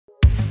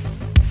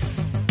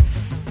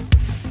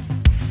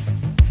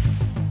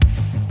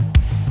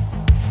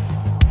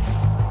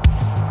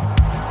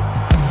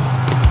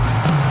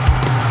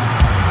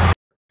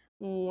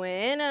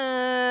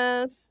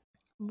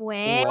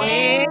Buenas.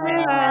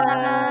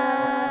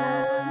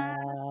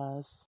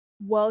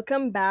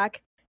 Welcome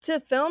back to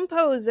Film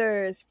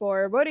Posers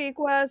for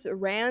Boricuas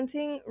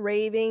ranting,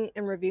 raving,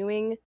 and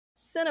reviewing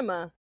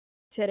cinema.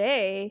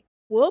 Today,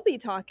 we'll be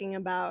talking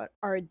about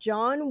our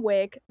John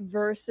Wick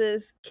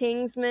versus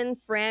Kingsman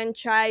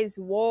franchise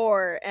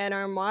war, and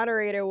our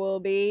moderator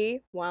will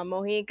be Juan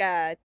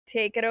Mojica.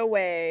 Take it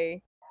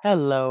away.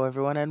 Hello,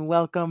 everyone, and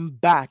welcome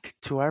back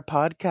to our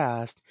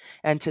podcast.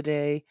 And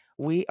today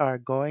we are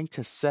going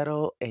to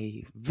settle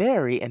a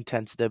very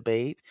intense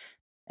debate.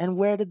 And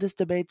where did this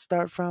debate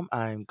start from?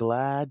 I'm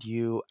glad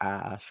you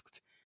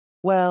asked.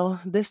 Well,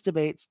 this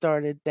debate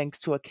started thanks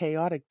to a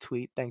chaotic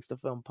tweet, thanks to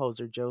film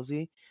poser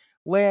Josie,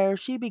 where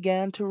she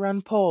began to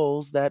run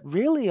polls that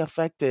really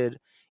affected,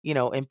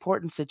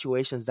 important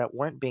situations that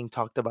weren't being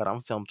talked about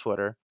on film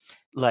Twitter.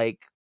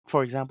 Like,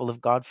 for example, if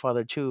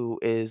Godfather 2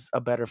 is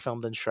a better film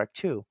than Shrek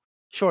 2.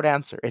 Short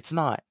answer, it's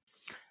not.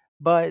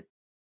 But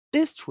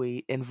this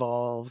tweet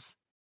involves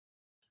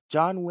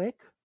John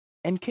Wick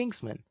and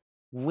Kingsman,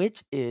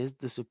 which is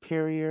the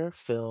superior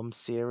film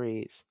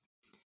series.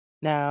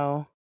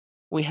 Now,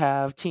 we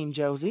have Team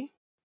Josie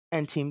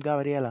and Team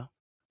Gabriela.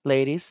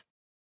 Ladies,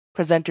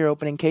 present your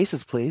opening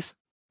cases, please.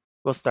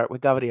 We'll start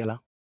with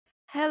Gabriela.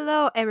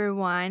 Hello,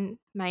 everyone.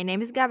 My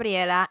name is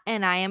Gabriela,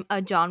 and I am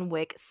a John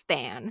Wick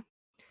stan.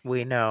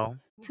 We know.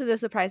 To the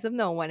surprise of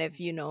no one,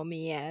 if you know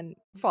me and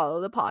follow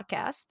the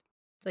podcast.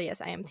 So,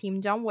 yes, I am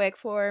Team John Wick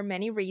for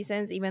many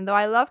reasons. Even though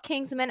I love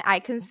Kingsman, I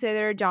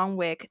consider John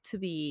Wick to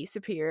be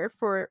superior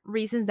for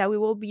reasons that we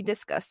will be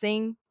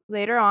discussing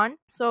later on.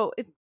 So,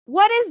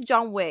 what is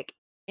John Wick,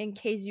 in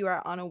case you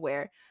are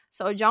unaware?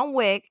 So, John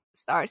Wick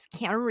stars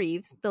Keanu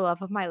Reeves, the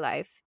love of my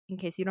life, in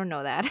case you don't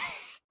know that.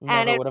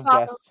 And Never it would have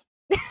follows-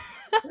 guessed.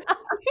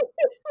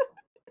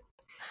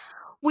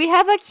 We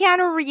have a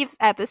Keanu Reeves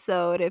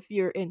episode if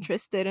you're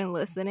interested in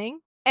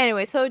listening.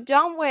 Anyway, so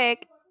John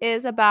Wick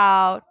is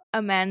about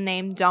a man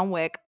named John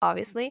Wick,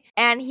 obviously,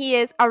 and he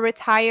is a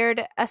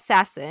retired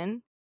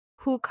assassin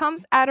who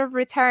comes out of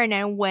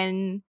retirement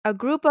when a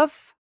group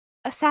of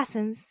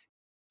assassins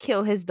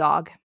kill his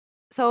dog.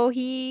 So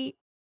he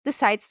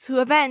decides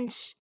to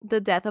avenge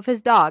the death of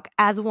his dog,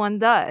 as one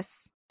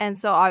does. And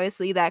so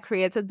obviously that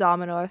creates a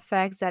domino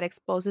effect that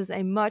exposes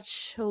a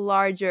much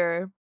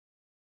larger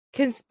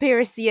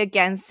conspiracy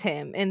against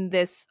him in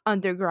this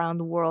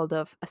underground world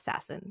of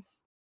assassins.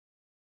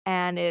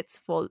 And it's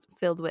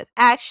filled with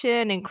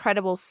action,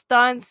 incredible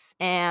stunts,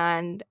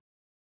 and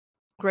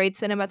great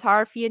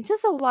cinematography, and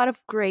just a lot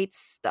of great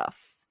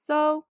stuff.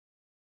 So,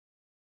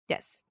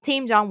 yes,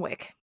 Team John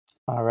Wick.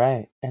 All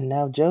right. And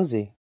now,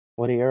 Josie,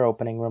 what are your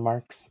opening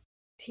remarks?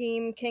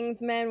 Team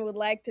Kingsman would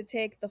like to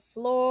take the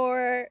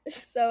floor.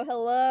 So,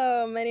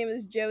 hello, my name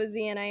is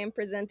Josie, and I am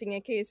presenting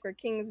a case for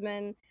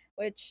Kingsman,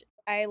 which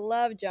I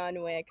love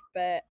John Wick,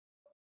 but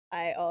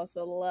I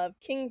also love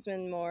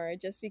Kingsman more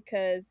just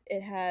because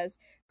it has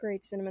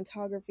great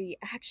cinematography,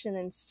 action,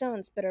 and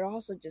stunts, but it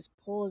also just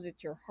pulls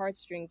at your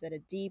heartstrings at a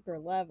deeper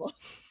level.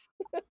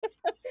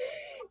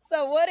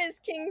 So, what is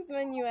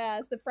Kingsman, you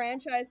ask? The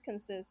franchise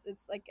consists,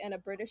 it's like a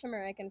British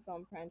American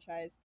film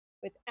franchise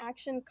with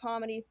action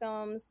comedy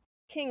films.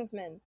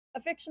 Kingsman, a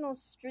fictional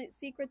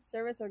secret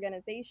service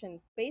organization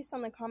based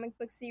on the comic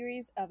book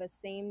series of a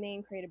same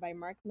name created by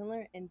Mark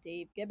Millar and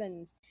Dave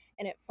Gibbons,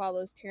 and it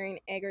follows Taron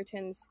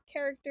Egerton's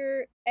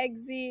character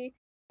Eggsy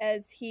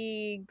as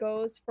he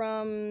goes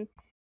from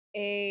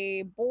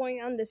a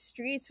boy on the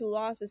streets who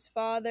lost his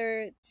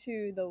father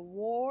to the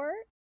war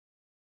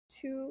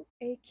to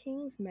a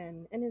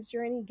Kingsman and his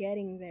journey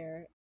getting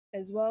there,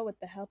 as well with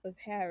the help of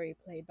Harry,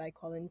 played by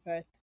Colin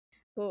Firth.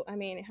 Who, I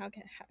mean,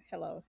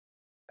 hello,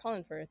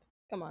 Colin Firth,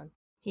 come on.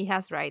 He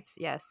has rights,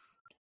 yes.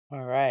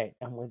 All right.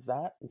 And with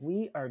that,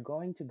 we are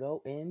going to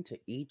go into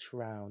each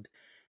round.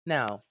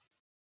 Now,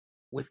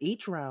 with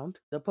each round,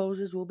 the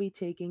posers will be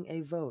taking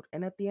a vote.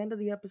 And at the end of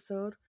the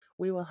episode,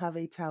 we will have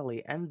a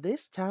tally. And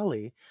this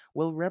tally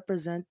will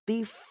represent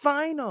the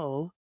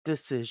final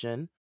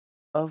decision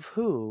of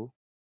who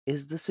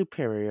is the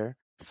superior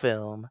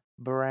film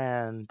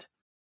brand.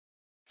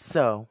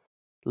 So,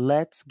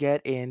 let's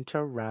get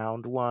into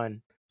round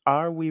one.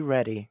 Are we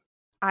ready?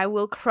 I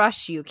will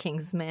crush you,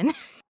 Kingsman.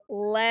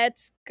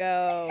 Let's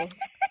go.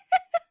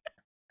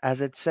 As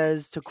it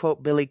says, to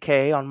quote Billy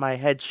Kay on my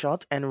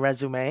headshot and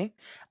resume,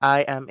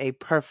 I am a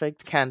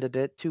perfect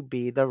candidate to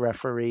be the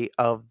referee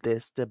of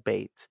this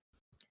debate.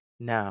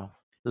 Now,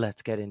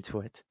 let's get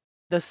into it.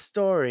 The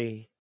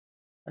story.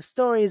 A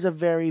story is a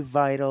very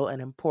vital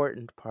and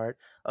important part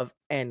of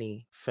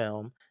any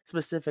film,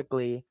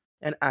 specifically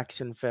an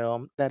action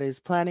film that is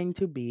planning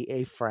to be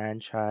a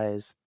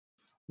franchise.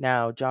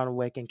 Now, John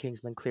Wick and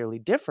Kingsman clearly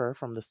differ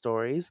from the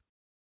stories,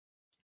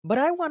 but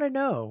I want to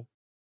know,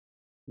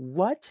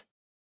 what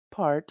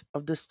part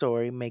of the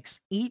story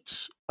makes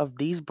each of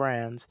these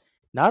brands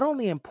not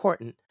only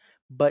important,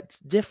 but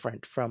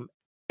different from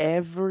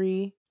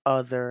every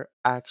other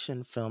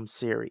action film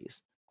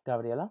series?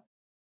 Gabriela,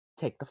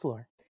 take the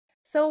floor.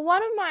 So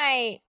one of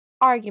my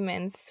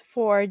arguments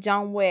for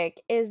John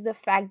Wick is the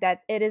fact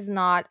that it is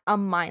not a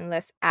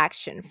mindless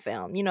action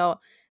film. You know,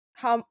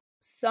 how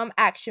some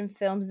action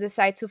films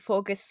decide to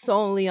focus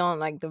solely on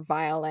like the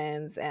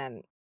violence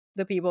and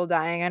the people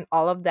dying and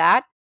all of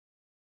that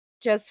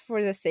just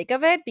for the sake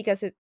of it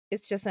because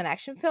it's just an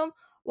action film.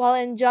 While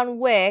in John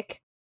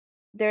Wick,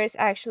 there is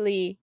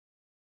actually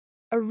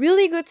a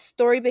really good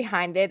story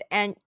behind it,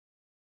 and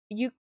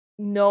you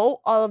know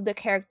all of the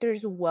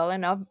characters well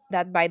enough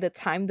that by the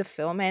time the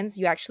film ends,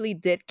 you actually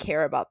did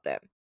care about them.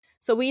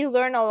 So we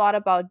learn a lot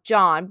about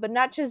John, but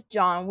not just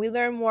John. We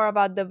learn more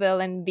about the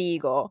villain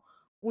Vigo.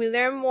 We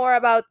learn more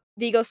about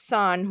Vigo's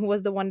son, who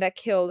was the one that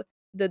killed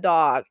the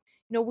dog.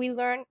 You know, we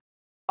learn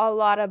a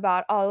lot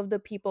about all of the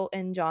people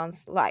in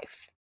John's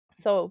life.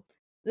 So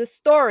the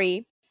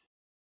story,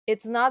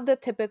 it's not the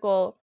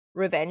typical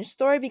revenge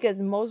story because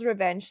most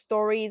revenge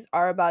stories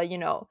are about, you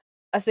know,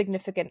 a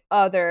significant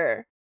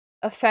other,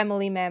 a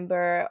family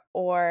member,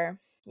 or,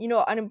 you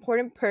know, an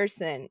important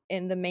person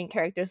in the main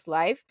character's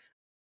life.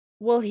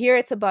 Well, here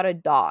it's about a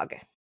dog.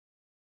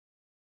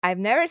 I've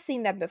never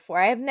seen that before.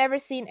 I've never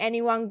seen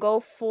anyone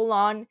go full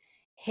on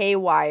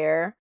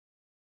haywire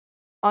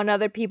on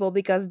other people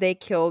because they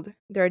killed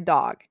their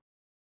dog.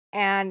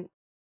 And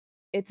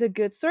it's a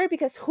good story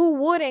because who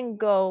wouldn't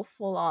go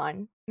full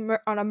on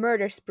on a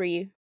murder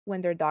spree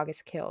when their dog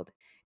is killed?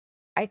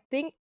 I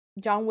think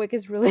John Wick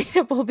is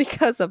relatable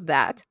because of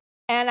that.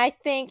 And I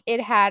think it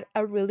had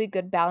a really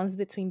good balance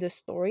between the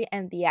story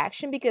and the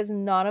action because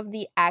none of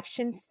the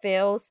action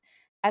feels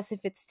as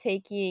if it's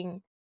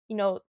taking, you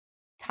know,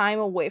 time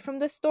away from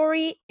the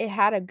story. It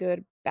had a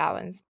good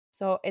balance.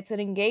 So it's an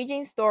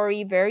engaging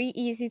story, very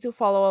easy to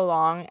follow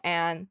along,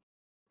 and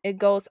it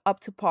goes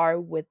up to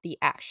par with the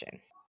action.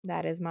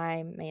 That is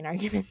my main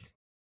argument.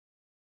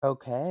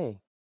 Okay,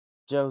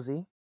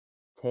 Josie,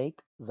 take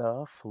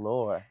the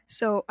floor.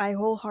 So I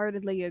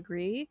wholeheartedly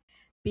agree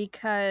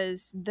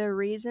because the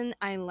reason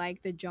I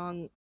like the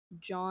John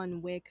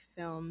Wick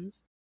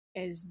films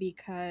is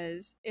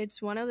because it's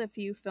one of the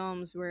few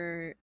films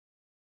where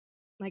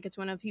it's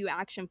one of the few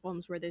action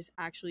films where there's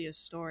actually a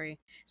story.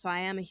 So I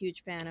am a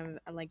huge fan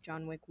of like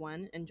John Wick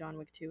 1 and John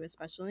Wick 2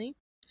 especially.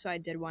 So I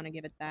did want to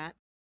give it that.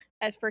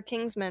 As for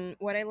Kingsman,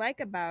 what I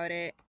like about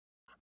it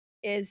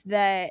is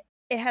that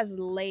it has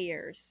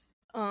layers.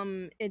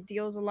 It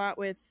deals a lot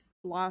with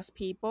lost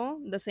people,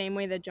 the same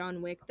way that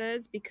John Wick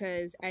does,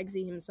 because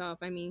Eggsy himself,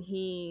 I mean,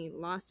 he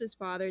lost his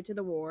father to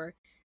the war,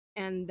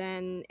 and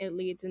then it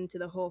leads into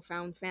the whole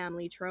found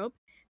family trope.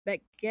 But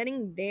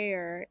getting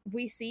there,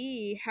 we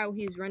see how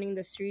he's running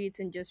the streets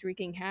and just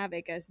wreaking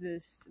havoc as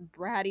this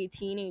bratty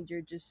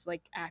teenager, just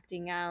like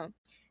acting out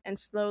and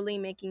slowly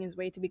making his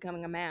way to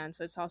becoming a man.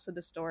 So it's also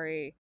the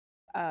story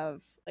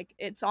of like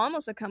it's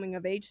almost a coming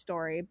of age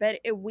story, but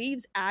it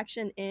weaves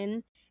action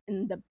in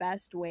the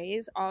best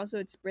ways.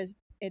 Also,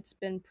 it's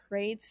been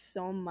praised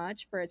so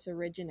much for its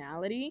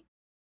originality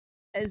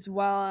as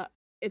well.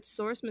 Its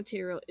source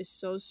material is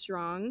so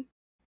strong,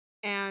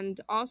 and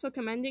also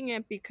commending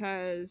it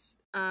because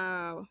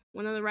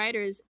one of the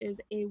writers is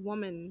a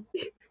woman.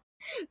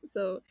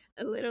 So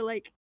a little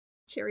like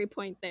cherry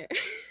point there.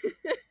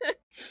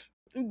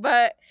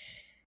 But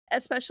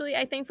especially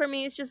I think for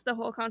me it's just the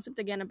whole concept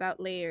again about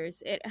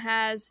layers. It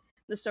has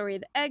the story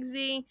of the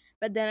Eggsy,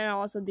 but then it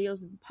also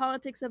deals with the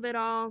politics of it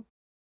all.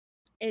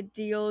 It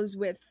deals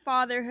with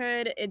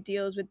fatherhood, it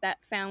deals with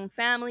that found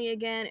family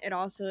again. It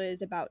also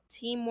is about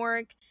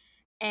teamwork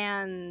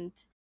and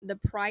the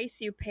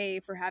price you pay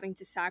for having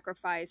to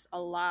sacrifice a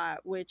lot,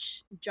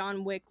 which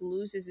John Wick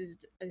loses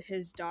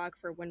his dog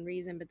for one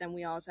reason, but then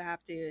we also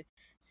have to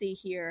see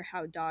here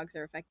how dogs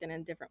are affected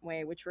in a different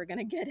way, which we're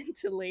gonna get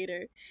into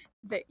later.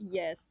 But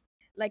yes,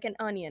 like an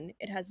onion,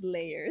 it has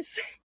layers.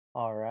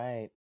 All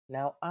right.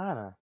 Now,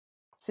 Anna,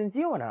 since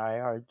you and I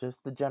are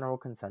just the general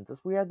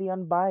consensus, we are the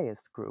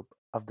unbiased group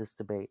of this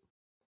debate.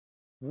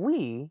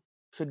 We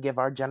should give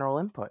our general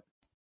input.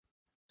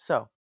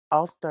 So,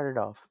 I'll start it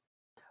off.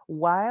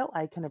 While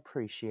I can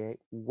appreciate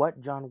what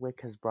John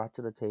Wick has brought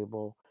to the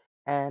table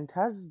and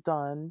has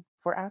done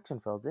for action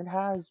films, it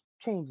has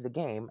changed the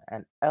game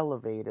and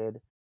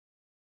elevated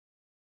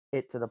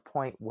it to the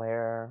point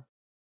where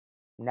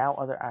now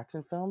other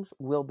action films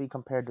will be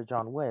compared to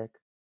John Wick,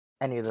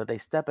 and either they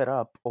step it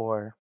up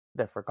or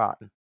they're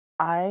forgotten.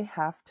 I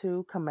have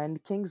to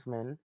commend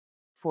Kingsman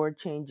for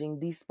changing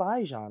the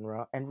spy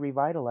genre and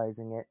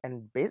revitalizing it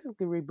and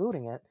basically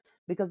rebooting it,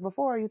 because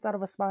before you thought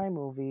of a spy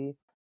movie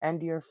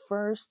and your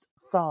first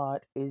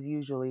thought is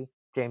usually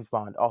James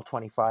Bond, all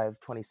 25,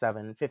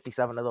 27,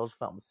 57 of those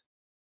films.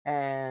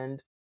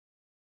 And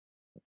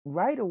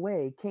right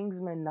away,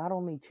 Kingsman not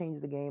only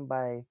changed the game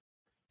by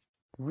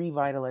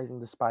revitalizing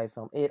the spy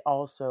film, it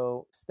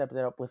also stepped it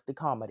up with the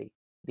comedy,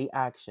 the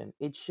action.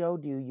 It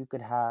showed you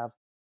could have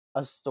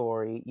a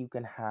story, you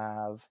can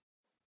have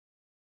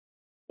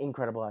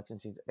incredible action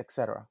scenes,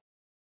 etc.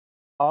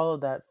 All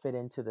of that fit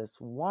into this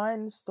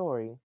one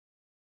story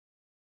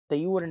that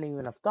you wouldn't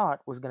even have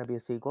thought was going to be a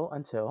sequel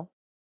until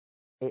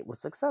it was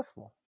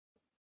successful.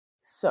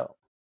 So,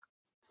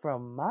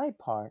 from my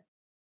part,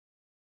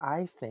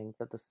 I think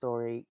that the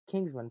story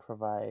Kingsman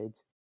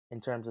provides,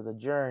 in terms of the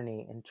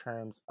journey, in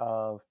terms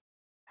of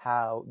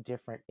how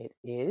different it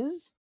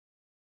is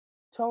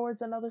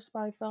towards another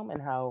spy film,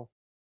 and how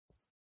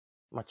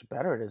much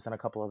better it is than a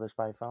couple other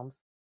spy films,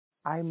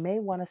 I may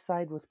want to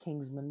side with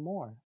Kingsman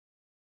more,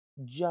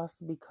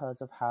 just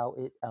because of how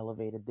it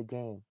elevated the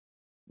game.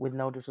 With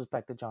no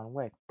disrespect to John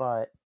Wick,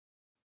 but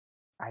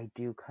I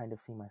do kind of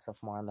see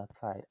myself more on that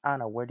side.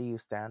 Anna, where do you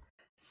stand?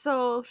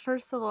 So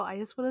first of all, I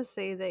just want to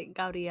say that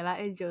Gabriela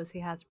and Josie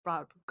has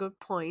brought good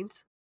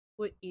points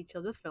with each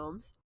of the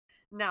films.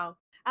 Now,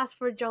 as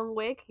for John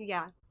Wick,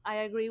 yeah, I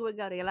agree with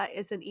Gabriela.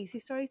 It's an easy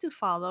story to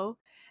follow,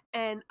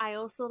 and I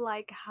also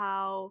like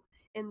how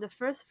in the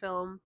first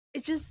film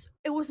it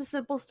was a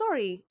simple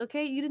story.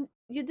 Okay, you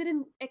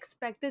didn't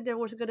expect that there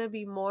was gonna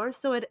be more,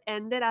 so it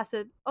ended as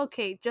a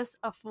okay, just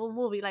a full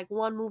movie, like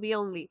one movie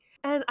only.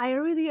 And I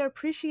really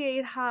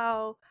appreciate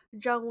how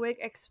John Wick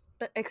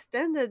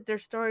extended their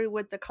story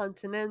with the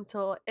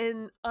Continental,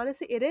 and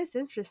honestly, it is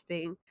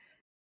interesting.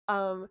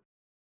 Um,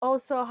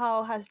 Also,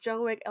 how has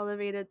John Wick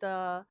elevated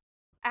the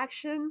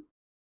action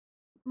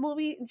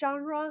movie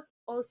genre?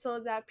 Also,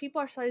 that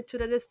people are starting to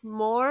notice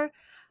more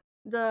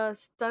the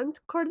stunt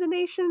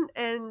coordination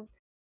and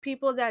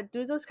people that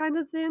do those kind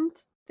of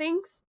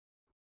things.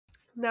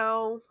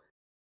 Now,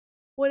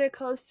 when it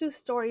comes to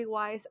story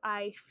wise,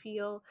 I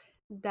feel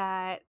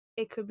that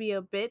it could be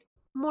a bit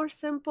more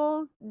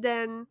simple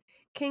than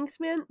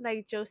Kingsman.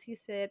 Like Josie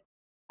said,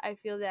 I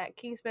feel that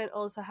Kingsman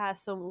also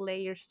has some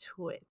layers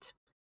to it.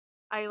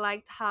 I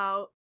liked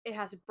how it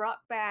has brought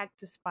back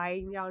the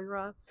spying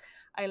genre.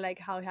 I like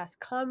how it has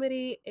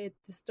comedy.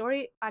 The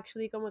story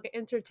actually como que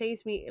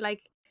entertains me.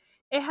 Like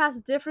it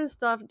has different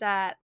stuff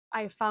that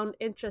I found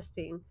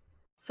interesting.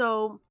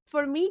 So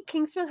for me,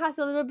 Kingsman has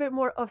a little bit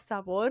more of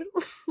sabor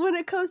when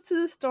it comes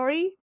to the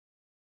story.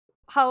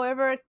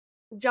 However,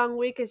 John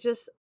Wick is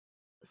just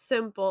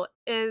simple,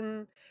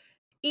 and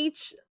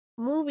each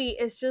movie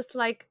is just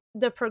like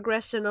the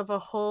progression of a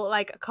whole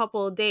like a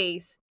couple of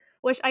days,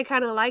 which I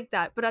kind of like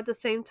that. But at the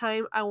same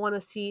time, I want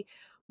to see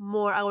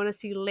more. I want to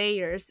see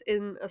layers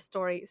in a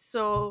story.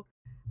 So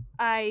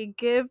I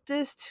give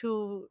this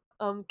to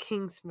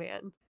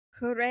Kingsman.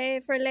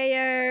 Hooray for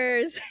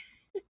layers!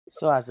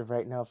 So, as of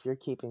right now, if you're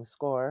keeping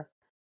score,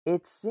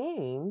 it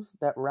seems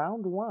that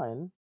round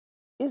one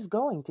is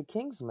going to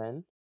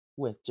Kingsman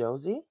with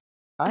Josie,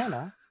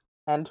 Anna,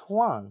 and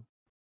Huang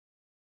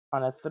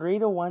on a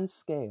 3-to-1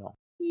 scale.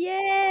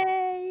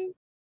 Yay!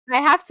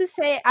 I have to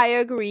say I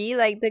agree,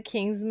 like, the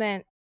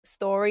Kingsman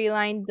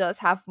storyline does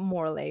have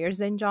more layers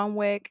than John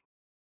Wick,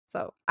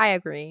 so I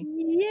agree.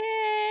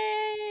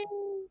 Yay!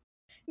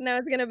 Now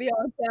it's gonna be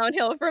all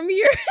downhill from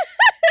here.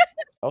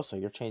 Oh, so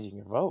you're changing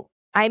your vote.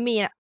 I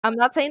mean, I'm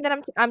not saying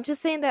that I'm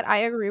just saying that I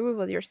agree with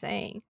what you're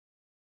saying.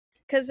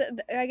 Because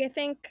I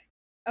think,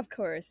 of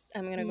course,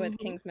 I'm gonna go with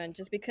Mhm. Kingsman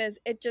just because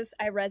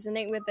I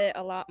resonate with it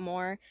a lot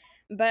more.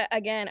 But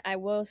again, I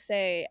will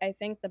say I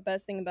think the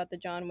best thing about the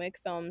John Wick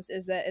films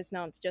is that it's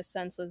not just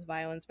senseless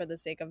violence for the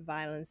sake of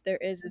violence. There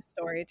is a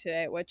story to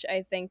it, which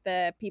I think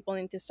that people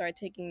need to start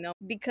taking note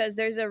because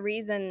there's a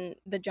reason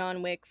the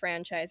John Wick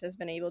franchise has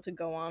been able to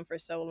go on for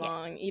so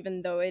long, Yes.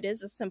 even though it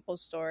is a simple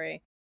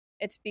story.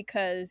 It's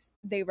because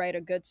they write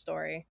a good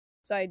story.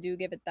 So I do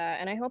give it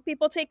that, and I hope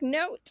people take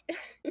note.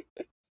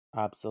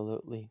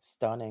 Absolutely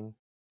stunning.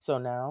 So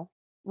now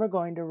we're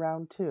going to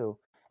round two.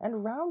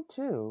 And round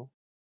two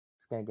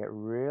is going to get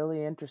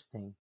really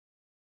interesting.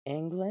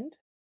 England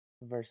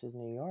versus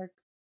New York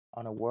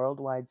on a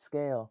worldwide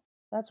scale.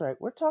 That's right,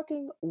 we're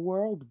talking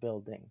world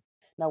building.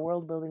 Now,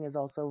 world building is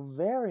also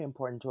very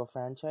important to a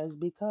franchise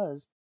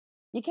because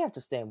you can't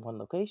just stay in one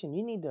location.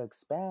 You need to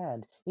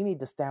expand. You need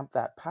to stamp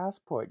that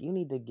passport. You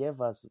need to give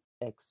us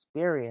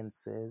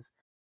experiences.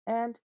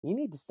 And you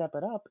need to step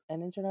it up.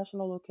 And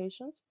international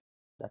locations,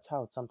 that's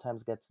how it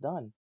sometimes gets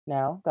done.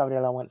 Now,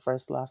 Gabriela went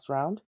first last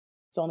round.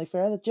 It's only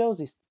fair that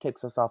Josie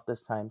kicks us off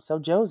this time. So,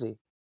 Josie,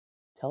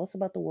 tell us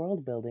about the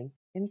world building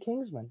in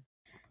Kingsman.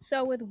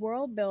 So, with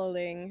world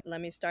building,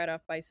 let me start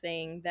off by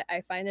saying that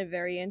I find it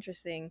very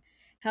interesting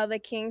how the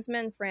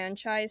Kingsman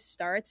franchise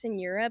starts in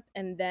Europe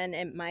and then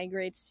it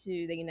migrates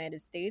to the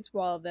United States,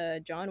 while the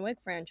John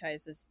Wick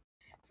franchise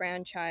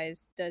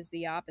does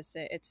the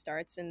opposite. It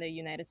starts in the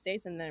United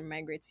States and then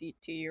migrates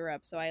to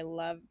Europe. So, I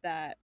love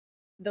that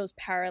those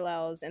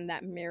parallels and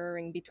that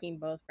mirroring between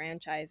both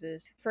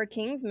franchises. For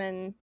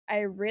Kingsman, I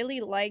really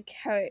like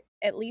how,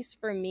 at least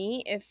for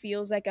me, it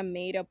feels like a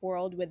made up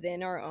world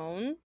within our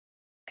own,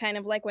 kind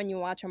of like when you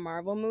watch a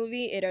Marvel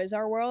movie, it is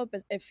our world,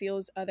 but it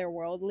feels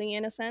otherworldly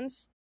in a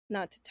sense.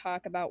 Not to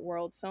talk about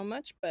world so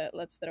much, but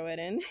let's throw it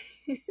in.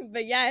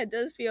 But yeah, it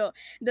does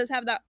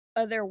have that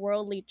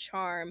otherworldly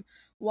charm,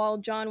 while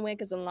John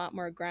Wick is a lot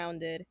more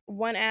grounded.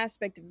 One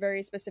aspect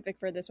very specific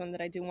for this one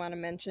that I do want to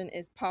mention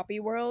is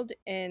Poppy World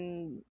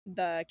in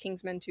the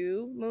Kingsman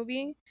 2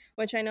 movie,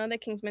 which I know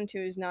that Kingsman 2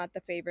 is not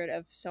the favorite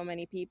of so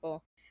many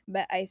people,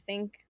 but I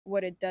think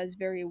what it does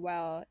very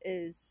well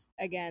is,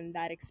 again,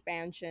 that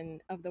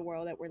expansion of the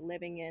world that we're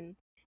living in.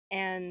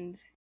 And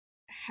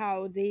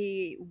how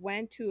they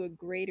went to a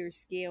greater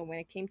scale when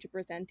it came to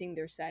presenting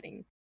their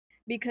setting.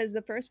 Because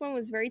the first one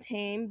was very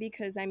tame,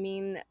 because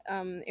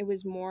it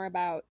was more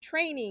about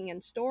training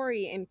and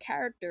story and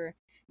character.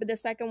 But the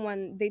second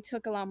one, they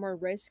took a lot more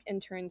risk in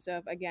terms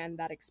of, again,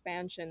 that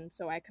expansion.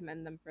 So I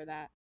commend them for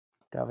that.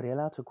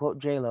 Gabriela, to quote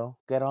J-Lo,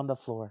 get on the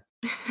floor.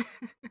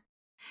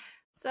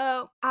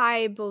 So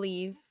I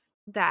believe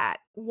that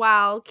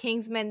while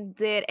Kingsman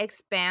did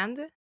expand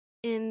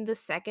in the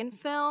second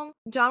film,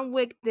 John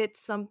Wick did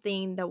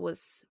something that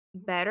was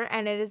better,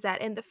 and it is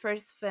that in the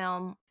first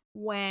film,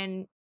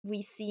 when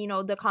we see,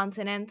 the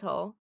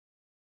Continental,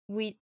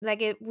 we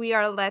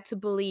are led to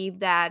believe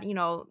that,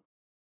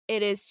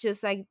 it is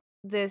just like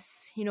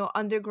this,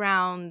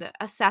 underground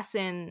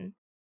assassin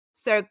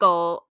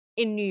circle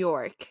in New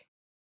York.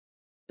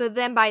 But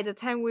then by the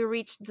time we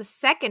reach the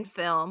second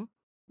film,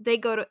 they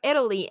go to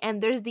Italy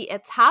and there's the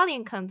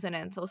Italian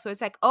Continental. So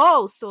it's like,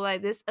 oh, so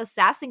like this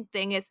assassin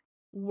thing is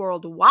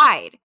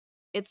worldwide.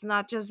 It's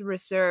not just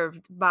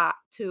reserved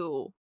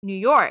to New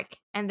York.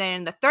 And then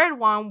in the third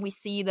one, we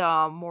see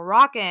the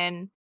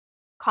Moroccan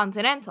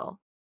Continental.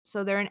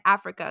 So they're in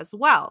Africa as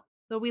well.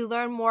 So we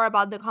learn more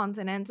about the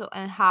Continental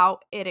and how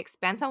it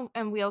expands.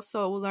 And we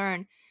also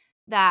learn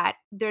that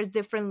there's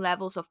different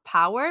levels of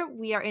power.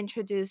 We are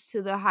introduced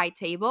to the high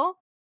table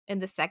in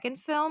the second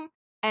film.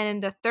 And in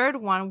the third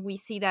one, we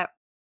see that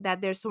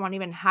there's someone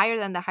even higher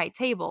than the high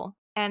table.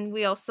 And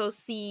we also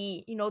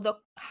see,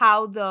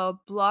 how the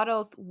blood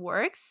oath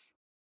works.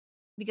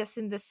 Because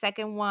in the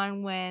second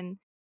one, when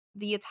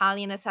the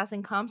Italian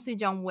assassin comes to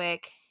John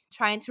Wick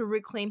trying to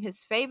reclaim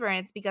his favor, and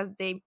it's because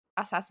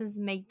assassins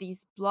make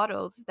these blood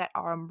oaths that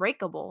are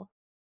unbreakable.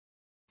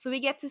 So we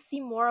get to see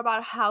more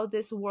about how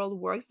this world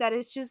works, that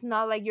is just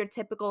not like your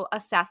typical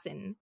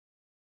assassin,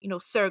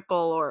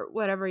 circle or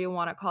whatever you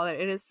want to call it.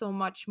 It is so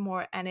much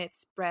more, and it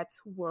spreads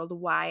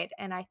worldwide.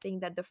 And I think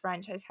that the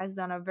franchise has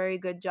done a very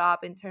good job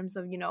in terms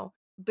of,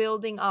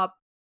 building up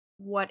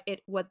what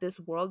this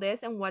world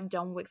is and what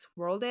John Wick's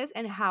world is,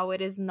 and how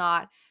it is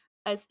not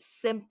as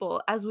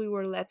simple as we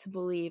were led to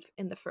believe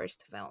in the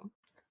first film.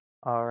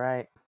 All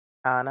right,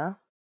 Anna,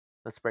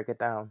 let's break it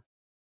down.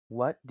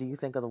 What do you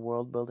think of the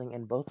world building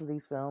in both of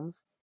these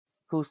films?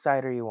 Whose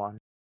side are you on?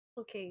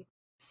 Okay,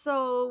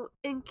 so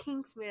in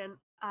Kingsman,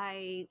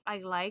 I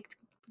liked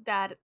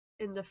that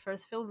in the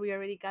first film we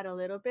already got a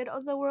little bit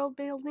of the world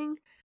building.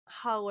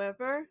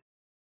 However,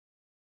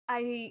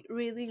 I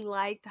really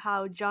liked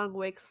how John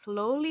Wick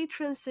slowly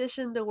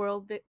transitioned the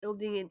world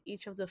building in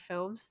each of the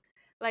films.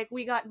 Like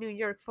we got New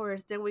York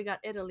first, then we got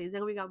Italy,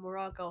 then we got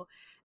Morocco,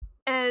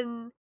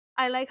 and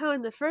I like how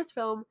in the first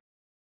film,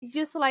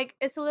 just like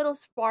it's a little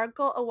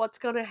sparkle of what's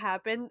gonna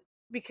happen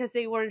because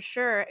they weren't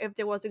sure if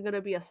there wasn't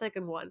gonna be a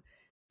second one.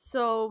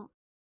 So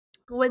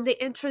when they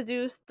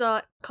introduced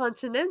the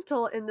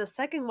Continental in the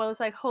second one, it's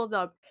like, hold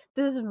up,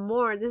 this is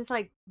more. This is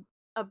like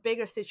a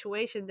bigger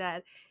situation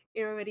that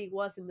it already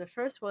was in the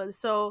first one.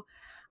 So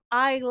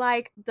I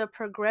like the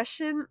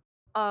progression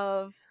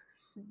of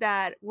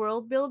that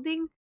world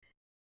building.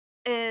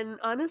 And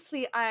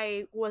honestly,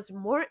 I was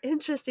more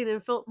interested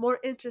and felt more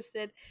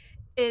interested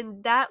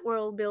in that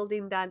world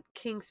building than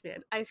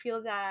Kingsman. I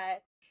feel that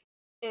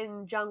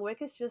in John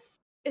Wick,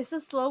 it's a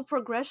slow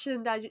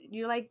progression that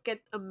you like get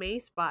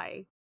amazed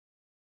by,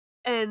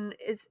 and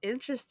it's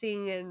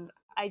interesting. And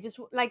I just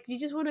like you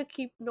just want to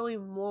keep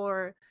knowing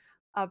more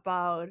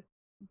about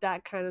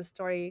that kind of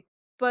story.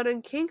 But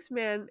in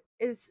Kingsman,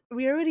 is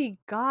we already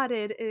got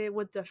it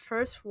with the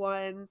first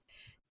one,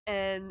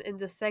 and in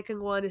the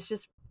second one, it's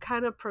just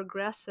kind of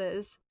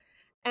progresses.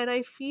 And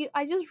I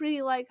just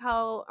really like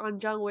how on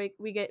John Wick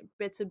we get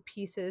bits and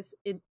pieces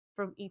in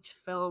from each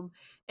film,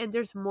 and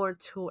there's more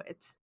to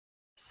it.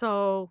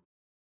 So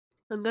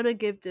I'm gonna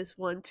give this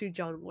one to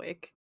John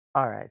Wick.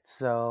 All right,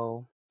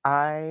 so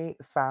I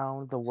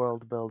found the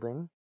world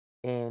building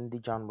in the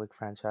John Wick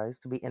franchise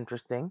to be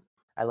interesting.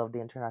 I love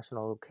the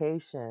international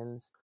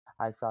locations.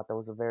 I thought that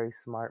was a very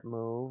smart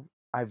move.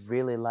 I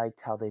really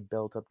liked how they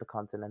built up the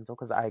Continental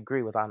because I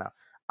agree with Anna.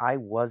 I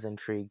was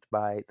intrigued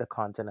by the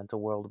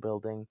Continental world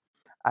building.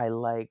 I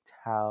liked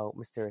how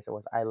mysterious it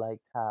was. I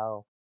liked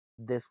how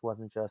this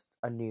wasn't just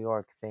a New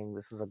York thing,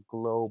 this was a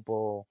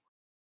global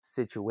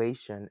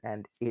situation,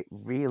 and it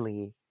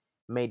really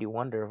made you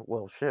wonder,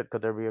 well, shit,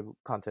 could there be a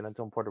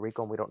continental in Puerto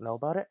Rico and we don't know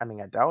about it? I mean,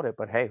 I doubt it,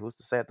 but hey, who's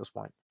to say at this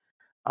point?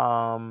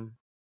 Um,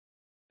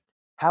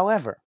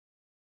 However,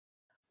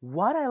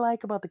 what I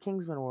like about the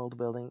Kingsman world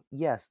building,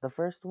 yes, the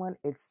first one,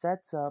 it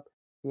sets up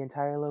the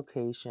entire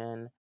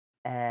location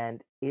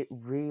and it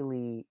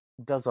really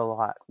does a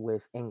lot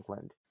with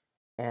England.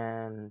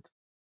 And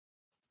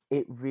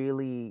it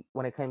really,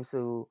 when it comes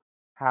to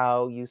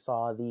how you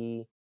saw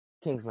the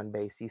Kingsman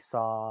base, you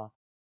saw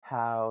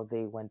how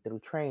they went through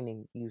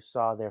training, you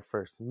saw their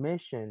first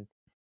mission,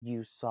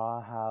 you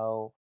saw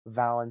how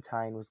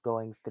Valentine was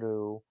going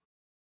through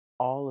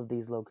all of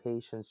these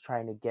locations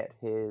trying to get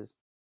his,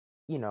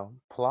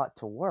 plot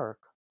to work.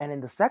 And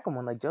in the second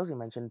one, like Josie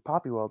mentioned,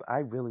 Poppy World, I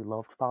really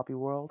loved Poppy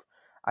World.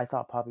 I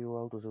thought Poppy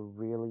World was a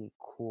really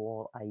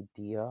cool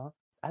idea.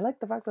 I like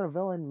the fact that a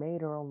villain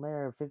made her own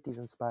lair 50s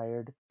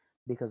inspired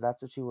because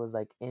that's what she was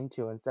like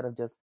into instead of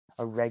just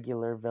a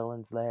regular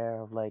villain's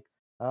lair of like,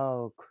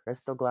 oh,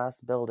 crystal glass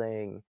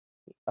building.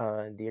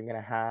 You're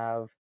gonna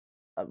have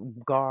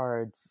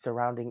guards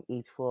surrounding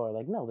each floor.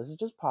 Like, no, this is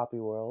just Poppy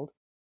World.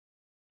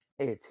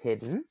 It's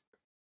hidden.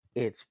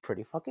 It's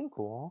pretty fucking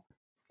cool.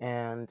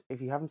 And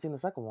if you haven't seen the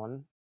second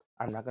one,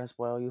 I'm not gonna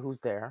spoil you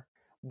who's there.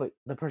 But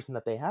the person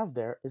that they have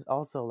there is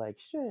also like,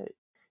 shit,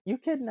 you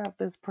kidnapped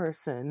this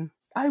person.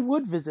 I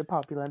would visit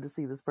Poppyland to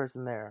see this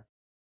person there.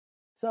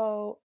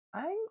 So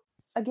I'm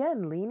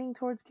again leaning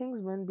towards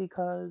Kingsman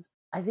because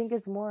I think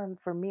it's more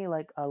for me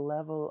like a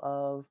level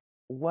of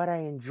what I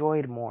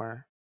enjoyed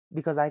more.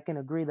 Because I can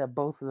agree that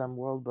both of them,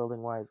 world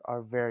building wise,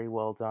 are very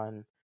well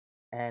done,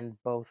 and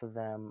both of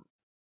them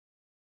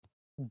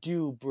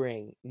do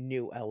bring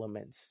new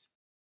elements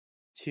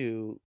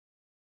to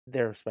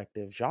their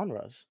respective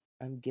genres.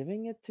 I'm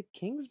giving it to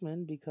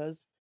Kingsman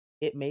because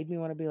it made me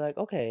want to be like,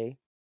 okay,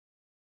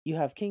 you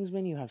have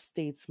Kingsman, you have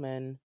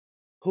Statesman,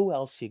 who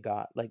else you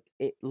got? Like,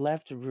 it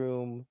left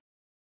room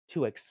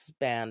to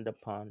expand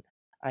upon.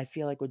 I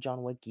feel like with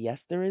John Wick,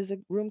 yes, there is a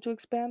room to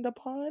expand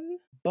upon,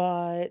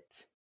 but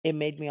it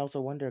made me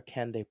also wonder,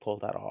 can they pull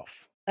that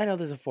off? I know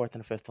there's a fourth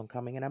and a fifth one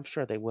coming, and I'm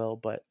sure they will,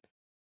 but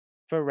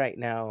for right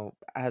now,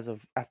 as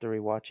of after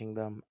rewatching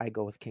them, I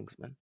go with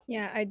Kingsman.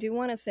 Yeah, I do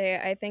want to say,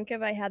 I think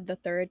if I had the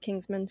third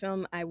Kingsman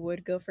film, I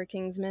would go for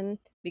Kingsman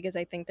because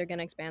I think they're going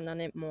to expand on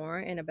it more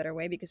in a better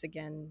way because,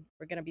 again,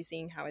 we're going to be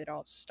seeing how it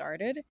all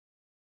started.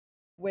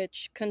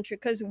 Which country,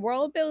 because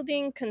world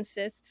building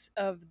consists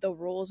of the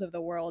rules of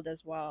the world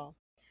as well.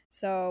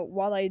 So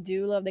while I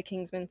do love the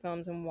Kingsman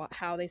films and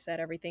how they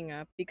set everything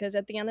up, because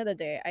at the end of the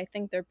day, I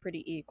think they're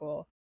pretty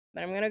equal.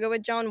 But I'm gonna go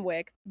with John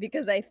Wick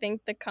because I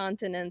think the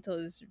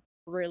Continental is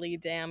really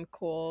damn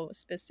cool,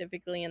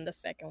 specifically in the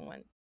second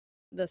one.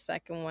 The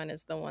second one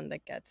is the one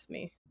that gets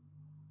me.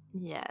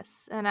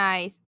 Yes, and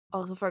I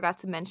also forgot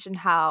to mention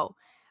how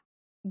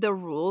the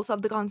rules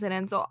of the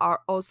Continental are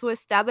also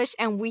established,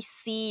 and we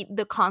see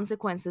the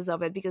consequences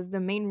of it because the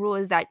main rule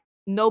is that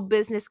no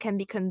business can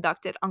be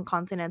conducted on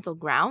continental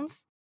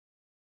grounds.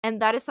 And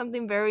that is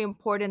something very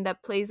important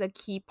that plays a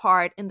key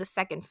part in the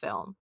second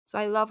film. So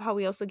I love how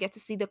we also get to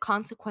see the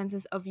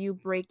consequences of you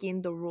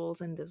breaking the rules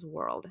in this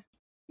world.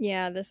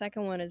 Yeah, the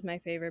second one is my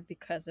favorite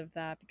because of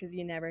that, because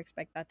you never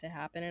expect that to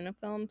happen in a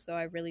film. So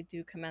I really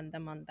do commend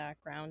them on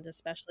that ground,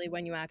 especially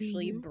when you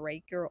actually Hmm.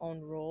 break your own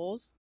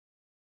rules.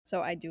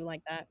 So I do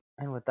like that.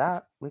 And with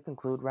that, we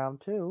conclude round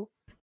two.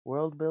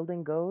 World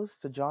building goes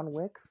to John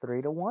Wick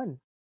 3-1.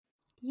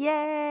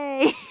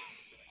 Yay!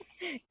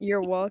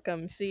 You're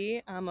welcome.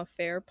 See, I'm a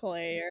fair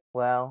player.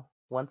 Well,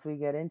 once we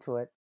get into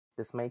it,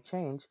 this may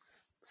change.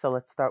 So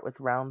let's start with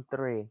round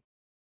three.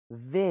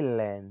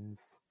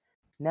 Villains.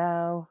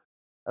 Now,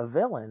 a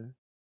villain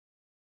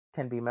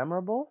can be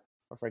memorable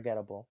or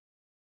forgettable.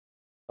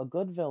 A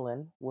good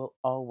villain will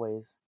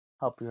always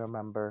help you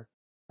remember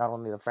not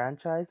only the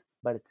franchise,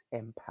 but its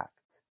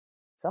impact.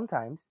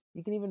 Sometimes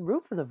you can even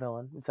root for the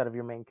villain instead of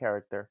your main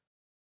character.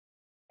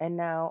 And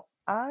now,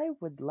 I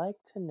would like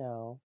to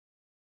know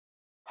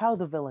how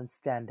the villains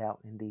stand out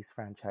in these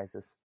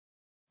franchises.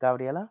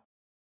 Gabriela,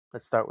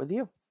 let's start with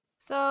you.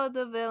 So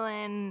the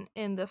villain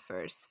in the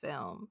first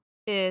film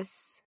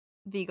is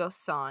Vigo's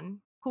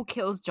son, who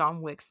kills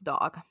John Wick's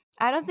dog.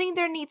 I don't think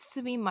there needs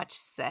to be much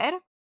said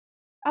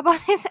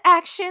about his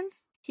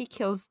actions. He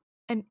kills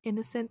an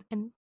innocent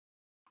and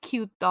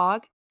cute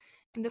dog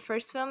in the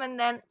first film, and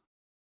then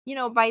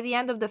by the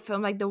end of the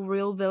film, like the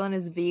real villain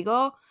is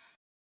Vigo,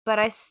 but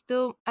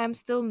I'm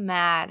still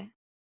mad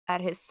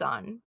at his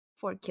son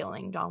for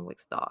killing John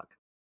Wick's dog.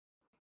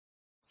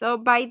 So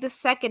by the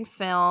second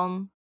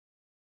film,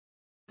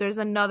 there's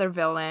another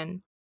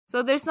villain.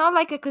 So there's not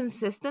like a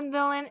consistent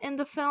villain in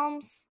the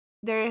films.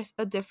 There's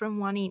a different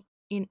one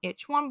in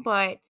each one,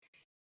 but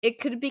it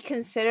could be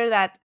considered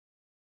that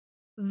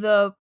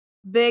the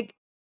big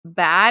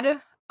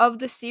bad of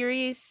the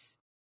series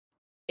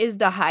is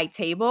the High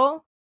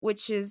Table,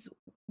 which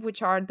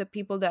are the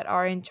people that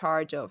are in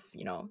charge of,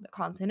 the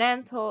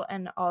Continental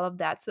and all of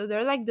that. So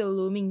they're like the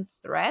looming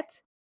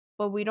threat,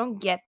 but we don't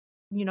get,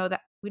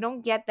 that we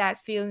don't get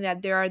that feeling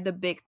that they are the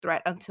big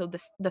threat until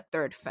the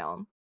third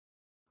film.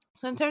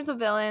 So in terms of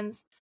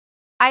villains,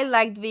 I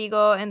liked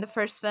Vigo in the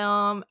first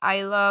film.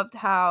 I loved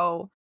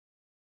how,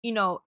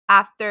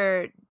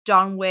 after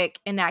John Wick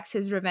enacts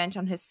his revenge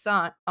on his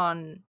son,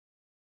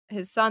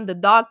 the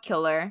dog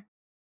killer,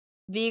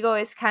 Vigo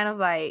is kind of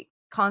like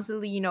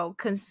constantly,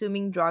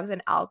 consuming drugs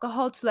and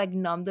alcohol to like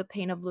numb the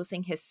pain of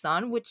losing his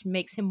son, which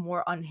makes him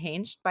more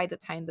unhinged by the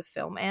time the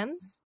film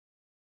ends.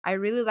 I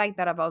really like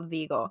that about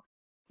Vigo.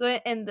 So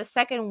in the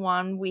second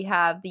one, we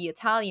have the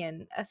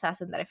Italian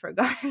assassin that I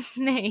forgot his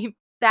name.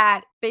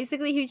 That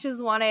basically he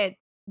just wanted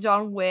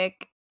John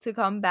Wick to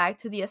come back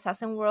to the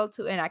assassin world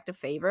to enact a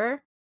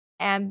favor.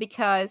 And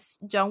because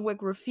John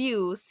Wick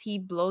refused, he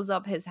blows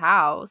up his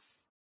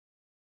house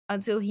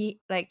until he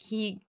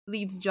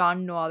leaves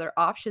John no other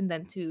option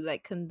than to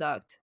like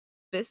conduct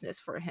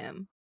business for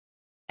him.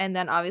 And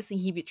then obviously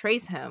he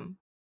betrays him.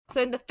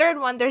 So in the third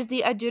one, there's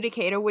the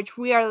adjudicator, which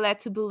we are led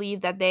to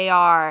believe that they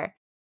are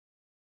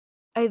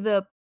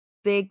the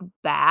big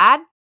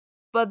bad,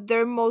 but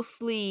they're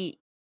mostly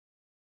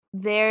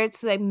there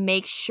to like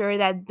make sure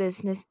that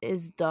business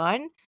is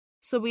done.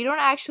 So we don't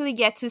actually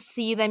get to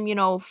see them,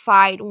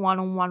 fight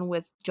one-on-one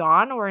with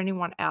John or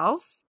anyone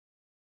else.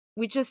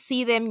 We just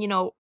see them,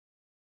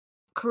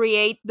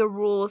 create the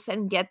rules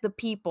and get the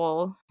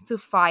people to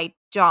fight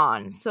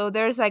John. So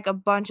there's like a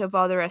bunch of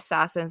other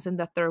assassins in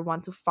the third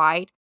one to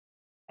fight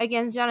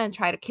against John and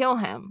try to kill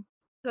him.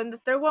 So in the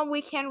third one,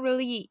 we can't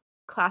really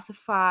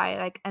classify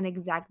like an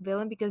exact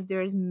villain because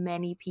there's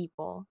many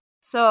people.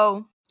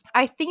 So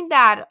I think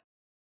that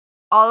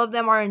all of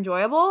them are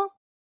enjoyable.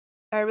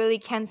 I really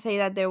can't say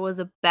that there was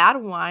a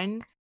bad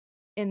one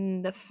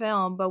in the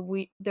film, but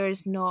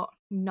there's not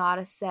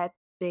a set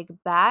big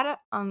bad.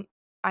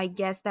 I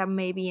guess that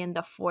maybe in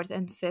the fourth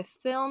and fifth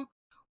film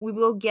we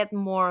will get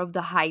more of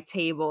the high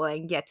table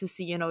and get to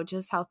see,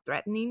 just how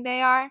threatening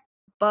they are.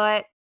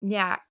 But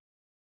yeah,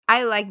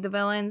 I like the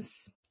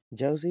villains.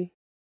 Josie,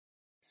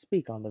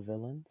 speak on the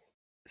villains.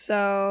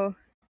 So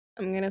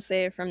I'm gonna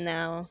say it from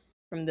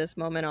this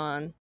moment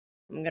on,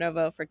 I'm gonna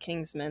vote for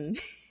Kingsman.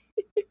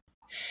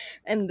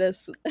 and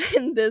this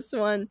and this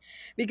one,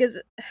 because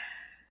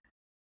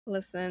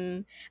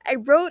listen, I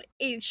wrote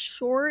a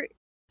short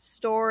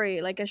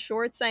story, like a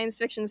short science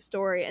fiction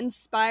story,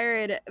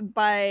 inspired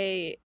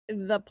by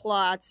the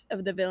plots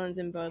of the villains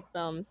in both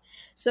films.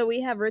 So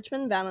we have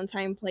Richmond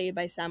Valentine, played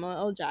by Samuel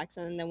L.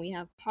 Jackson, and then we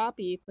have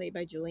Poppy, played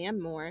by Julianne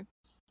Moore.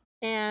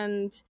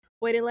 And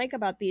what I like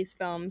about these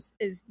films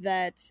is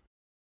that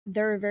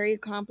they're very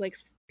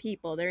complex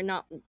people. They're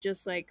not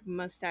just like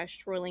mustache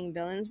twirling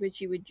villains,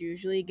 which you would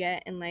usually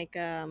get in like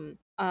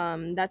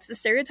that's the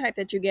stereotype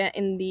that you get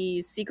in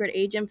the secret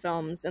agent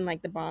films and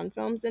like the Bond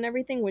films and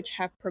everything, which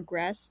have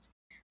progressed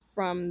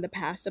from the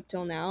past up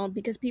till now,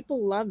 because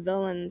people love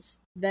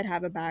villains that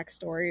have a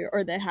backstory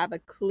or that have a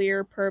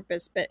clear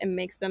purpose, but it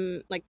makes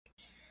them like,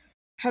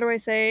 how do I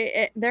say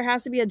it? There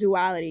has to be a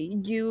duality.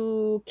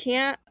 You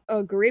can't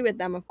agree with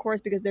them, of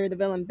course, because they're the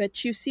villain,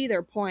 but you see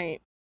their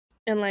point.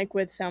 And like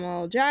with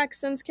Samuel L.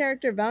 Jackson's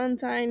character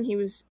Valentine, he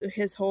was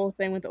his whole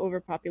thing with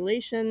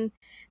overpopulation,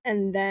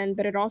 and then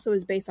but it also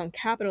is based on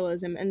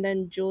capitalism. And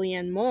then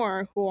Julianne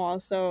Moore, who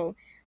also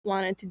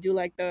wanted to do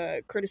like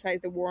the criticize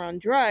the war on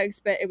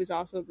drugs, but it was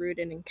also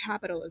rooted in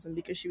capitalism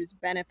because she was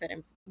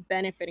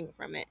benefiting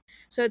from it.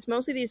 So it's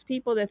mostly these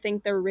people that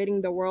think they're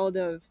ridding the world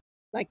of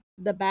like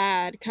the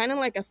bad, kind of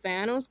like a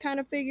Thanos kind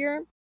of figure,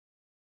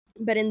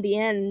 but in the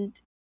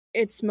end,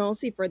 it's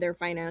mostly for their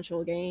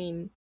financial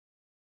gain.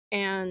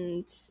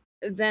 And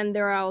then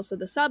there are also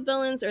the sub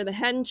villains or the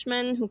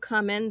henchmen who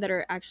come in that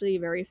are actually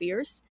very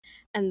fierce.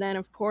 And then,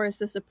 of course,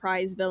 the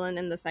surprise villain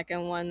in the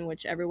second one,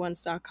 which everyone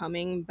saw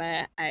coming,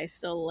 but I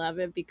still love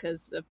it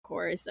because, of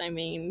course, I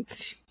mean,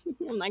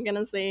 I'm not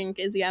gonna say in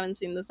case you haven't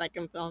seen the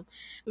second film,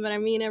 but I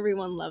mean,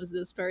 everyone loves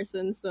this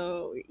person,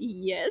 so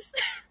yes.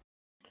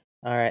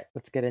 All right,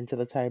 let's get into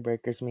the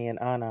tiebreakers. Me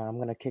and Anna, I'm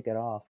gonna kick it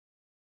off.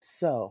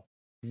 So,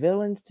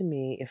 villains to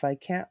me, if I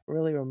can't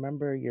really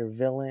remember your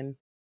villain,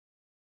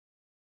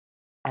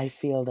 I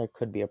feel there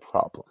could be a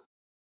problem.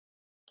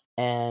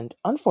 And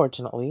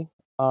unfortunately,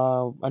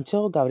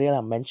 until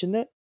Gabriela mentioned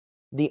it,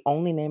 the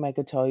only name I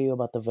could tell you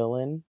about the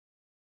villain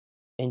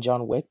in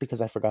John Wick,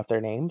 because I forgot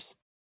their names,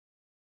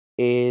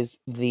 is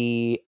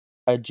the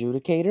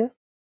adjudicator,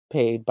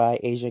 played by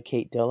Asia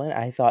Kate Dillon.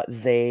 I thought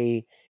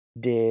they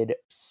did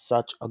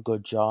such a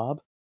good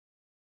job.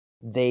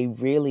 They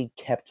really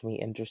kept me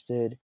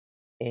interested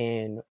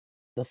in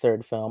the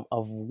third film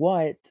of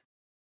what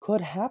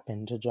could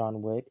happen to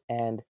John Wick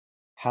and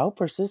how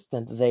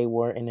persistent they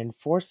were in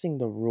enforcing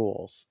the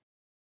rules.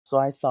 So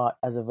I thought,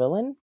 as a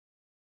villain,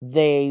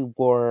 they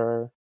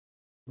were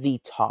the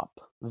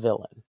top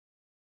villain.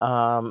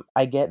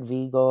 I get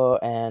Vigo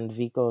and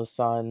Vico's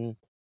son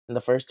in the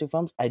first two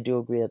films. I do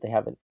agree that they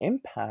have an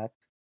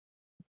impact,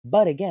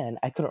 but again,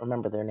 I couldn't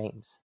remember their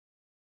names,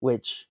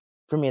 which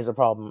for me is a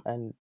problem.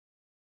 And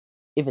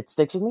if it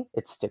sticks with me,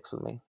 it sticks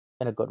with me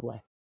in a good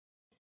way.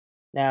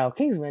 Now,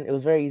 Kingsman, it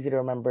was very easy to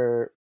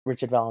remember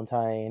Richard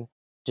Valentine,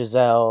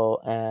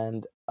 Giselle,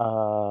 and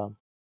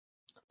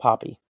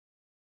Poppy.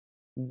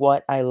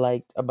 What I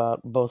liked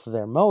about both of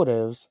their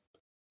motives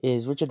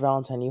is Richard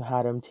Valentine, you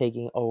had him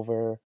taking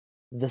over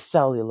the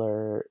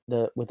cellular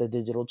with the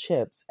digital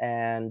chips,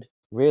 and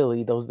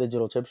really those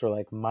digital chips were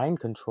like mind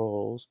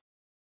controls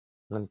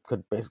and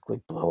could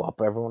basically blow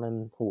up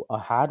everyone who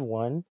had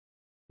one,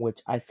 which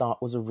I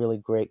thought was a really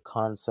great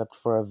concept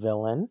for a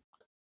villain.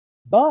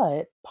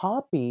 But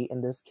Poppy,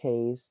 in this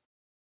case,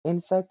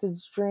 infected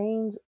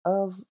strains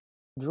of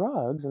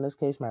drugs, in this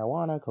case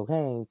marijuana,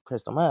 cocaine,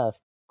 crystal meth,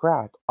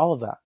 crack, all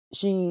of that.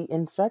 She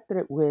infected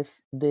it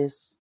with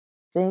this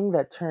thing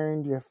that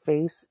turned your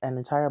face and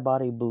entire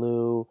body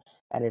blue,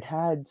 and it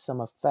had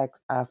some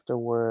effects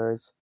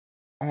afterwards.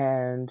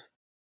 And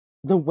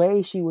the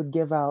way she would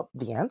give out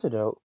the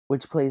antidote,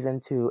 which plays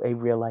into a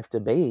real life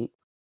debate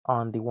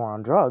on the war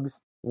on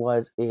drugs,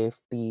 was if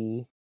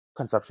the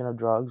consumption of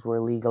drugs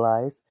were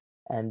legalized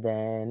and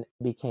then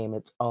became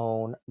its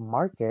own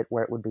market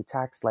where it would be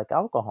taxed like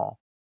alcohol.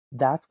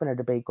 That's been a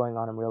debate going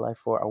on in real life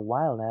for a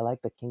while, and I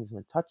like that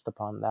Kingsman touched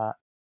upon that,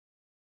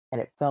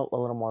 and it felt a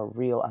little more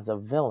real as a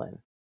villain,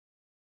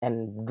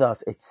 and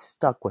thus it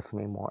stuck with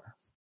me more.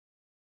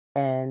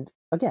 And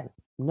again,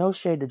 no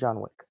shade to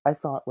John Wick. I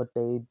thought what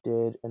they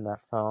did in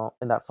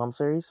that film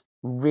series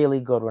really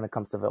good when it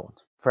comes to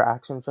villains. For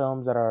action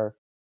films that are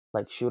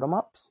like shoot 'em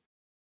ups,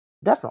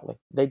 definitely.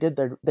 They did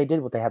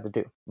what they had to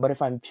do. But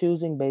if I'm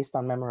choosing based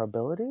on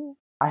memorability,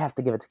 I have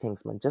to give it to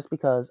Kingsman just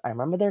because I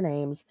remember their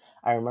names,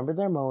 I remember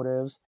their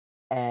motives,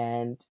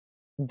 and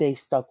they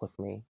stuck with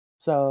me.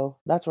 So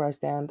that's where I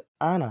stand.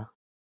 Anna,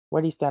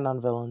 where do you stand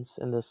on villains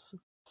in this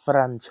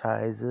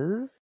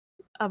franchises?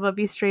 I'm gonna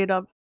be straight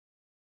up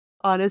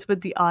honest with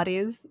the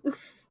audience.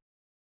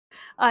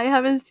 I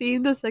haven't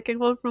seen the second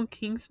one from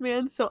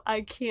Kingsman, so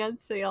I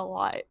can't say a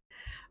lot.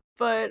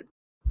 But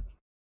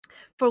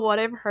for what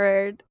I've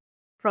heard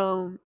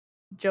from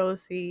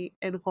Josie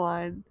and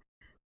Juan,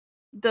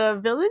 the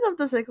villain of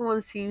the second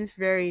one seems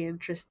very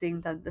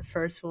interesting than the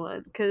first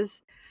one.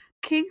 Because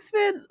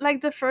Kingsman,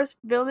 like the first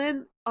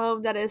villain,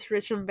 that is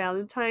Richard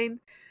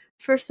Valentine.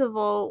 First of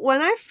all,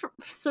 when I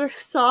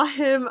saw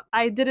him,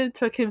 I didn't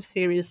took him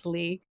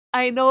seriously.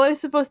 I know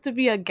it's supposed to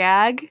be a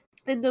gag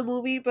in the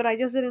movie, but I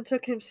just didn't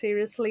took him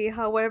seriously.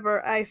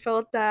 However, I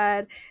felt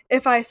that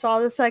if I saw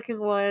the second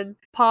one,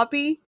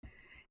 Poppy,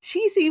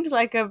 she seems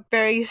like a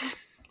very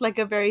like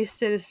a very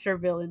sinister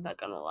villain, not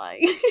gonna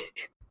lie.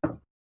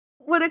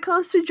 When it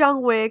comes to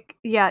John Wick,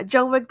 yeah,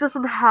 John Wick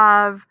doesn't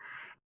have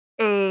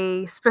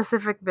a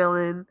specific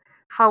villain.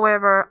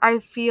 However, I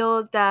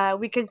feel that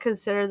we can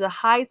consider the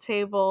High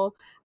Table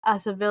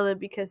as a villain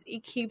because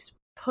it keeps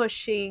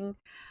pushing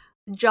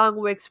John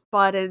Wick's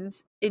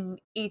buttons in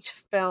each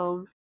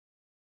film,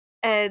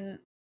 and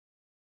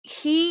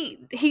he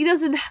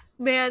doesn't,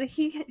 man,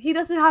 he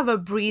doesn't have a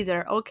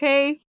breather,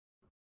 okay?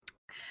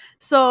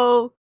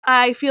 So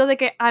I feel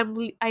like I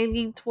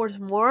lean towards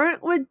more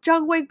with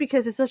John Wick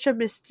because it's such a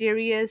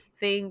mysterious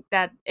thing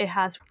that it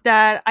has,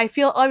 that I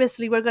feel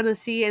obviously we're gonna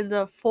see in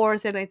the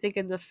fourth and I think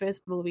in the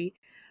fifth movie.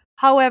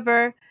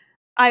 However,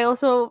 I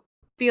also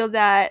feel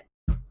that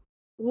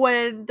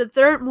when the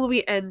third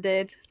movie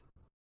ended,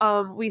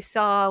 we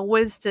saw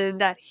Winston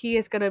that he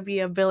is gonna be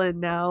a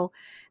villain now,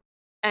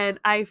 and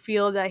I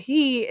feel that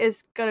he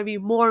is gonna be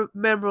more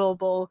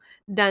memorable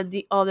than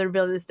the other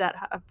villains that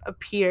have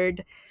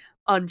appeared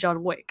on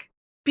John Wick,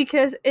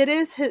 because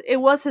it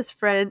was his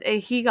friend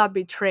and he got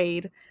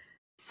betrayed.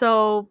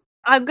 So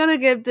I'm gonna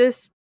give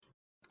this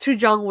to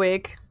John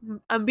Wick.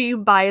 I'm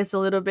being biased a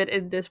little bit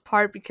in this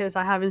part because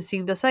I haven't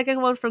seen the second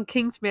one from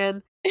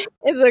Kingsman.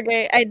 It's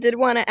okay. I did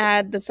want to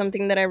add that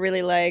something that I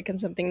really like and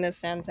something that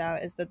stands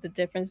out is that the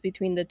difference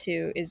between the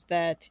two is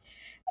that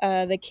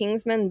the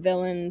Kingsman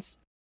villains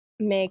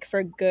make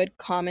for good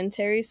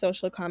commentary,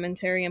 social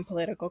commentary, and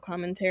political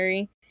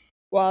commentary.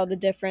 While the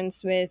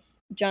difference with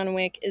John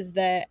Wick is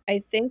that I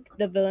think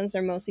the villains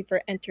are mostly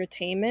for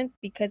entertainment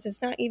because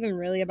it's not even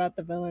really about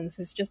the villains.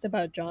 It's just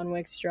about John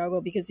Wick's struggle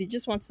because he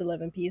just wants to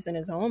live in peace in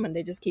his home and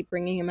they just keep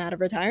bringing him out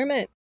of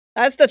retirement.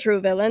 That's the true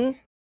villain.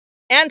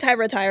 Anti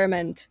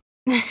retirement.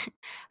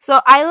 So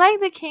I like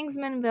the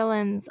Kingsman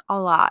villains a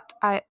lot.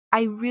 I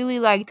really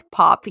liked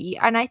Poppy,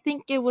 and I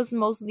think it was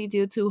mostly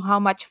due to how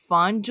much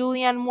fun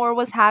Julianne Moore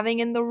was having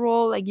in the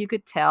role. Like, you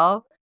could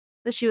tell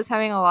that she was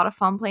having a lot of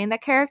fun playing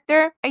that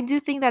character. I do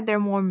think that they're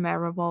more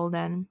memorable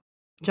than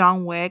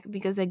John Wick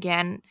because,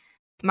 again,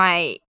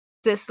 my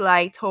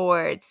dislike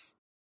towards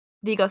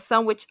Vigo's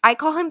son, which I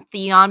call him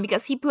Theon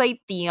because he played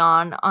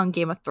Theon on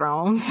Game of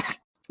Thrones.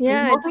 He's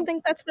Yeah, I mostly just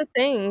think that's the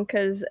thing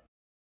because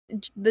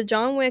the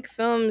John Wick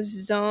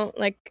films don't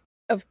like.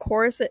 Of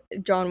course,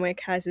 John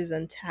Wick has his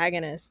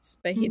antagonists,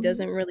 but he Mhm.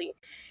 doesn't really.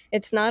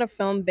 It's not a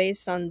film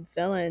based on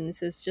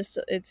villains. It's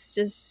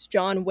just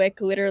John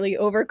Wick literally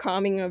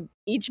overcoming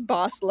each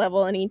boss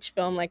level in each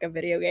film like a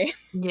video game.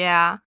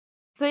 Yeah.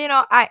 So,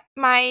 I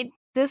my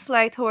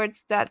dislike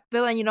towards that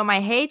villain, my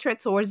hatred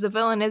towards the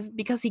villain is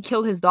because he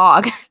killed his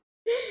dog.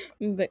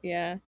 But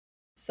yeah,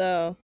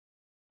 so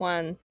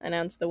Juan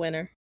announced the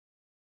winner.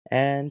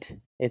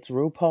 And it's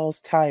RuPaul's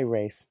tie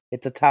race.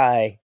 It's a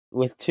tie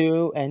with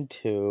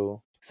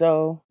 2-2.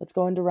 So let's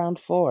go into round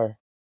 4.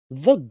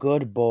 The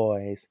Good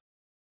Boys.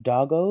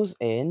 Doggos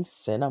in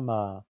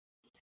cinema.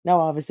 Now,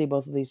 obviously,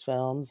 both of these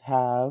films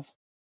have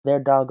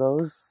their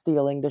doggos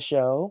stealing the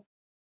show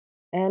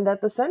and at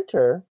the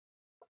center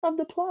of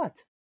the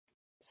plot.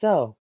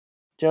 So,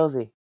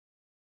 Josie,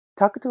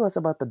 talk to us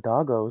about the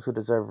doggos who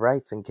deserve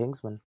rights in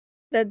Kingsman.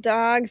 The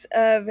dogs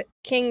of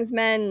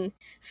Kingsmen.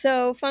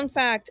 So, fun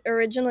fact,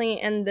 originally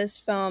in this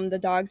film, the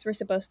dogs were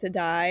supposed to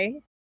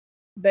die,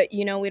 but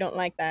we don't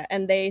like that.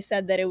 And they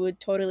said that it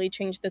would totally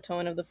change the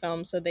tone of the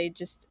film, so they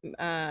just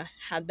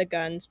had the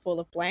guns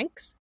full of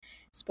blanks.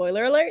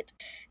 Spoiler alert.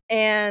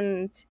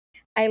 And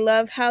I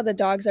love how the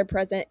dogs are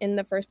present in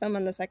the first film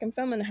and the second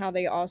film, and how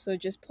they also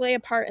just play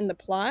a part in the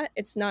plot.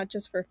 It's not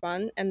just for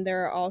fun, and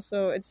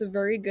it's a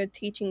very good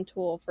teaching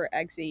tool for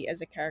Eggsy as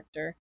a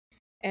character.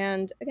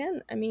 And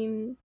again, I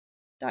mean,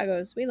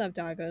 Doggos, we love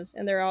doggos,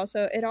 and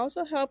it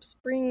also helps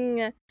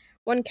bring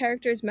one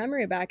character's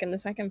memory back in the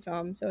second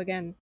film. So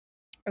again,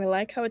 I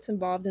like how it's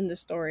involved in the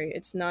story.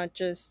 It's not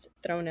just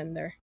thrown in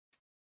there.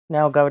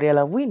 Now,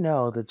 Gabriela, we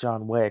know that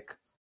John Wick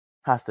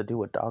has to do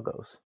with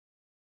doggos.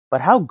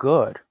 But how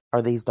good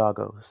are these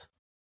doggos?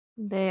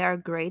 They are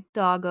great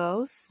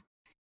doggos.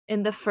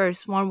 In the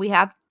first one, we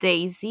have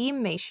Daisy,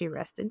 may she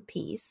rest in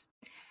peace.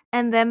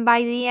 And then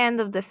by the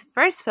end of this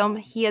first film,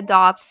 he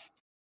adopts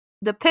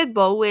the pit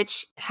bull,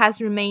 which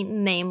has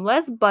remained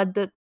nameless, but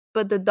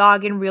the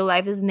dog in real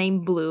life is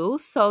named Blue,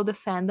 so the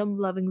fandom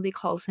lovingly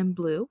calls him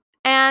Blue.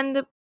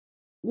 And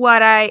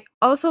what I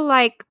also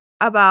like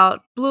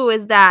about Blue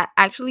is that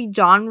actually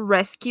John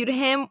rescued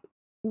him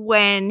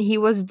when he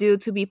was due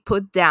to be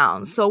put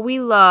down. So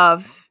we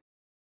love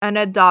an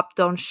adopt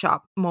don't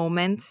shop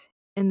moment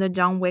in the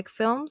John Wick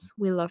films.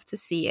 We love to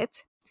see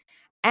it.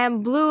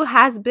 And Blue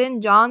has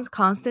been John's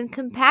constant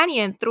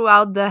companion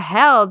throughout the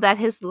hell that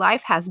his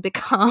life has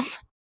become.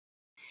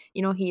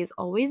 He is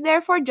always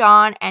there for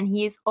John, and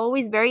he is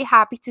always very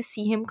happy to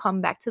see him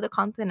come back to the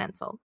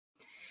Continental.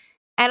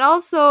 And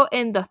also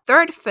in the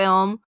third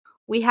film,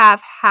 we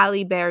have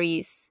Halle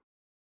Berry's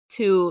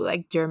two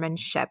German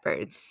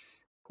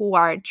shepherds who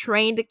are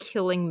trained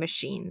killing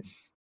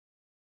machines.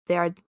 They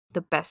are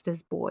the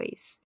bestest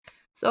boys.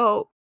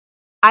 So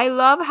I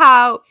love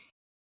how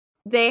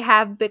they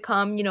have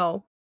become,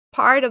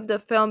 part of the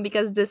film,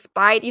 because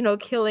despite,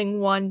 killing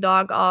one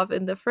dog off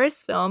in the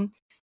first film,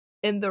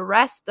 in the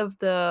rest of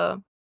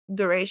the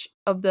duration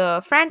of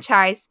the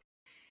franchise,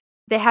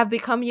 they have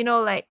become,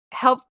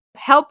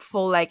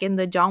 helpful, like in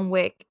the John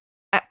Wick,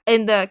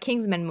 in the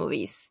Kingsman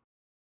movies.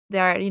 They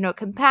are,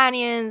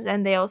 companions,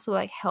 and they also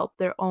help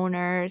their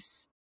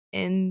owners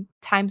in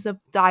times of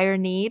dire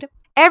need.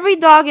 Every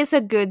dog is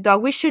a good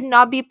dog. We should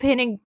not be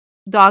pitting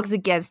dogs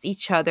against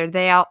each other.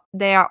 They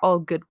are all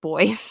good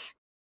boys.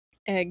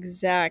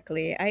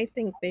 Exactly. I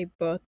think they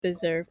both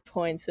deserve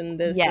points in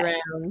this Yes.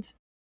 round.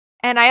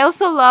 And I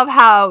also love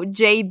how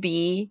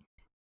JB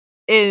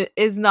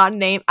is not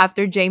named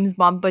after James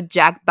Bond, but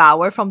Jack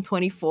Bauer from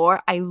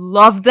 24. I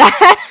love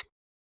that.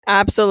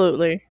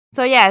 Absolutely.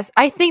 So yes,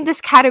 I think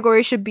this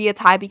category should be a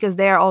tie because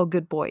they are all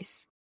good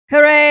boys.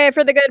 Hooray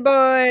for the good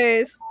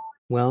boys!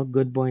 Well,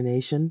 Good Boy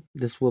Nation,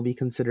 this will be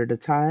considered a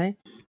tie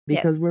Yes.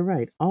 because we're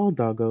right. All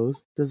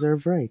doggos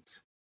deserve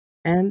rights.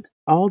 And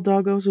all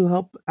doggos who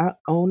help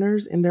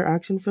owners in their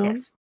action films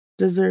Yes.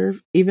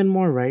 deserve even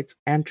more rights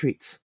and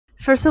treats.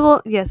 First of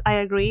all, yes, I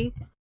agree.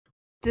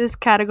 This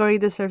category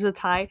deserves a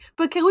tie.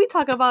 But can we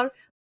talk about,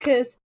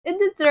 because in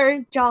the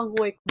third John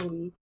Wick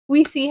movie,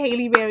 we see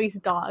Haley Berry's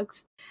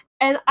dogs,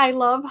 and I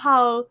love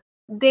how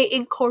they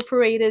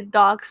incorporated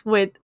dogs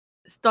with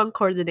stunt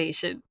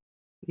coordination.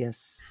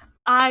 Yes.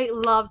 I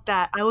loved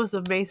that. I was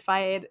amazed by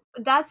it.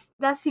 That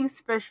scene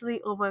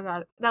especially. Oh my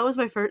god, that was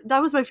my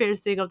favorite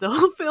thing of the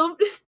whole film.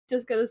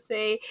 Just gonna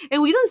say,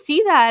 and we don't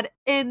see that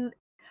in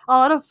a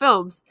lot of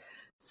films,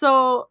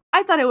 so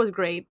I thought it was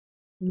great.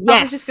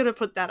 I was just gonna Yes.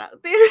 put that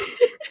out there.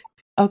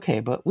 Okay,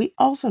 but we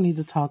also need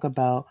to talk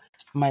about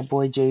my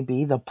boy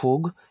JB, the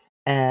Pug,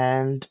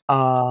 and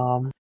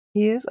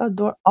he is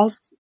ador.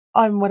 Also,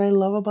 what I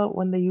love about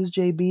when they use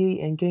JB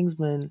in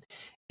Kingsman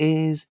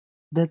is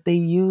that they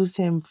used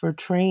him for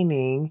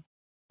training,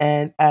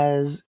 and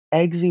as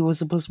Eggsy was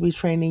supposed to be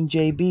training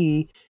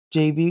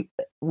Eggsy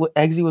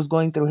was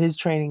going through his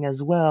training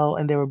as well,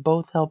 and they were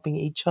both helping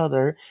each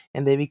other,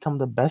 and they become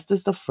the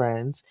bestest of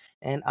friends,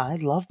 and I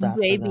love that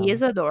for JB them.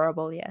 is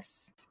adorable,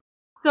 yes.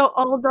 So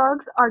all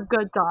dogs are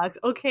good dogs,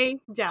 okay?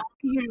 Yeah,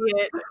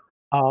 period.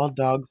 All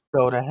dogs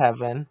go to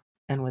heaven.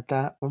 And with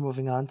that, we're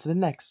moving on to the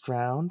next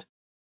round,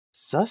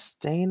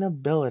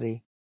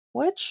 sustainability,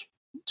 which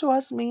to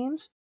us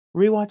means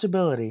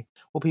rewatchability.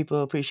 Will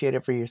people appreciate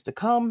it for years to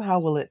come? How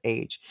will it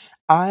age?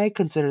 I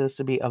consider this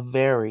to be a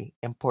very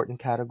important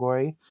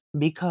category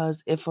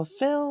because if a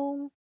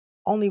film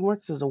only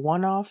works as a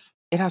one off,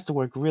 it has to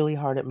work really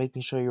hard at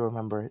making sure you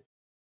remember it.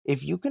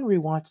 If you can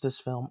rewatch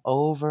this film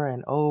over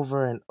and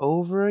over and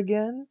over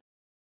again,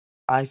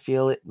 I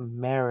feel it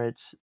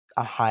merits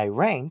a high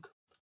rank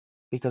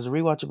because a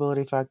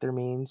rewatchability factor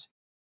means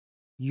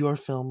your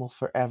film will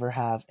forever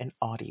have an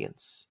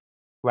audience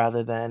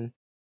rather than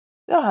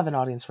they'll have an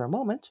audience for a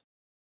moment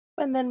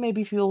and then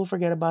maybe people will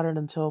forget about it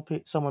until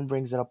someone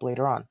brings it up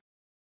later on.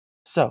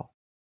 So,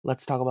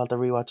 let's talk about the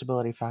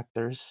rewatchability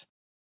factors.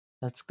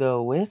 Let's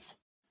go with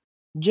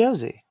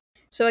Josie.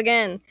 So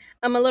again,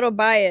 I'm a little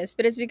biased,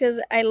 but it's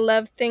because I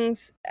love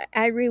things.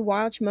 I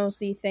rewatch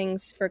mostly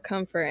things for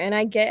comfort, and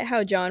I get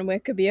how John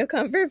Wick could be a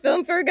comfort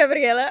film for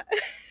Gabriela.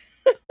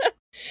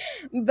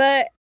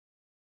 But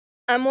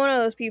I'm one of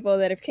those people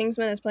that if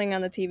Kingsman is playing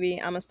on the TV,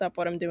 I'm gonna stop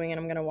what I'm doing and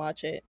I'm gonna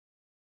watch it.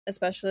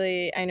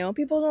 Especially, I know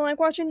people don't like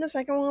watching the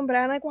second one, but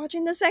I like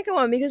watching the second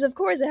one because, of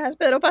course, it has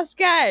Pedro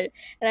Pascal,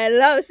 and I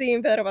love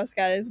seeing Pedro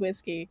Pascal as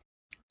Whiskey.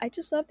 I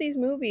just love these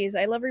movies.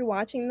 I love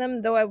rewatching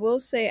them, though I will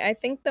say I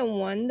think the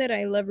one that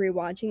I love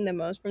rewatching the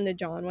most from the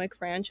John Wick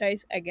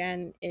franchise,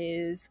 again,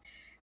 is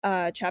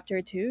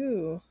Chapter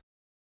 2.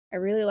 I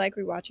really like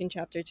rewatching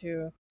Chapter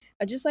 2.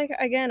 I just like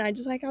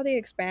how they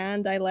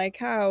expand. I like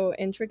how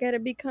intricate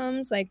it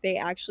becomes. Like they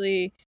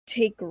actually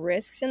take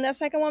risks in that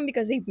second one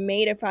because they've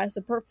made it past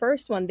the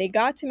first one. They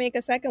got to make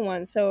a second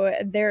one, so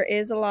there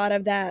is a lot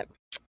of that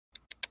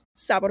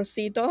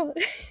sabrosito.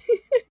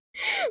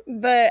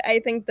 But I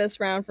think this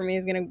round for me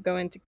is gonna go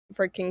into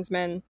for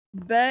Kingsman.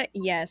 But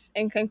yes,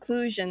 in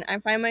conclusion, I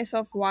find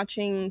myself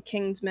watching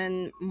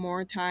Kingsman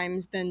more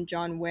times than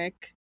John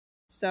Wick.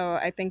 So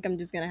I think I'm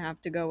just gonna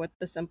have to go with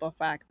the simple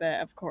fact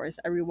that, of course,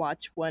 I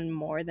rewatch one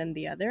more than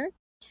the other.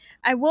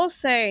 I will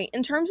say,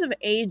 in terms of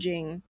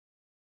aging,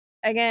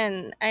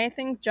 again, I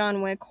think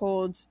John Wick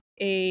holds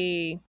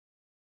a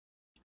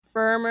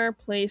firmer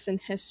place in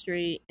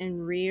history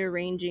in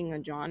rearranging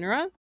a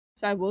genre.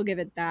 So I will give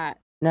it that.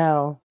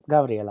 Now,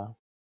 Gabriela,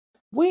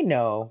 we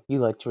know you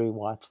like to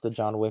rewatch the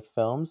John Wick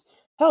films.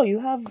 Hell, you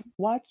have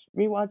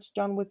rewatched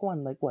John Wick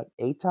 1 like what,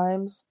 8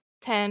 times?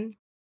 10.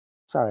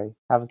 Sorry,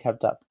 haven't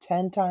kept up.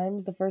 10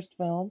 times the first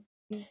film.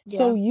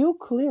 So Yeah. you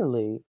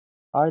clearly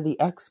are the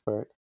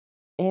expert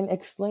in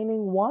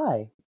explaining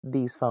why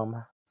these films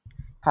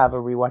have a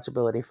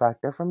rewatchability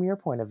factor from your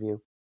point of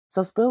view.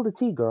 So spill the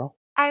tea, girl.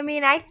 I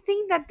mean, I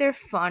think that they're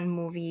fun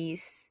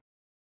movies.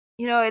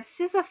 It's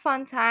just a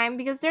fun time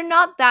because they're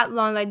not that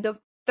long. Like the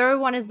third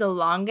one is the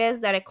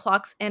longest that it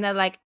clocks in at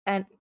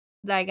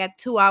at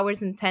 2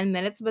 hours and 10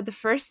 minutes, but the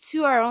first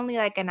two are only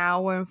like an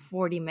hour and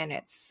 40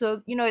 minutes.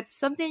 So it's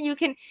something you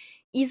can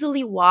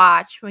easily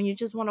watch when you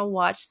just want to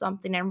watch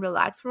something and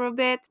relax for a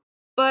bit.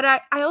 But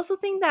I also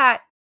think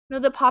that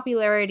the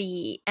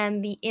popularity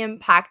and the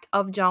impact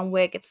of John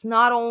Wick, it's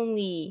not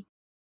only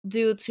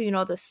due to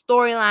the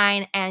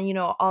storyline and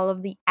all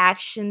of the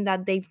action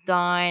that they've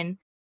done,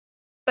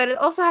 but it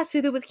also has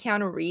to do with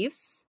Keanu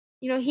Reeves.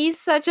 He's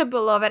such a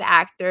beloved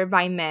actor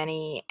by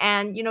many.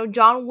 And,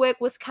 John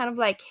Wick was kind of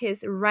like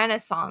his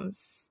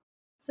renaissance.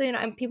 So,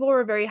 and people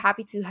were very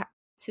happy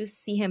to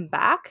see him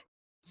back.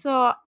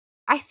 So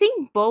I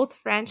think both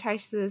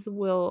franchises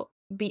will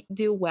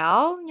do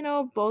well.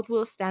 Both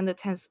will stand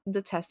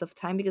the test of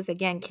time because,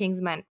 again,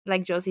 Kingsman,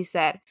 like Josie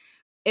said,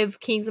 if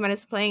Kingsman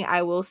is playing,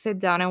 I will sit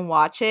down and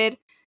watch it.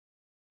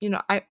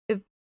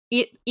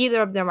 If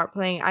either of them are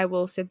playing, I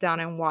will sit down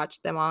and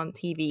watch them on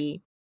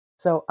TV.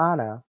 So,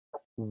 Anna,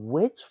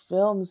 which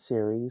film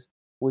series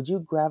would you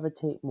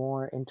gravitate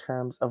more in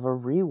terms of a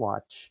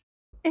rewatch?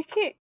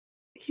 Okay,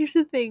 here's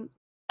the thing.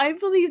 I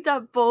believe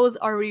that both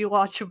are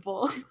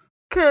rewatchable.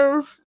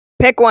 Cause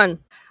Pick one.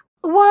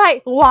 why?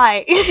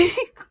 Why?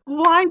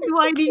 Why do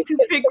I need to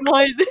pick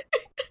one?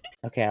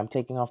 Okay, I'm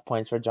taking off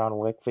points for John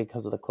Wick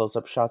because of the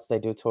close-up shots they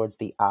do towards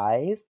the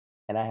eyes,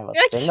 and I have a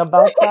thing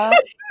about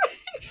that.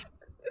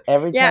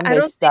 Every Yeah, time I they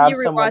don't see stab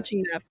you someone.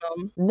 rewatching that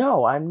film.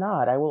 No, I'm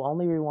not. I will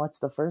only rewatch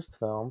the first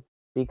film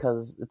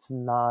because it's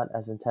not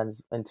as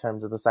intense in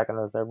terms of the second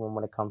or third one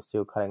when it comes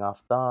to cutting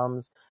off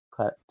thumbs,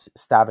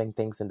 stabbing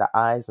things in the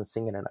eyes, and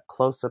seeing it in a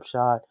close-up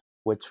shot,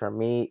 which for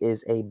me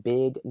is a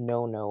big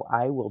no-no.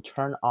 I will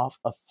turn off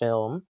a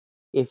film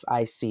if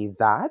I see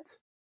that,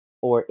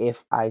 or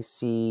if I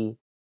see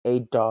a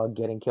dog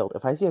getting killed.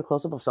 If I see a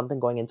close-up of something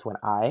going into an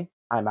eye,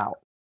 I'm out.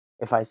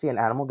 If I see an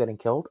animal getting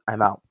killed,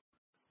 I'm out.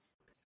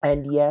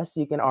 And yes,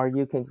 you can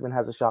argue Kingsman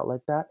has a shot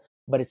like that,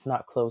 but it's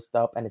not closed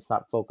up and it's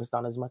not focused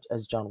on as much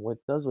as John Wick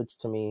does, which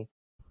to me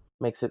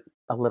makes it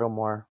a little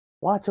more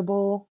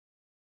watchable.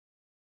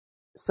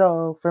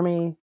 So for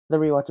me, the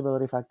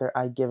rewatchability factor,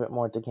 I give it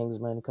more to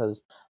Kingsman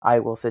because I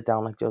will sit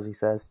down, like Josie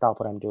says, stop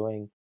what I'm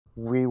doing,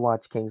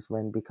 rewatch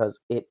Kingsman because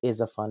it is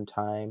a fun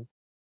time.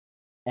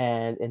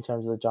 And in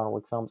terms of the John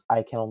Wick films,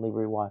 I can only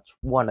rewatch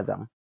one of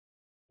them,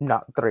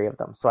 not three of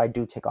them. So I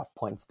do take off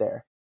points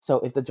there. So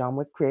if the John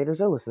Wick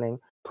creators are listening,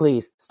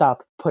 please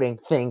stop putting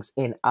things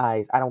in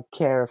eyes. I don't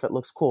care if it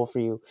looks cool for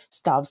you.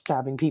 Stop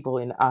stabbing people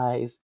in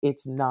eyes.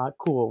 It's not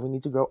cool. We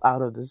need to grow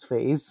out of this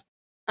phase.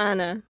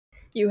 Anna,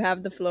 you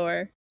have the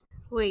floor.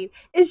 Wait,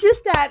 it's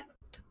just that,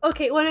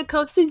 okay, when it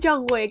comes to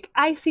John Wick,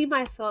 I see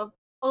myself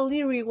only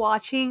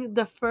rewatching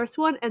the first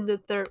one and the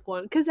third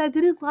one because I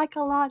didn't like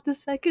a lot the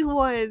second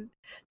one.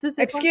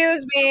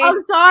 Excuse me. I'm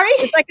sorry.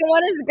 The second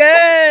one is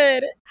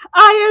good.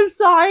 I am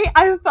sorry.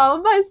 I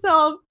found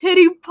myself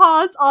hitting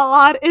pause a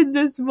lot in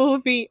this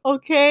movie,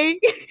 okay?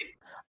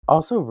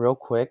 Also, real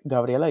quick,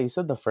 Gabriela, you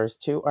said the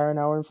first two are an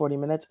hour and 40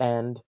 minutes,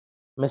 and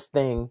Miss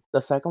Thing,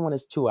 the second one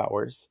is 2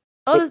 hours.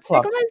 Oh, It the second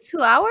clocks- one is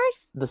 2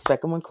 hours? The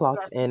second one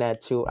clocks in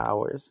at 2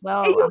 hours.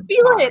 Well, And you I'm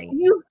feel sorry. it.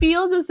 You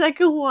feel the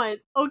second one,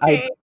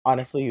 okay?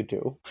 Honestly, you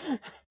do.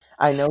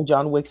 I know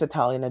John Wick's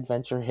Italian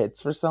Adventure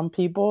hits for some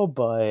people,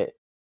 but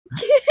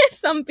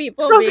Some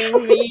people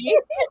being me.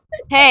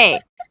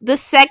 Hey, the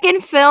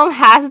second film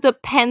has the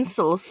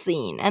pencil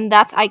scene, and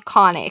that's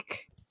iconic.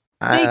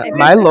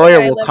 my do.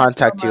 lawyer I will love it so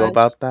contact you much.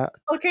 about that.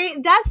 Okay,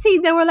 that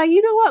scene, they were like,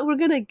 you know what? We're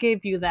gonna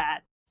give you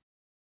that.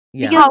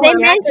 Yeah. Because they Yeah,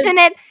 'cause mention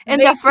it in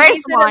They the first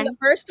teased it one. in the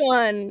first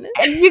one.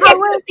 And you get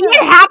to see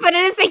it happen,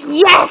 and it's like,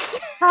 yes!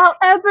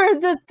 However,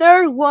 the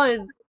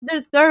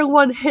third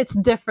one hits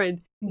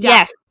different. Yeah.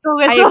 Yes,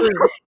 So I it's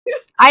agree.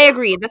 I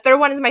agree. The third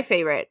one is my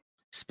favorite.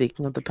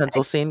 Speaking of the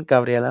pencil scene,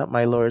 Gabriela,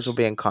 my lawyers will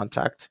be in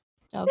contact.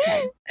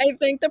 Okay. I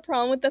think the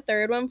problem with the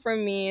third one for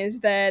me is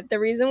that the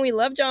reason we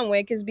love John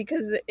Wick is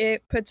because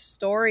it puts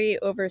story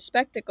over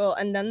spectacle,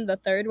 and then the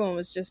third one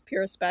was just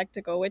pure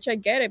spectacle, which I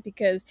get it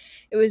because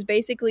it was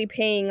basically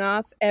paying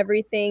off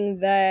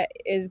everything that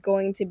is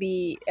going to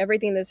be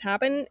everything that's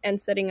happened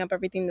and setting up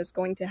everything that's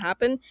going to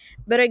happen.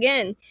 But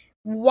again,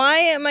 why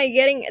am I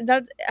getting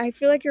that? I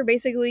feel like you're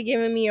basically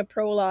giving me a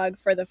prologue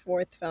for the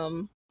fourth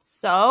film.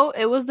 So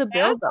it was the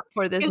build up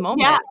for this Yeah,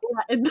 moment.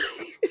 yeah.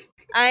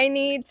 I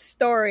need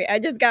story. I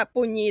just got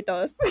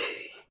puñitos.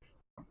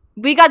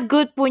 We got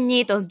good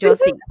puñitos,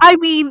 Josie. I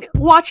mean,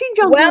 watching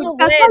John Wick,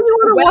 that's why you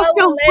want to watch John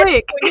well lit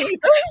Wick.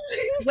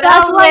 puñitos.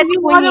 That's Well why lit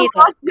you want to puñitos.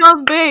 watch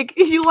John Wick.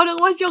 You want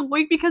to watch John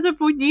Wick because of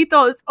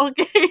puñitos,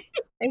 okay?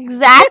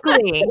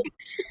 Exactly.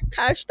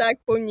 Hashtag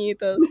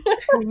puñitos.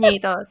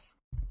 Puñitos.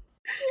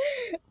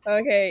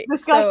 Okay,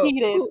 This got so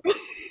heated.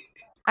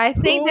 I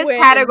think who this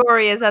wins?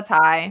 category is a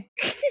tie.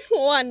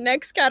 One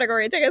next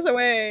category. Take us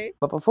away.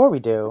 But before we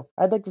do,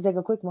 I'd like to take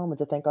a quick moment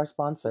to thank our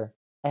sponsor,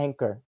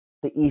 Anchor,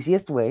 the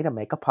easiest way to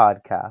make a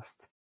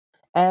podcast.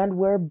 And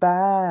we're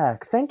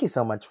back. Thank you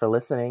so much for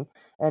listening.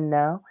 And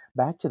now,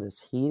 back to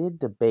this heated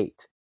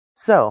debate.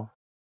 So,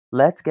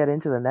 let's get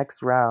into the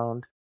next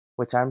round,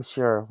 which I'm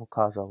sure will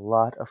cause a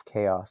lot of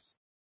chaos.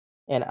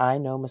 And I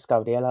know Miss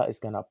Gabriela is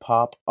going to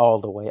pop all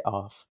the way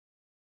off.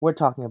 We're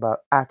talking about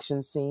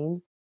action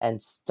scenes and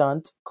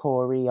stunt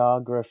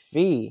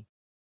choreography.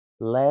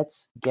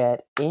 Let's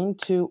get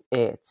into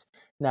it.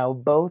 Now,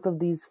 both of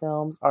these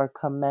films are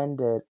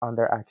commended on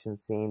their action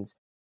scenes,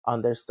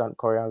 on their stunt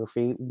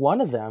choreography. One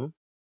of them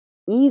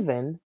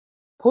even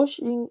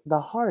pushing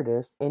the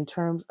hardest in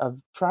terms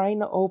of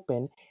trying to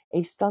open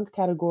a stunt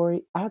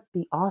category at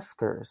the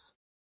Oscars.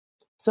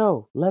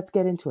 So let's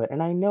get into it.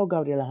 And I know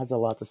Gabriela has a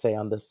lot to say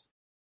on this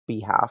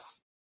behalf.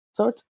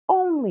 So it's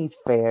only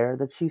fair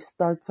that she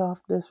starts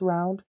off this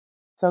round.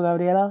 So,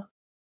 Gabriela,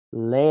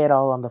 lay it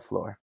all on the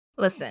floor.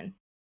 Listen,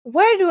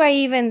 where do I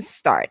even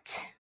start?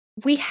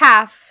 We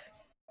have,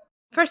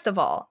 first of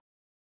all,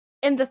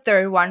 in the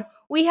third one,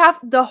 we have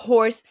the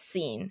horse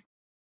scene.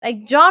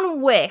 Like,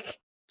 John Wick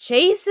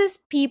chases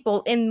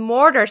people in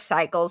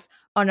motorcycles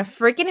on a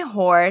freaking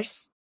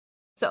horse.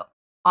 So,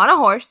 on a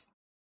horse,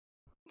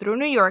 through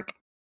New York,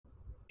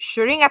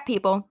 shooting at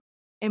people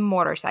in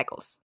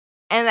motorcycles.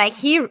 And, like,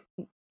 he,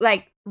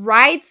 like,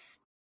 rides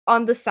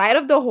on the side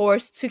of the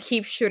horse to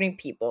keep shooting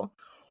people.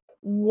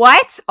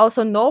 What?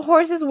 Also, no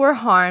horses were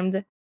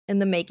harmed in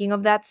the making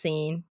of that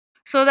scene.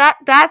 So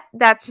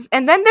that's just,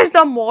 and then there's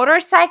the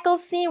motorcycle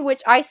scene,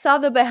 which I saw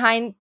the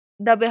behind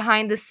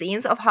the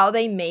scenes of how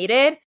they made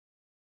it,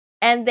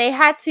 and they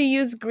had to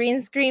use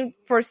green screen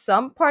for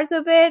some parts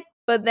of it,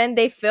 but then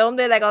they filmed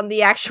it like on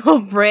the actual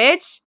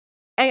bridge.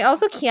 And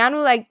also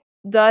Keanu like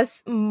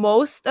does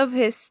most of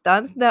his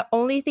stunts. The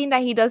only thing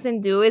that he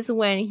doesn't do is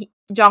when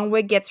John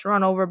Wick gets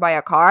run over by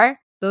a car.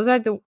 Those are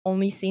the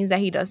only scenes that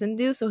he doesn't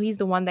do. So he's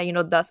the one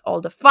that, does all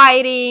the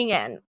fighting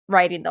and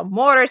riding the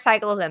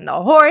motorcycles and the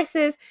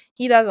horses.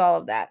 He does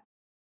all of that.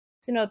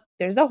 So,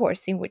 there's the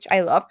horse scene, which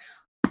I love.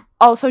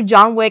 Also,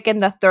 John Wick in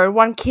the third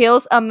one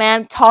kills a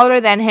man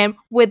taller than him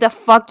with a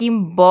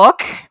fucking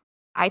book.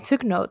 I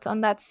took notes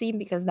on that scene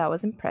because that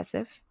was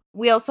impressive.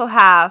 We also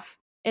have,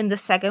 in the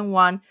second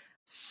one,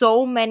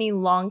 so many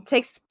long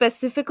takes,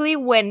 specifically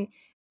when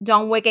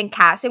John Wick and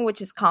Cassie,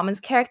 which is Common's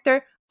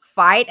character,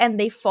 fight and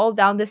they fall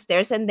down the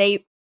stairs and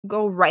they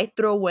go right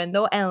through a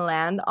window and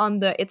land on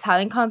the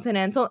Italian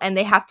Continental, and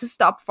they have to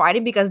stop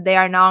fighting because they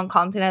are now on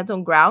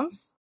Continental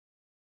grounds.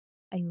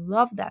 I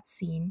love that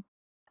scene.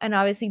 And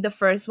obviously the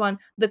first one,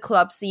 the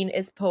club scene,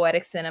 is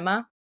poetic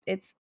cinema.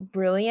 It's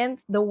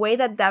brilliant. The way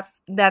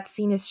that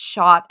scene is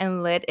shot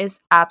and lit is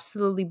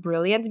absolutely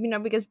brilliant,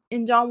 because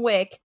in John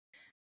Wick,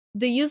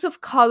 the use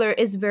of color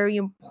is very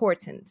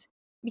important,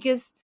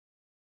 because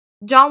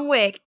John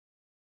Wick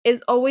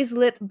is always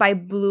lit by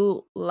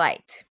blue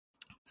light.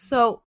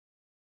 So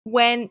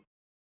when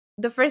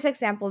the first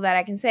example that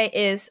I can say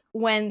is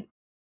when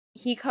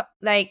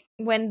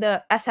when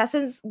the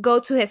assassins go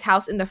to his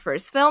house in the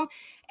first film,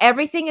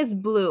 everything is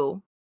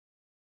blue.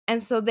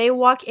 And so they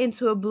walk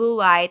into a blue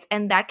light,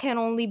 and that can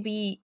only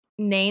be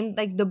named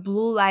like the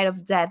blue light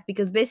of death,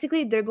 because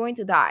basically they're going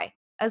to die.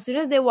 As soon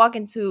as they walk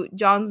into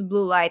John's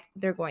blue light,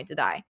 they're going to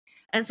die.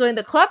 And so in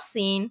the club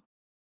scene,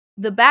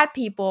 the bad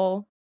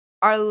people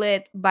are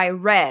lit by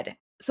red.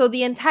 So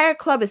the entire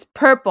club is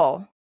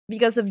purple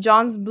because of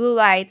John's blue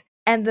light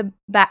and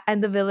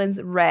the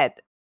villain's red.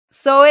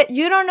 So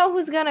you don't know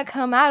who's gonna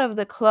come out of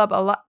the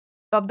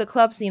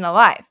club scene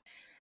alive.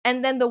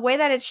 And then the way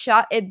that it's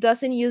shot, it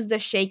doesn't use the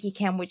shaky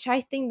cam, which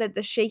I think that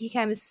the shaky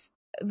cam is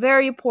a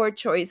very poor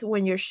choice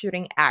when you're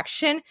shooting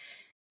action,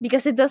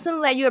 because it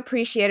doesn't let you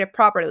appreciate it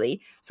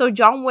properly. So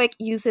John Wick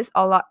uses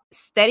a lot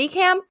steady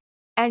cam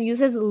and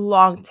uses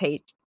long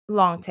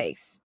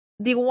takes.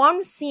 The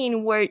one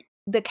scene where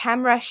the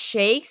camera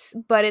shakes,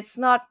 but it's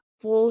not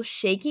full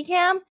shaky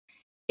cam,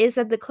 is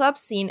at the club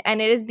scene,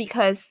 and it is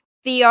because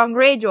Theon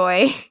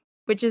Greyjoy,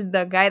 which is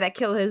the guy that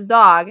killed his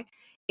dog,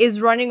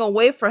 is running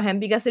away from him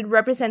because it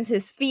represents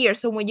his fear.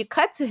 So when you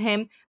cut to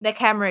him, the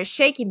camera is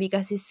shaking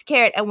because he's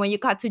scared. And when you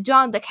cut to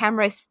John, the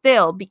camera is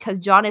still because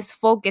John is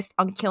focused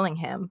on killing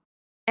him.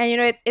 And you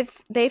know,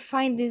 if they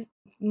find these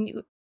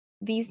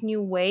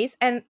new ways,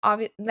 and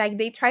like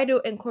they try to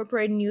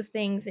incorporate new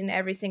things in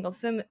every single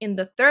film. In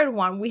the third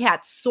one, we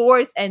had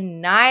swords and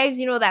knives.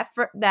 You know,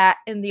 that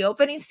in the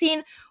opening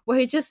scene where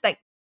he just like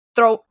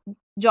throw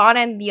John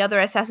and the other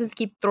assassins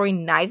keep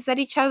throwing knives at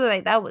each other.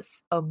 Like that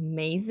was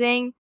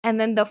amazing. And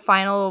then the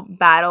final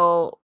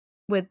battle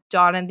with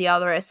John and the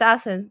other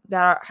assassins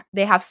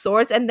they have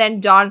swords, and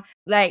then John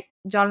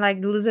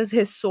loses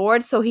his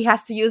sword, so he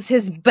has to use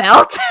his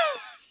belt.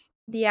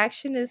 The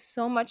action is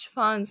so much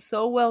fun,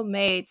 so well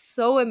made,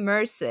 so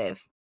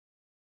immersive.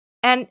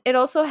 And it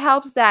also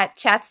helps that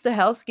Chad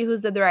Stahelski,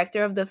 who's the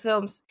director of the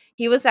films,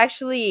 he was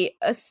actually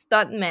a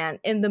stuntman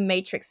in the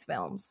Matrix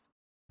films.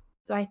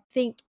 So I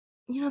think,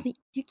 you know,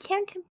 you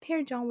can't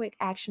compare John Wick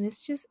action.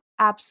 It's just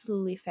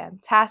absolutely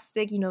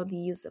fantastic. You know, the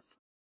use of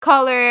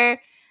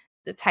color,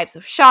 the types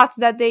of shots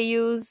that they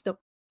use,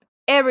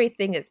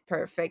 everything is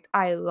perfect.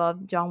 I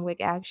love John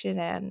Wick action,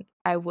 and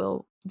I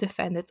will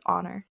defend its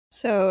honor.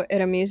 So it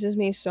amuses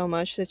me so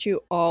much that you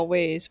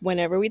always,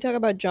 whenever we talk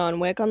about John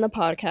Wick on the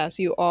podcast,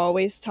 you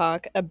always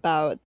talk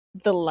about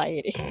the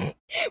lighting,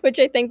 which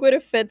I think would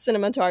have fit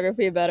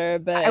cinematography better,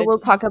 but I will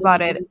talk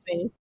about it.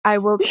 Me. I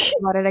will talk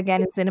about it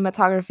again in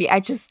cinematography.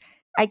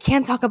 I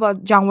can't talk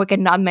about John Wick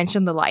and not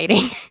mention the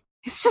lighting.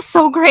 It's just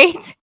so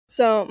great.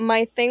 So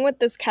my thing with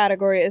this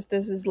category is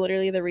this is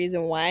literally the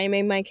reason why I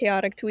made my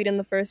chaotic tweet in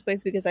the first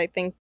place, because I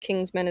think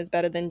Kingsman is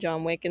better than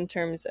John Wick in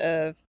terms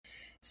of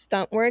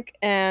stunt work.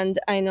 And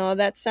I know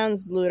that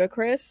sounds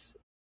ludicrous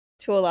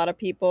to a lot of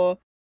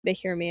people, but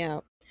hear me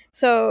out.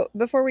 So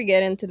before we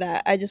get into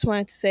that, I just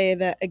wanted to say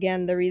that,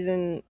 again, the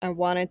reason I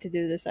wanted to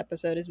do this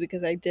episode is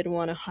because I did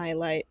want to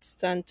highlight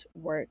stunt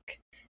work,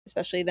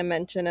 especially the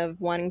mention of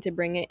wanting to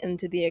bring it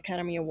into the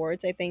Academy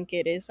Awards. I think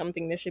it is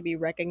something that should be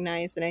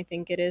recognized, and I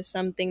think it is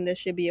something that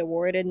should be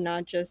awarded,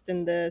 not just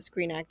in the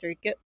Screen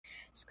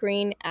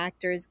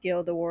Actors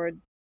Guild Awards,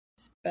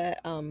 but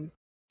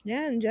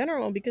yeah, in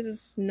general, because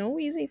it's no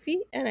easy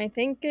feat, and I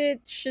think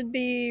it should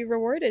be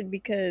rewarded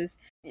because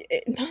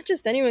not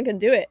just anyone can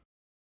do it,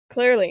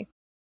 clearly.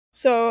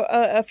 So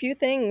a few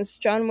things.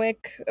 John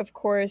Wick, of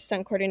course,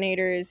 stunt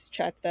coordinators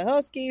Chad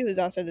Stahelski, who's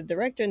also the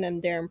director, and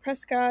then Darren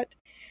Prescott.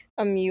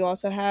 You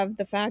also have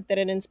the fact that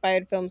it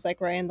inspired films like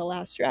Raya and the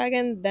Last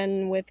Dragon.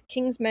 Then with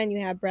Kingsman, you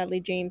have Bradley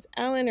James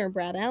Allen, or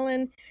Brad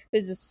Allen,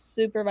 who's the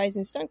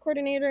supervising stunt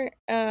coordinator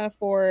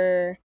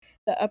for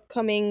the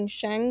upcoming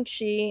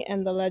Shang-Chi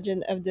and the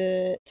Legend of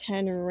the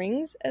Ten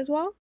Rings as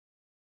well.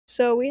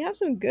 So we have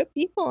some good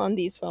people on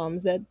these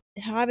films that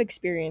have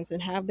experience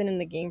and have been in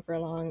the game for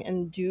long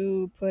and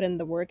do put in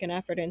the work and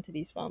effort into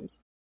these films.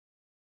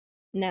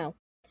 Now,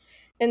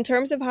 in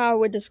terms of how I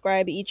would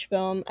describe each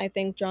film, I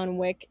think John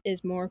Wick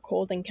is more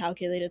cold and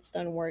calculated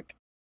stunt work,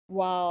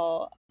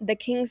 while the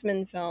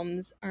Kingsman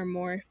films are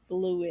more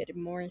fluid,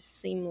 more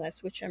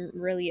seamless, which I'm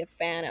really a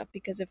fan of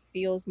because it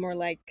feels more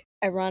like,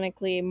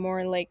 ironically,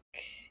 more like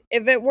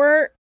if it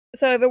were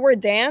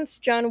dance,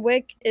 John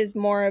Wick is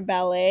more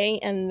ballet,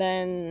 and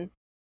then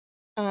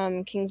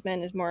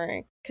Kingsman is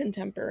more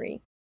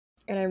contemporary.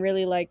 And I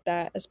really like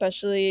that,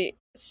 especially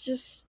it's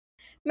just,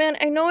 man,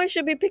 I know I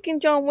should be picking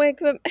John Wick,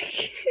 but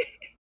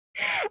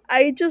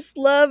I just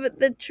love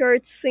the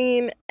church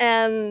scene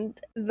and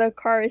the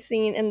car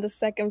scene in the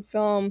second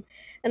film.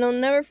 And I'll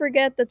never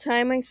forget the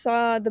time I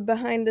saw the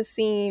behind the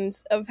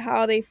scenes of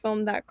how they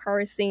filmed that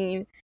car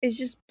scene. It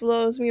just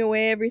blows me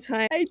away every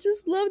time. I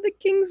just love the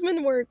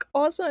Kingsman work.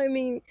 Also, I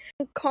mean,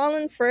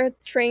 Colin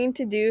Firth trained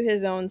to do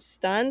his own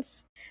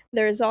stunts.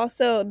 There's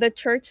also the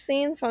church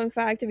scene. Fun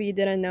fact, if you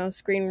didn't know,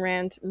 Screen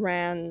Rant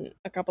ran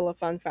a couple of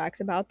fun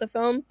facts about the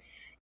film.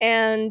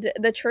 And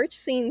the church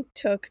scene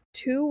took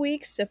 2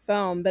 weeks to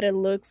film, but it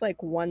looks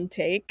like one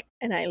take,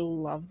 and I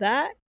love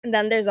that. And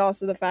then there's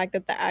also the fact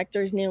that the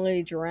actors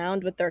nearly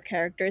drowned with their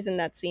characters in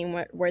that scene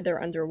where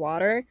they're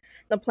underwater.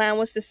 The plan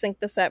was to sink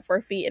the set 4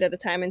 feet at a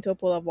time into a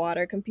pool of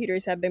water.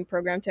 Computers have been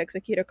programmed to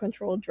execute a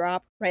controlled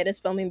drop. Right as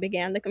filming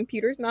began, the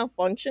computers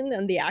malfunctioned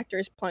and the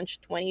actors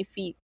plunged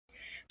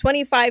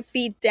 25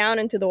 feet down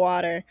into the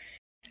water.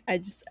 I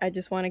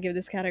just want to give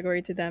this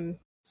category to them.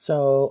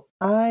 So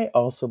I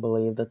also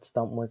believe that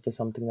stunt work is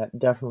something that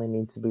definitely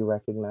needs to be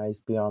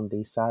recognized beyond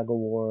the SAG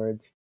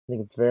Awards. I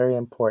think it's very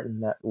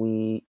important that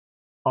we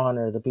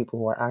honor the people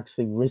who are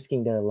actually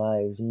risking their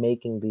lives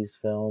making these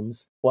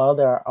films. While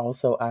there are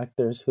also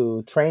actors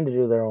who train to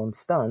do their own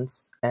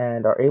stunts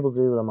and are able to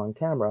do them on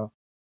camera,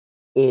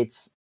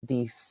 it's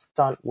the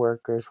stunt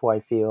workers who I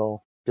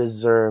feel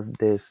deserve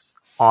this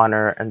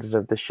honor and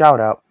deserve the shout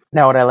out.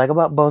 Now, what I like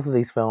about both of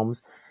these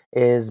films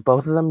is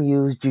both of them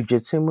use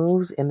jujitsu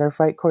moves in their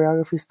fight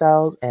choreography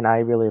styles, and I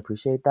really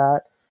appreciate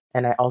that.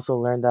 And I also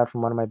learned that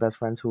from one of my best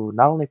friends who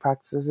not only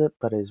practices it,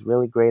 but is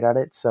really great at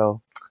it,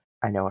 so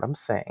I know what I'm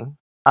saying.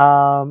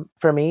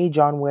 For me,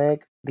 John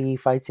Wick, the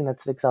fight scene that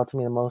sticks out to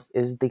me the most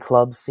is the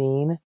club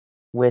scene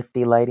with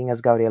the lighting, as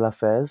Gabriela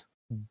says.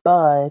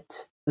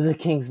 But the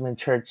Kingsman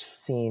church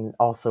scene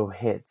also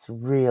hits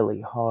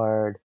really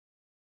hard.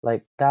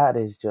 Like, that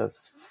is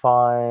just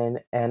fun.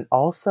 And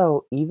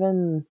also,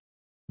 even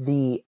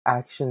the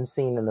action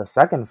scene in the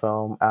second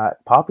film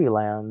at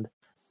Poppyland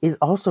is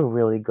also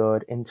really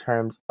good in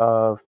terms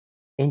of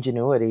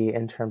ingenuity,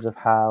 in terms of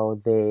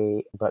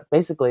but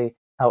basically,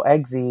 how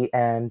Eggsy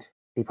and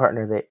the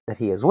partner that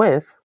he is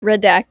with,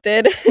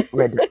 Redacted.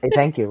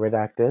 thank you,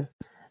 Redacted,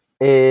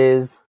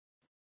 is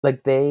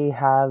like they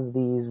have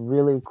these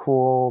really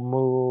cool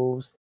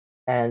moves,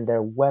 and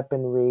their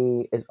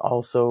weaponry is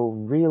also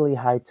really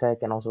high tech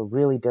and also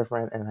really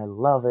different, and I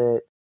love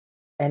it.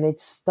 And it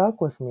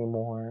stuck with me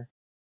more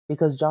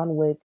because John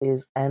Wick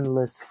is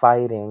endless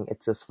fighting.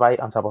 It's just fight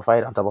on top of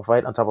fight on top of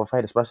fight on top of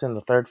fight, especially in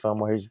the third film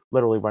where he's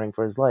literally running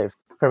for his life.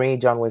 For me,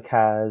 John Wick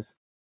has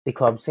the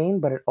club scene,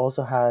 but it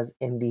also has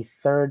in the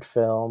third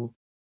film,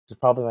 which is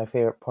probably my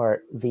favorite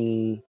part,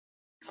 the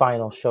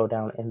final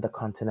showdown in the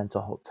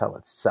Continental Hotel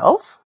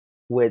itself,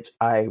 which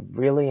I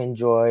really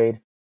enjoyed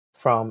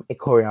from a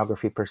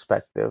choreography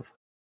perspective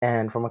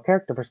and from a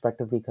character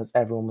perspective because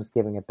everyone was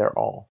giving it their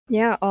all.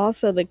 Yeah,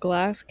 also the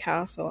glass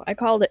castle. I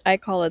call it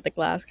the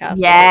glass castle,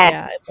 but yeah,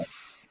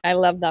 Yes. I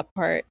love that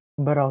part.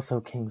 But also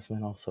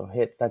Kingsman also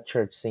hits that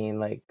church scene.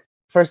 Like,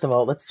 first of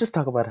all, let's just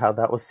talk about how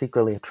that was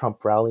secretly a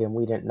Trump rally and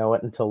we didn't know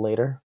it until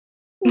later.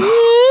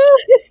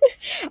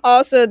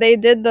 Also, they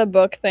did the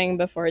book thing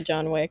before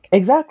John Wick.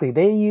 Exactly.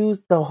 They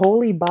used the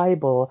Holy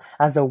Bible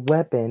as a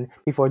weapon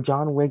before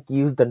John Wick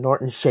used the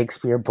Norton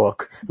Shakespeare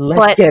book. Let's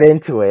But get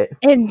into it.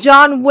 in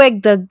John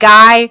Wick, the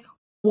guy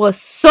was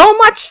so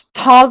much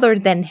taller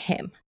than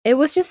him. It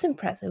was just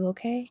impressive,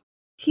 okay?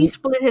 He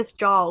split his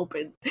jaw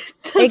open.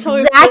 That's how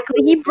it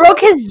Exactly. He broke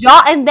his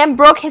jaw and then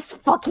broke his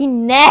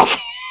fucking neck.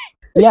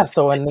 Yeah,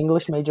 so an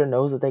English major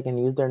knows that they can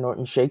use their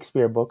Norton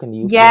Shakespeare book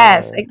and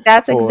Yes,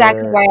 that's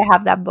exactly for, why I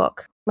have that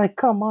book. like,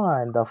 come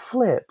on, the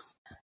flips,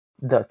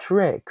 the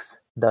tricks,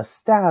 the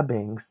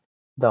stabbings,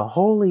 the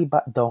Holy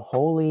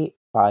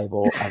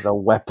Bible as a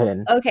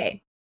weapon.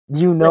 Okay. Do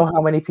you know Listen.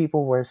 how many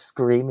people were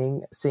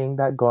screaming, seeing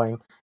that, going,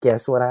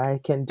 guess what I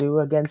can do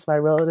against my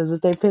relatives if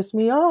they piss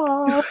me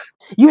off?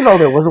 You know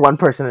there was one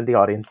person in the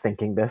audience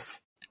thinking this.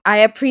 I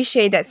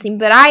appreciate that scene,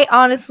 but I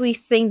honestly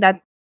think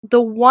that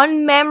the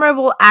one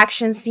memorable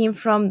action scene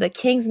from the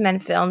Kingsman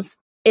films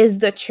is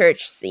the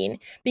church scene.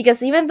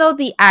 Because even though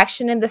the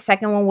action in the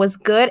second one was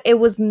good, it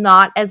was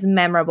not as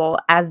memorable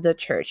as the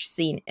church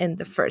scene in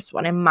the first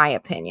one, in my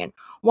opinion.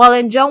 While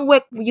in John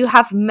Wick, you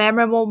have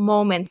memorable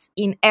moments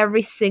in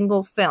every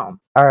single film.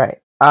 All right,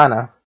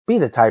 Anna, be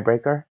the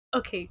tiebreaker.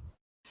 Okay,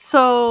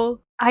 so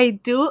I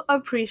do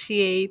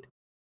appreciate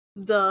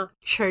the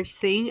church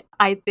scene.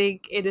 I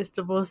think it is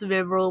the most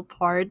memorable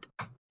part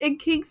in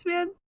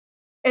Kingsman,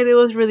 and it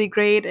was really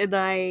great. And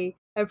I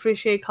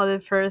appreciate Colin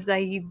Firth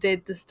that he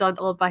did the stunt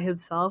all by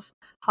himself.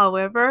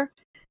 However,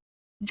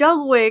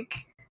 John Wick,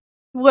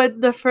 when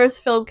the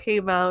first film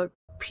came out,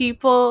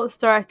 people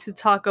started to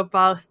talk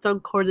about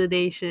stunt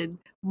coordination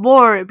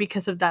more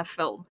because of that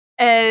film.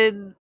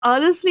 And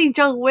honestly,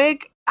 John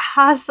Wick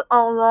has a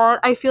lot.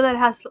 I feel that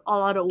has a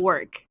lot of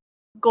work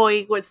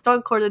going with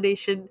stunt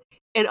coordination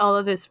in all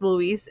of his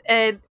movies,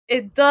 and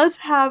it does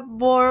have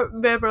more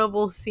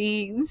memorable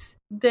scenes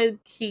than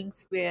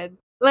Kingsman.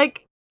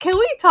 Like, can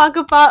we talk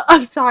about?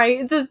 I'm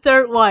sorry, the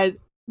third one.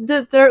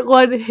 The third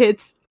one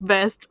hits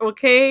best,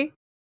 okay?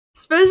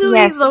 Especially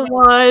Yes. the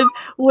one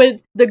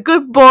with the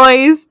good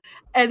boys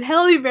and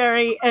Halle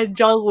Berry and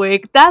John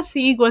Wick. That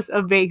scene was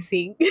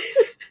amazing.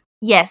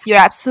 Yes, you're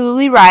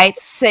absolutely right.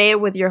 Say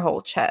it with your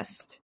whole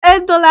chest.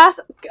 And the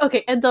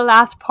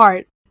last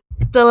part,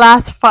 the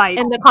last fight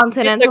In the in the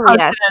Continental,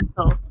 yes.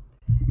 Continental,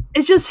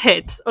 it just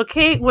hits,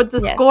 okay? With the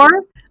Yes.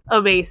 score,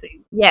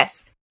 amazing.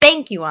 Yes.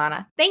 Thank you,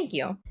 Anna. Thank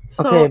you.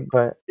 So, Okay,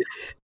 but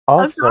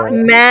also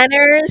sorry?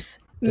 Manners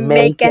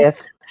maketh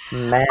maketh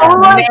man. Oh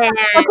my man.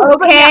 but yeah,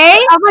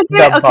 Okay? I'm gonna give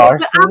it. The Okay, bar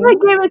but I'm gonna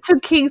scene? give it to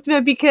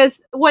Kingsman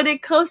because when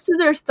it comes to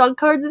their stunt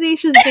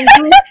coordinations, they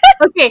do.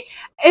 Okay,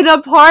 in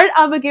a part,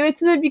 I'm gonna give it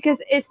to them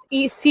because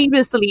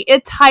seamlessly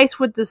it ties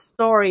with the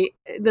story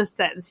in a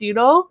sense, you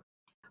know.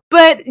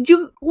 But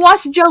you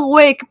watch John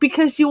Wick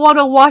because you want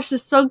to watch the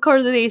stunt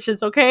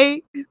coordinations,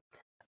 okay?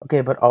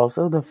 Okay, but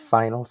also the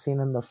final scene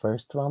in the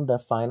first film, the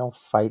final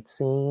fight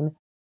scene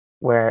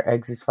where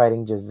Eggsy's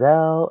fighting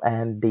Giselle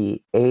and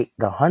the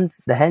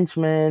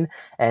henchman,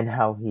 and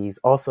how he's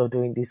also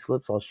doing these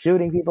flips while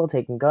shooting people,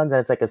 taking guns,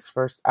 and it's like his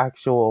first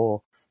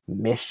actual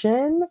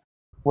mission.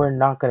 We're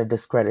not gonna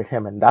discredit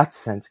him in that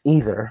sense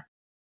either.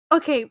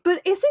 Okay, but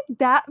is it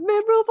that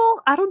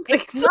memorable? I don't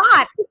think It's so.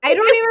 not. I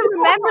don't It's even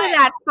remember not.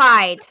 that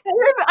fight.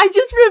 I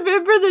just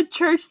remember the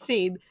church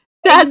scene.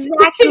 That's it.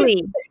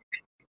 Exactly.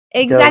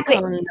 Exactly.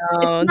 Oh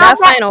It's no, not that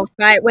that. final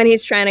fight when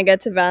he's trying to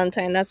get to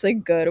Valentine, that's a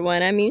good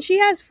one. I mean, she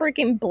has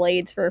freaking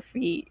blades for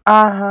feet.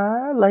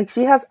 Uh-huh. Like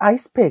she has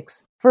ice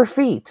picks for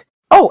feet.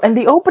 Oh, and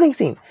the opening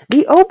scene.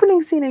 The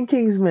opening scene in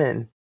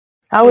Kingsman.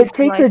 How it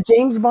takes a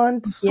James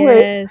Bond twist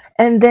Yes.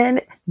 and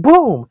then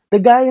boom, the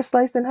guy is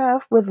sliced in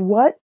half with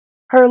what?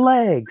 Her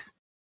legs.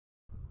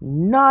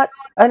 not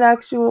an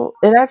actual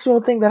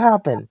thing that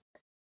happened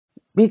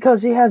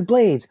because she has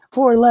blades,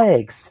 4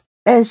 legs.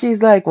 And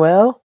she's like,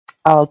 "Well,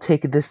 I'll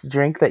take this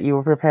drink that you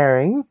were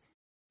preparing."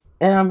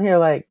 And I'm here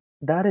like,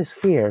 that is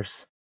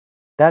fierce.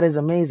 That is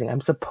amazing.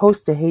 I'm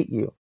supposed to hate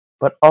you,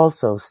 but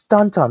also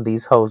stunt on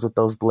these hoes with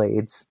those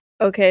blades.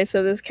 Okay,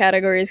 so this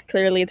category is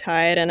clearly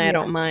tied, and I Yeah.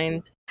 don't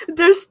mind.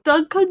 There's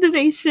stunt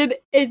coordination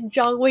in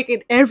John Wick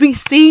in every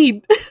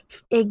scene.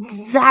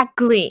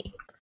 Exactly.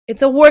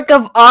 It's a work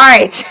of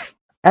art.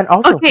 And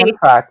also, Okay. fun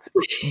fact,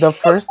 the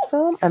first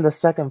film and the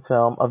second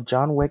film of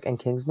John Wick and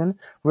Kingsman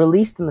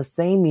released in the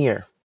same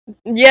year.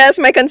 Yes,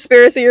 my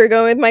conspiracy. You're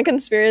going with my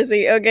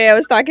conspiracy. Okay, I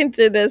was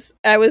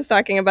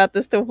talking about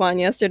this to Juan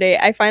yesterday.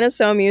 I find it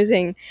so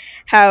amusing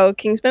how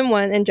Kingsman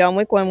 1 and John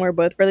Wick 1 were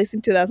both released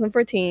in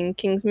 2014.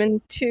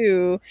 Kingsman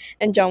 2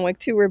 and John Wick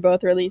 2 were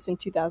both released in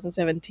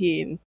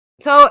 2017.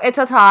 So it's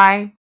a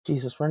tie.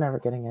 Jesus, we're never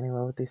getting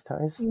anywhere with these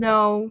ties.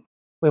 No.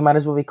 We might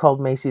as well be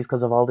called Macy's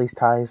because of all these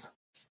ties.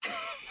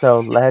 So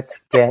let's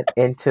get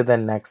into the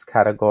next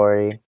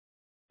category,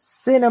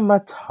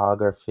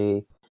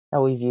 cinematography.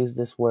 Now, we've used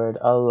this word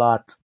a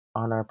lot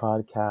on our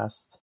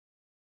podcast.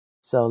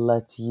 So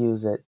let's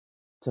use it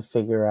to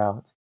figure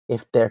out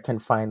if there can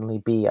finally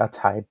be a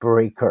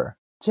tiebreaker.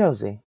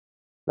 Josie,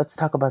 let's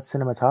talk about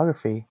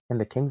cinematography in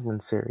the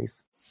Kingsman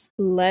series.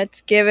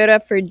 Let's give it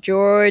up for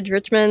George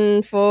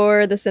Richmond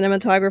for the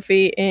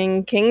cinematography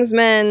in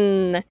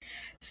Kingsman.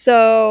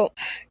 So,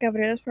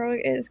 Gabriela's probably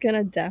is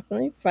gonna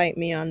definitely fight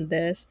me on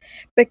this,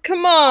 but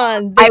come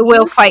on, I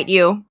will fight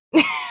you.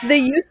 the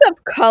use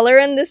of color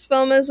in this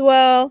film as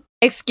well.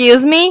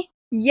 Excuse me?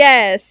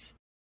 Yes,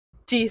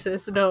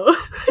 Jesus, no.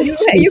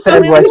 She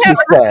said what she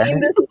said.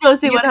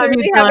 Josie, You what have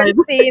clearly you done?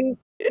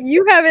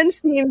 haven't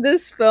seen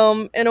this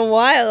film in a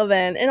while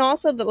then, and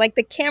also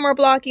the camera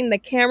blocking, the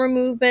camera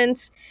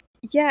movements.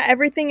 Yeah,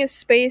 everything is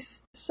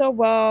spaced so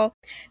well.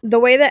 The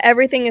way that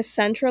everything is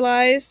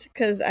centralized,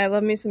 because I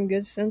love me some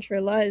good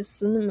centralized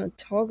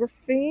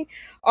cinematography.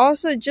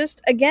 Also,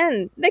 just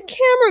again, the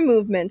camera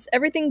movements.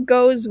 Everything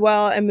goes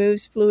well and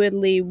moves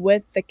fluidly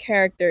with the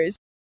characters.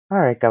 All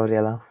right,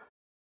 Gabriela.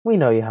 We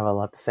know you have a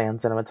lot to say on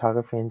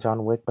cinematography in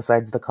John Wick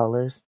besides the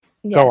colors.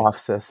 Go Yes. off,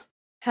 sis.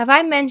 Have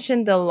I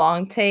mentioned the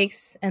long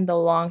takes and the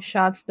long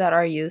shots that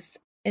are used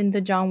in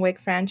the John Wick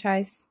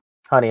franchise?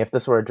 Honey, if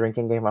this were a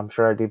drinking game, I'm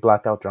sure I'd be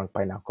blackout drunk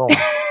by now. Go on.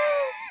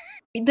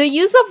 The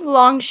use of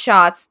long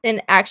shots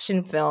in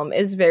action film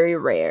is very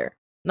rare.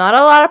 Not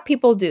a lot of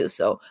people do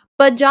so,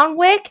 but John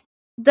Wick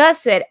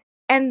does it,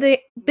 and the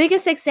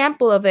biggest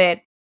example of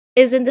it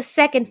is in the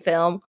second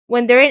film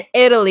when they're in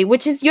Italy,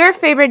 which is your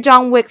favorite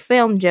John Wick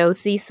film,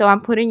 Josie, so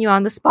I'm putting you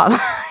on the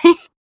spotlight.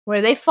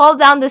 Where they fall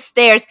down the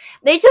stairs.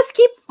 They just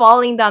keep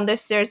falling down the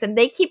stairs, and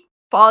they keep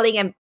falling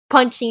and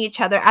punching each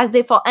other as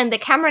they fall, and the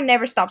camera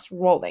never stops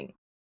rolling.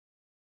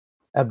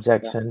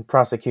 Objection.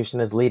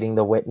 Prosecution is leading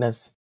the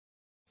witness.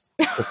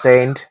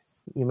 Sustained.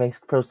 You may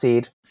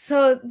proceed.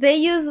 So they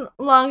use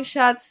long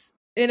shots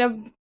in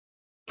a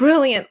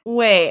brilliant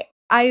way.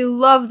 I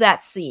love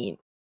that scene.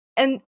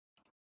 And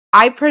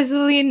I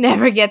personally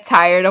never get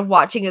tired of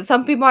watching it.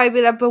 Some people might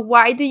be like, but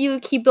why do you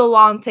keep the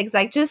long takes?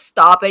 Like, just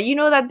stop it. You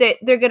know that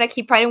they're gonna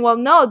keep fighting. Well,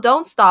 no,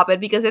 don't stop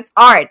it because it's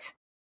art.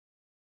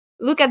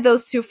 Look at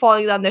those two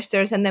falling down the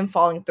stairs and then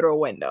falling through a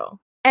window.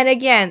 And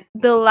again,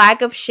 the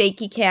lack of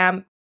shaky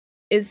cam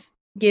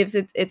gives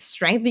it its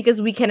strength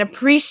because we can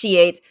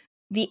appreciate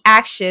the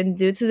action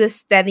due to the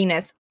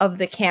steadiness of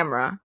the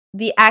camera.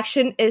 The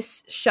action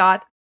is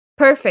shot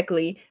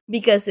perfectly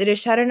because it is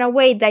shot in a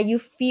way that you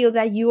feel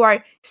that you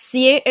are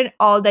seeing it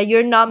all, that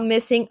you're not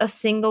missing a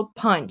single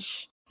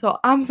punch. So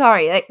I'm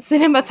sorry, like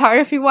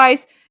cinematography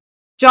wise,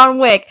 John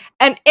Wick,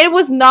 and it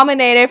was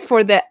nominated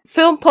for the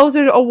Film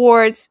Poster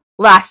Awards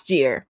last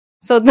year.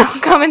 So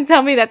don't come and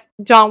tell me that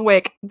John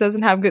Wick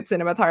doesn't have good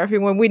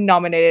cinematography when we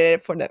nominated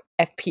it for the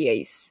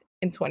FPAs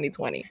in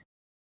 2020.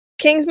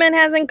 Kingsman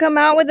hasn't come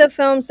out with a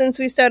film since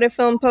we started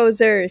Film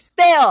Posers.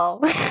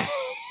 Still.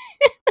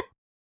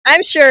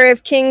 I'm sure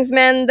if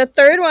Kingsman, the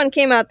third one,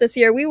 came out this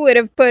year, we would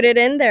have put it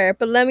in there.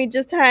 But let me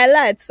just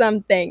highlight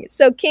something.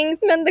 So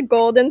Kingsman, the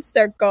Golden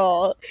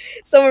Circle.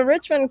 So when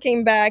Richmond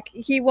came back,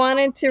 he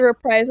wanted to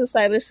reprise the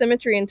stylish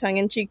symmetry and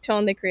tongue-in-cheek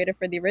tone they created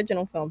for the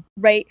original film,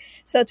 right?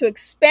 So to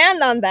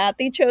expand on that,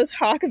 they chose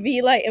Hawk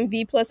V-Light and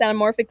V-Plus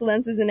anamorphic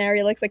lenses and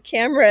Arri Alexa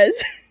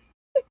cameras.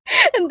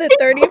 And the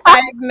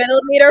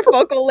 35mm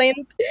focal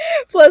length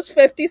plus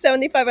 50,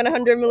 75, and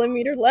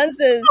 100mm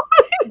lenses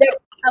that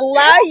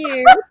allow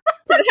you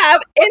to have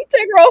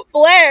integral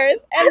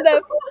flares,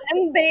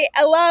 and they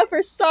allow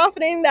for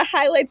softening the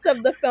highlights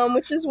of the film,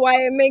 which is why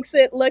it makes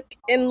it look,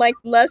 in like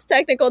less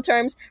technical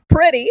terms,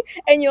 pretty.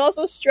 And you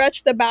also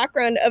stretch the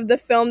background of the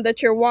film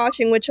that you're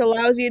watching, which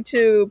allows you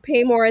to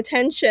pay more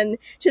attention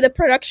to the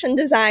production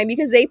design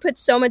because they put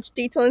so much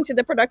detail into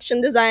the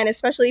production design,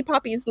 especially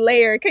Poppy's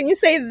lair. Can you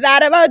say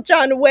that about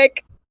John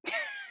Wick?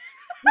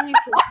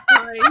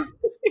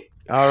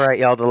 All right,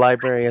 y'all. The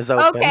library is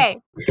open.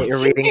 Okay. Get your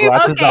reading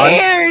glasses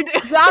on.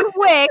 John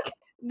Wick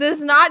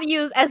does not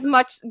use as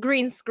much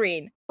green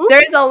screen. Ooh.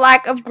 There is a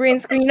lack of green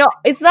screen. No,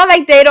 it's not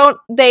like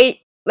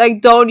they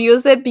like don't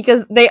use it,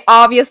 because they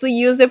obviously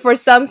use it for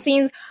some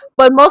scenes,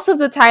 but most of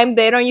the time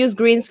they don't use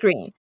green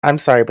screen. I'm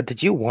sorry, but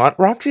did you want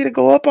Roxy to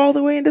go up all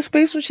the way into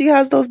space when she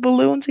has those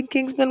balloons in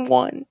Kingsman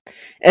 1?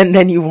 And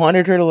then you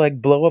wanted her to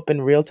like blow up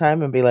in real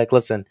time and be like,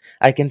 listen,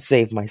 I can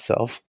save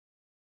myself.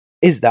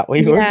 Is that what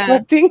you were Yeah.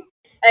 expecting?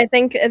 I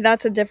think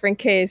that's a different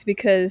case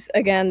because,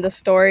 again, the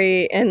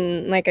story,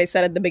 and like I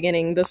said at the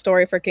beginning, the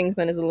story for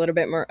Kingsman is a little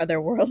bit more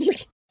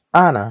otherworldly.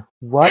 Anna,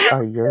 what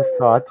are your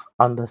thoughts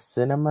on the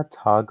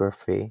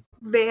cinematography?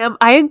 Ma'am,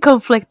 I am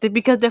conflicted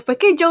because después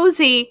que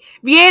Josie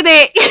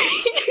viene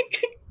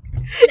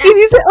y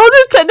dice all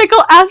the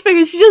technical aspects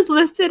and she just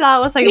listed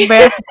out. I was like,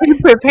 man,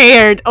 be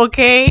prepared,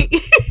 okay?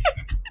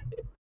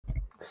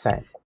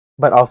 Same.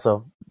 But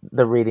also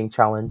the reading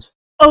challenge.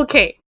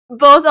 Okay,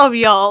 both of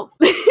y'all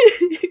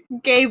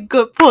gave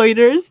good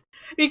pointers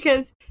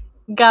because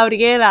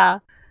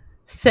Gabriela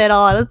said a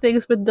lot of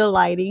things with the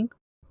lighting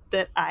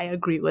that I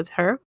agree with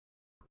her.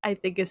 I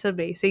think it's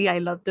amazing. I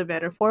love the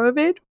metaphor of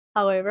it.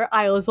 However,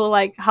 I also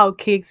like how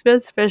Kingsman,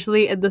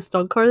 especially in the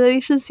stone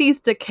coordination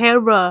scenes, the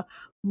camera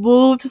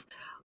moves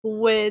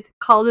with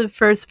Colin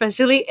Firth,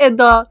 especially in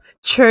the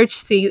church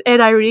scene.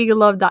 And I really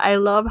love that. I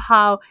love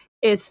how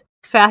it's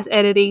fast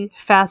editing,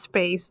 fast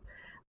paced.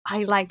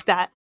 I like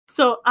that.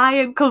 So I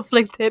am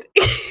conflicted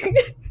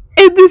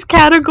in this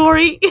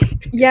category.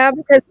 Yeah,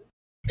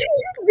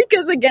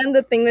 because again,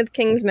 the thing with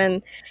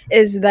Kingsman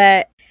is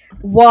that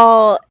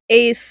while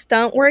a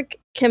stunt work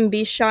can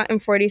be shot in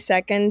 40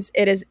 seconds,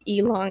 it is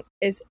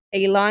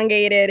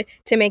elongated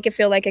to make it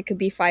feel like it could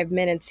be 5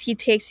 minutes. He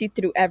takes you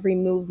through every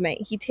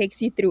movement. He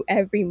takes you through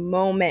every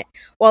moment.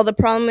 Well, the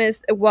problem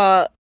is,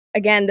 well,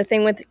 again, the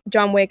thing with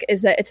John Wick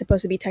is that it's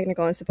supposed to be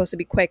technical and it's supposed to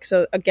be quick.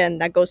 So again,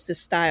 that goes to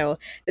style.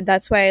 But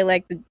that's why I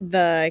like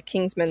the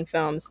Kingsman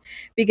films,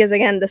 because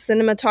again, the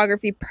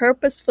cinematography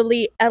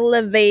purposefully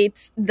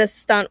elevates the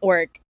stunt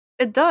work.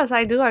 It does,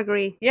 I do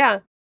agree. Yeah.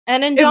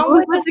 And in It John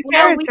moves Wick with as the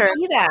well, we character.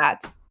 see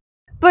that.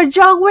 But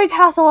John Wick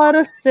has a lot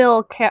of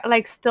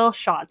still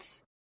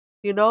shots,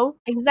 you know?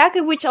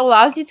 Exactly, which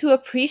allows you to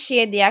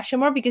appreciate the action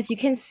more because you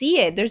can see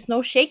it. There's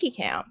no shaky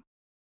cam.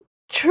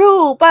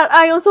 True, but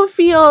I also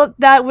feel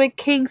that with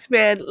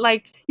Kingsman,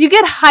 like, you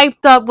get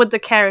hyped up with the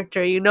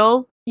character, you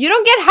know? You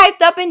don't get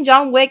hyped up in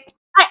John Wick.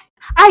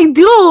 I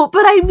do,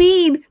 but I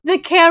mean, the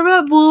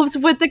camera moves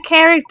with the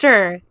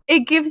character.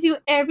 It gives you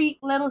every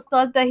little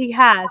stunt that he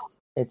has.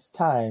 It's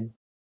time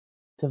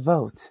to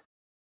vote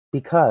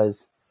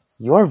because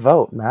your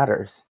vote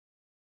matters.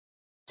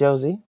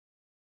 Josie,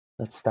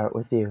 let's start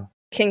with you.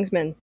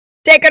 Kingsman.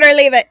 Take it or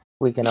leave it.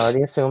 We can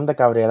already assume that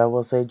Gabriela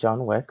will say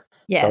John Wick.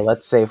 Yes. So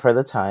let's save her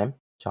the time.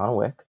 John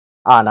Wick.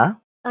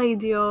 Anna, Ay,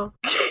 Dios.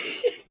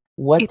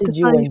 what Ito did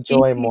you pa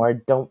enjoy difícil. more?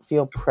 Don't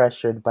feel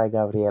pressured by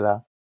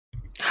Gabriela.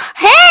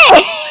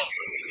 Hey!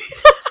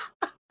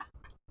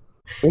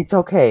 It's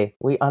okay.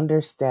 We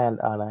understand,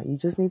 Anna. You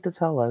just need to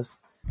tell us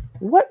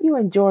what you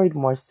enjoyed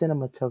more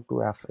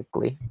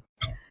cinematographically.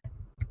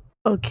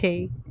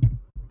 Okay.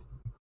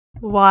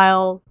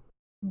 While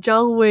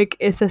John Wick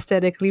is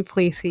aesthetically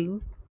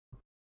pleasing,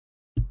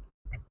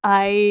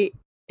 I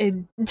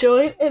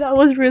enjoyed and I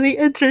was really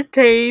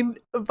entertained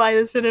by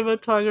the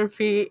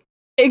cinematography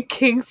in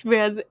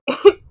Kingsman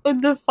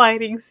in the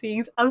fighting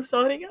scenes. I'm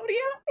sorry, Gabriel.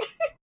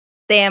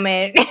 Damn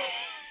it.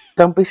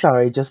 Don't be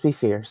sorry, just be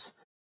fierce.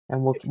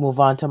 And we'll move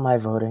on to my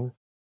voting.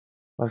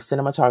 With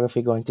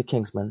cinematography going to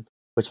Kingsman,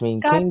 which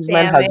means God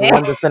Kingsman damn has it.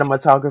 won the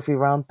cinematography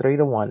round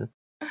 3-1.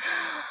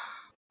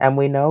 And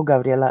we know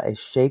Gabriela is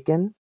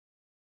shaken.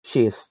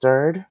 She is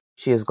stirred.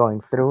 She is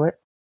going through it.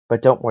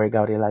 But don't worry,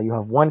 Gabriela, you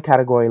have one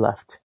category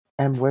left.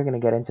 And we're going to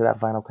get into that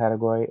final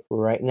category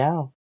right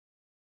now.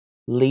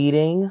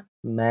 Leading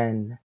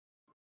men.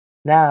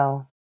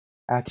 Now,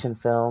 action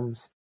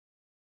films.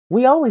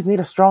 We always need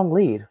a strong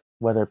lead,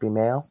 whether it be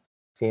male,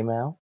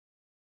 female,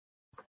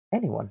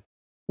 anyone.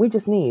 We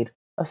just need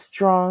a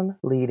strong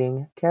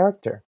leading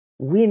character.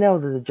 We know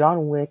that the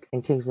John Wick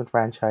and Kingsman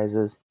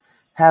franchises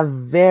have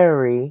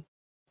very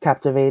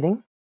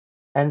captivating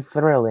and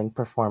thrilling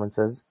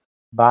performances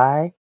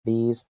by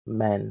these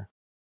men.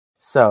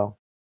 So,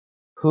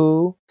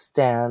 who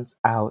stands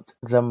out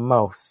the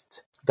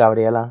most?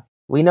 Gabriela,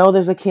 we know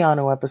there's a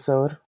Keanu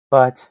episode,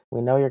 but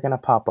we know you're gonna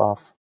pop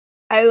off.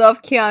 I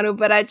love Keanu,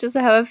 but I just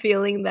have a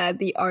feeling that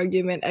the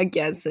argument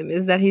against him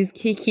is that he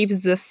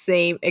keeps the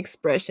same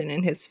expression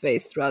in his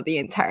face throughout the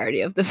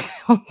entirety of the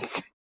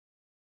films.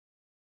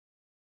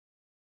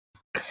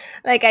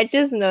 Like, I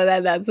just know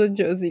that that's what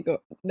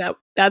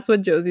that's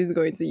what Josie's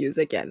going to use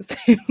against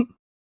him.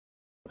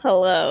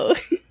 Hello.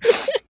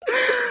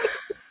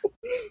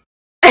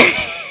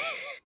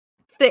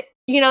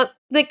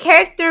 The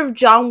character of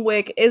John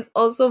Wick is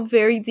also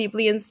very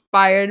deeply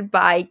inspired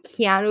by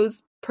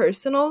Keanu's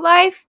personal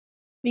life,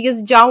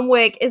 because John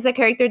Wick is a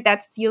character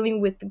that's dealing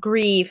with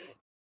grief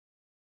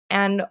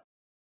and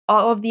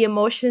all of the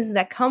emotions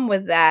that come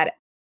with that.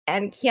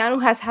 And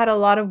Keanu has had a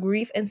lot of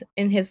grief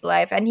in his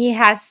life, and he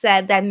has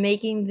said that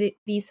making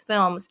these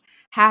films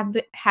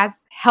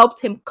has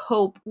helped him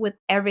cope with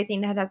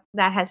everything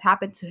that has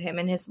happened to him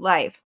in his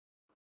life.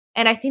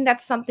 And I think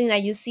that's something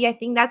that you see. I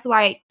think that's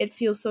why it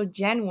feels so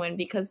genuine,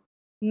 because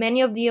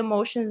many of the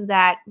emotions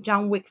that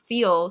John Wick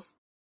feels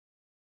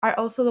are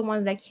also the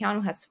ones that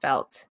Keanu has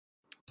felt.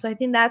 So I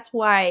think that's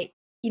why,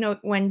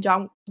 when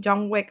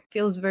John Wick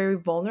feels very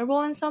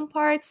vulnerable in some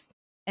parts,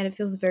 and it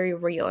feels very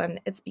real,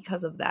 and it's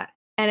because of that.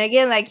 And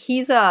again, like,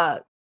 he's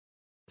a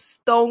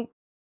stone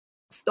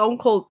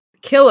cold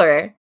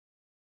killer.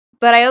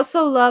 But I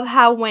also love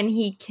how when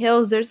he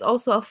kills, there's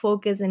also a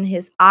focus in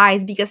his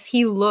eyes, because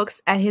he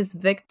looks at his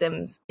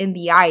victims in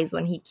the eyes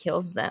when he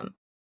kills them.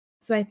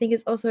 So I think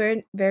it's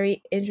also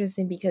very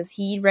interesting, because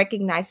he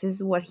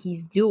recognizes what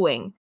he's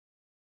doing,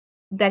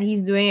 that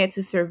he's doing it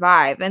to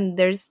survive, and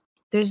there's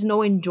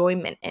no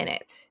enjoyment in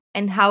it.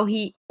 And how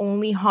he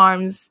only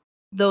harms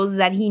those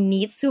that he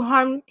needs to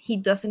harm, he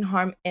doesn't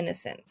harm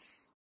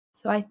innocents.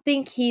 So I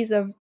think he's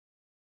a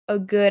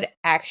good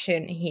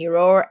action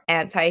hero or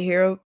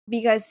anti-hero,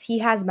 because he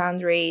has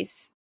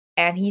boundaries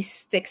and he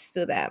sticks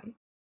to them.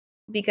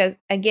 Because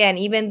again,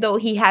 even though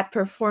he had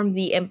performed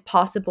the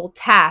impossible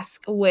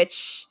task,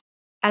 which,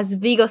 as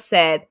Vigo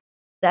said,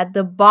 that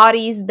the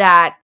bodies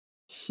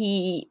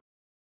he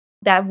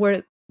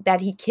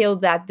that he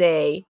killed that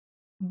day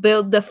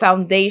built the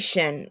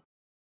foundation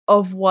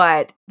of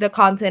what the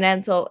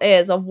Continental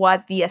is, of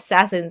what the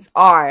assassins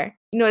are.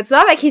 It's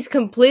not like he's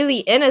completely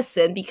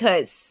innocent,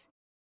 because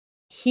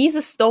he's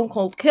a stone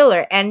cold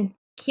killer. And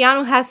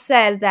Keanu has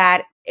said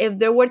that if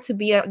there were to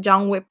be a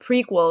John Wick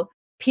prequel,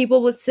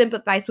 people would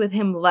sympathize with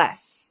him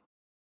less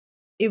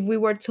if we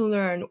were to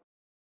learn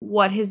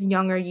what his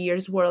younger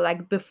years were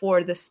like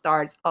before the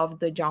start of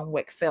the John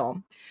Wick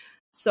film.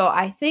 So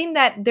I think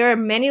that there are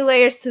many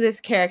layers to this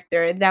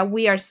character that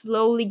we are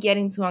slowly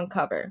getting to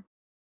uncover.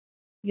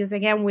 Because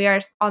again, we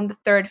are on the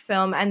third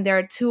film and there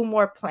are 2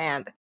 more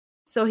planned.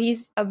 So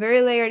he's a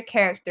very layered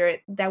character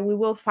that we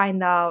will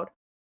find out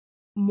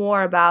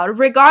more about.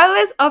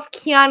 Regardless of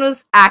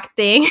Keanu's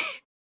acting,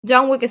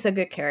 John Wick is a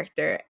good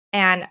character,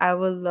 and I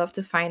would love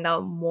to find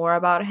out more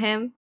about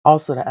him.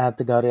 Also, to add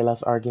to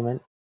Gabriela's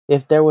argument,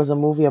 if there was a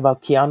movie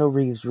about Keanu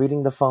Reeves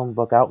reading the phone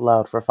book out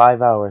loud for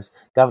 5 hours,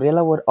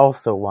 Gabriela would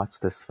also watch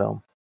this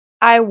film.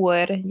 I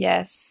would,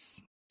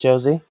 yes.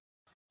 Josie,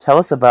 tell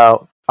us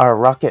about our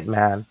Rocket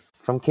Man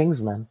from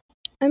Kingsman.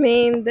 I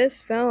mean,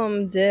 this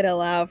film did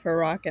allow for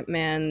Rocket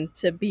Man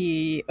to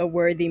be a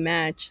worthy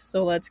match,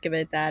 so let's give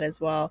it that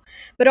as well.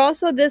 But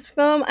also, this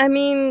film, I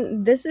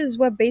mean, this is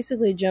what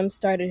basically jump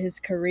started his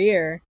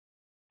career.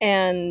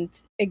 And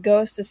it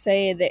goes to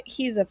say that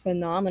he's a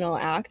phenomenal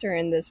actor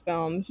in this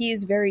film.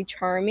 He's very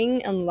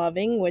charming and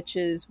loving, which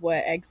is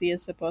what Eggsy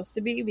is supposed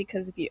to be.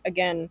 Because if you,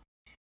 again,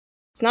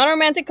 it's not a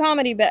romantic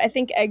comedy, but I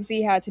think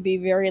Eggsy had to be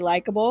very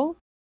likable.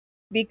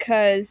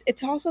 Because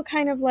it's also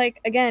kind of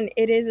like, again,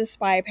 it is a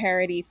spy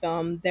parody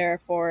film.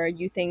 Therefore,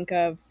 you think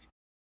of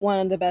one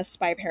of the best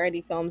spy parody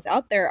films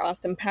out there,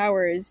 Austin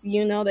Powers.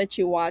 You know that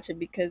you watch it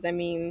because, I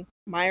mean,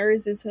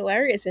 Myers is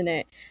hilarious in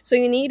it. So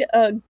you need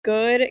a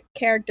good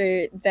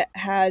character that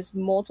has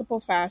multiple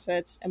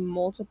facets and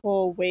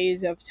multiple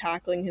ways of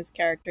tackling his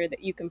character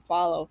that you can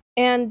follow.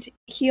 And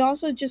he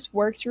also just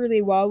works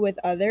really well with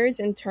others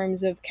in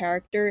terms of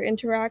character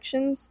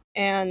interactions,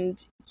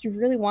 and you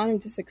really want him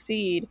to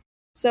succeed.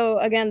 So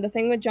again, the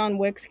thing with John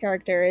Wick's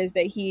character is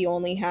that he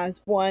only has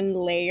one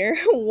layer,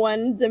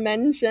 one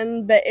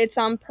dimension, but it's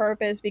on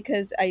purpose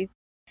because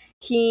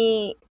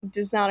he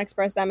does not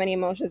express that many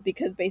emotions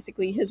because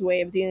basically his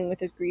way of dealing with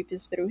his grief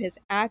is through his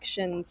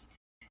actions.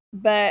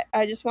 But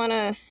I just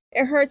wanna,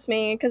 it hurts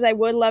me because I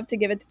would love to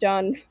give it to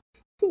John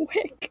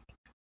Wick,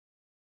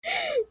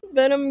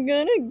 but I'm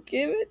gonna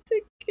give it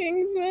to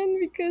Kingsman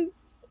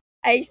because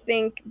I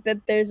think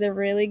that there's a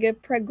really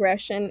good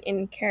progression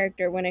in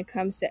character when it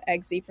comes to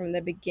Eggsy from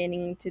the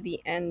beginning to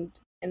the end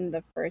in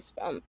the first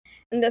film.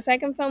 In the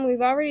second film,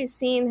 we've already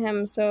seen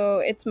him, so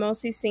it's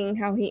mostly seeing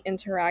how he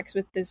interacts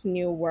with this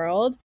new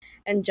world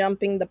and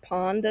jumping the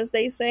pond, as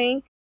they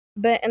say.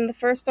 But in the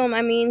first film,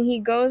 I mean, he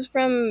goes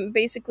from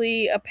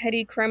basically a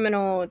petty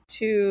criminal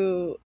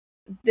to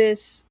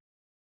this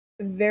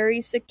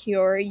very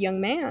secure young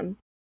man.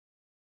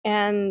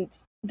 And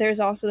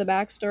there's also the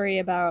backstory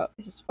about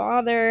his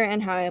father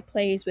and how it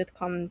plays with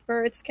Colin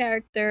Firth's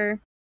character.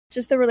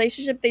 Just the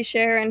relationship they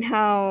share and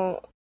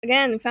how,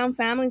 again, found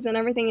families and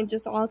everything, it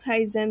just all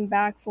ties in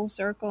back full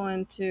circle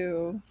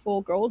into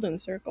full golden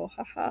circle,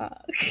 haha,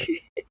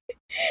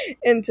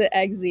 into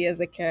Eggsy as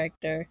a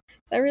character.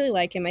 So I really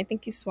like him. I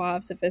think he's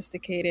suave,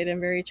 sophisticated,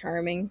 and very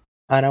charming.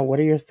 Anna, what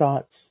are your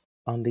thoughts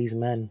on these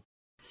men?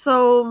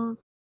 So,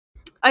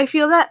 I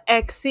feel that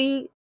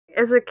Exy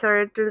is a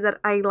character that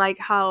I like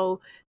how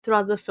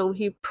throughout the film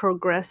he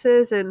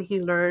progresses and he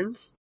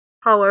learns.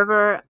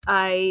 However,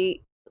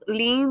 I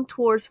lean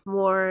towards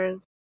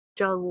more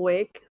John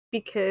Wick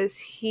because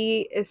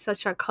he is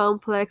such a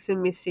complex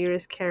and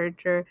mysterious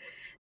character.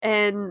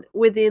 And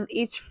within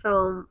each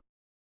film,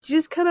 you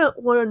just kind of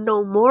want to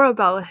know more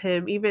about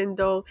him, even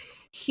though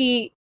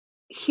he's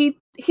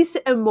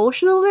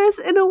emotionalist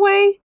in a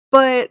way,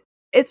 but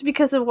it's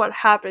because of what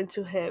happened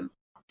to him.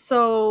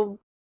 So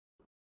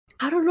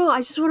I don't know.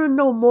 I just want to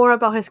know more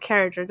about his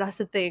character. That's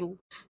the thing.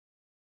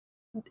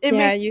 It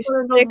Yeah, makes me you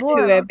want to know stick to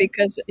more. it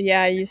because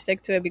you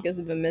stick to it because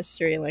of the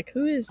mystery. Like,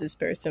 who is this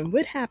person?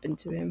 What happened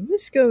to him?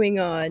 What's going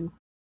on?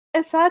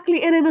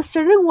 Exactly, and in a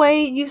certain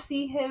way, you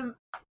see him,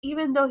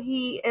 even though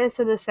he is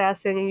an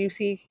assassin, and you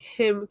see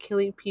him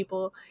killing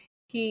people.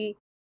 He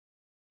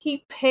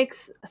he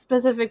picks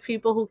specific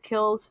people who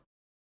kills,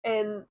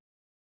 and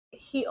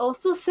he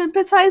also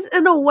sympathizes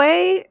in a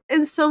way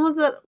in some of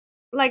the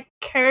like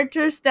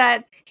characters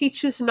that he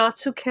chooses not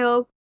to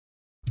kill.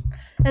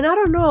 And I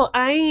don't know,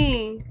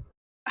 I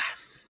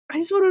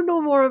just want to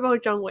know more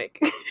about John Wick.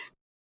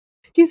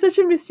 He's such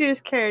a mysterious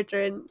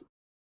character, and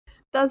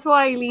that's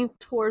why I lean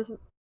towards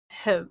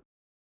him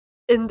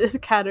in this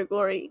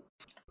category.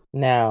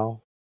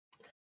 Now,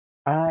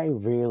 I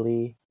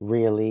really,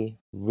 really,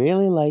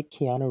 really like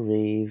Keanu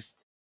Reeves.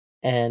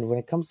 And when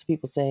it comes to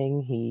people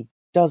saying he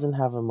doesn't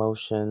have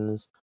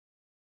emotions,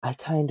 I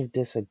kind of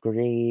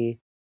disagree.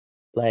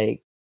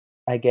 Like,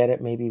 I get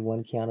it, maybe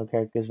one Keanu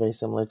character is very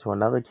similar to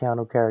another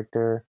Keanu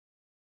character,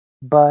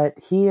 but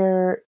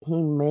here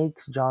he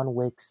makes John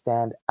Wick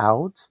stand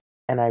out,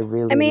 and I I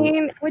really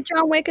mean, with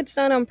John Wick, it's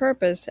done on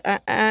purpose.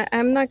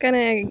 I'm not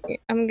gonna.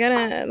 I'm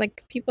gonna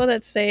like people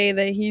that say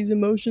that he's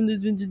emotional.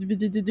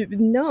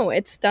 No,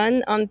 it's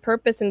done on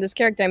purpose in this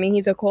character. I mean,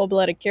 he's a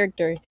cold-blooded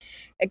character.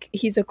 Like,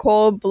 he's a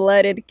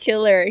cold-blooded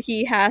killer.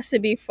 He has to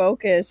be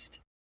focused.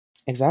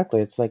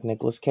 exactly. It's like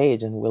Nicolas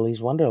Cage in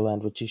Willy's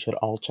Wonderland, which you should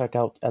all check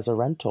out as a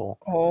rental.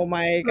 Oh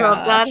my Love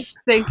that. gosh.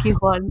 Thank you,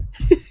 Juan.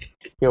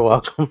 You're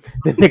welcome.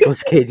 The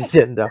Nicolas Cage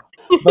agenda.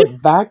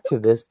 But back to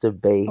this Oh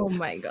debate.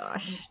 my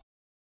gosh.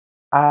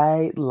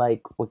 I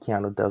like what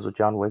Keanu does with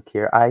John Wick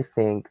here. I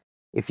think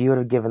if you would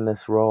have given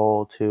this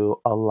role to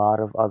a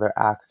lot of other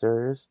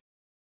actors,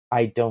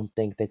 I don't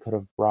think they could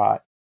have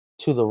brought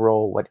to the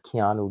role what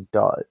Keanu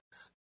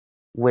does,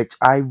 which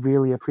I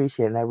really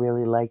appreciate, and I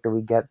really like that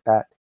we get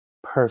that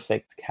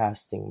perfect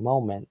casting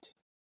moment.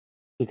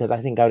 Because I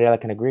think Gabriela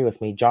can agree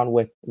with me, John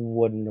Wick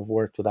wouldn't have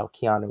worked without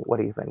Keanu. What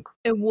do you think?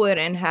 It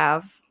wouldn't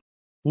have.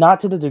 Not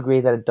to the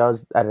degree that it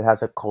does, that it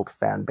has a cult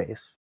fan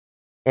base,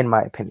 in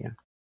my opinion.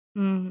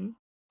 Mhm.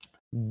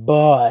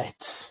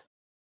 But,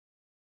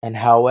 and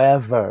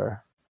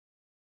however,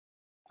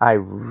 I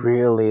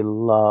really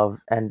love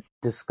and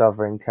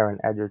discovering Taron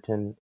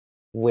Egerton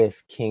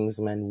with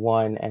Kingsman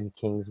 1 and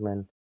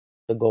Kingsman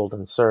The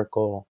Golden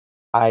Circle.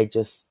 I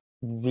just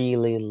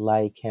really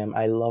like him.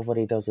 I love what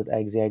he does with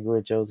Eggsy. I agree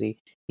with Josie.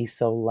 He's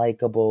so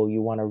likable.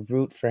 You want to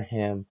root for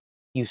him.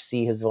 You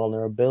see his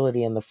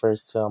vulnerability in the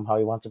first film, how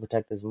he wants to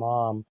protect his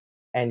mom,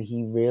 and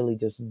he really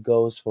just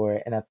goes for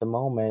it. And at the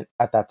moment,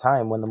 at that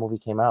time when the movie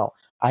came out,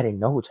 I didn't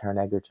know who Taron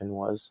Egerton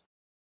was.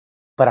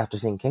 But after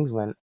seeing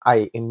Kingsman,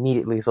 I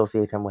immediately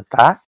associate him with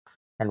that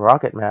and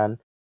Rocket Man.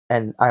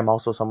 And I'm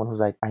also someone who's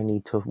like, I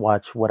need to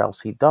watch what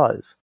else he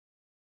does.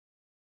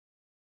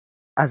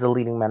 As a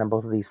leading man in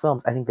both of these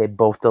films, I think they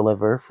both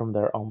deliver from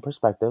their own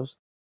perspectives,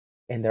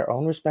 in their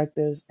own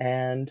respectives,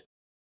 and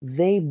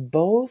they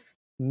both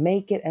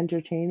make it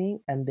entertaining,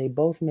 and they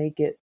both make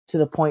it to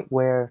the point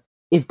where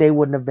if they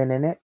wouldn't have been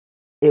in it,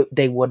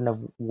 they wouldn't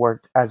have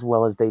worked as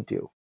well as they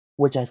do,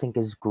 which I think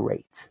is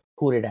great.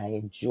 Who did I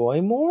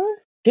enjoy more?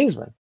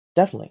 Kingsman.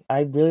 Definitely.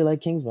 I really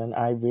like Kingsman.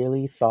 I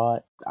really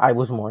thought I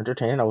was more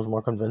entertained. I was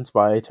more convinced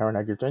by Taron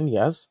Egerton,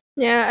 yes.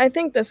 Yeah, I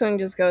think this one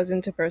just goes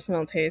into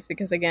personal taste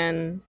because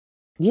again,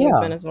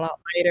 Kingsman Yeah, is a lot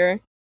lighter,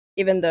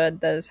 even though it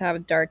does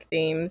have dark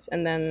themes,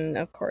 and then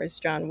of course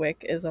John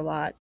Wick is a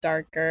lot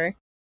darker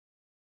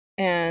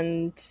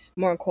and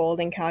more cold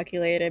and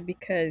calculated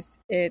because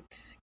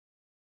it.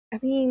 I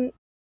mean,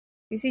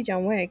 you see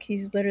John Wick,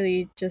 he's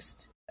literally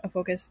just a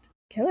focused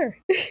killer.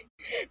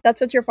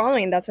 That's what you're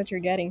following. That's what you're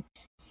getting.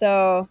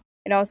 So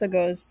it also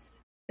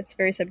goes. It's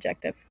very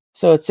subjective.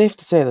 so it's safe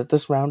to say that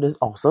this round is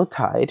also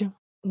tied.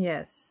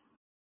 Yes.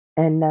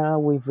 And now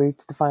we've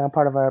reached the final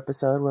part of our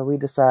episode where we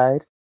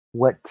decide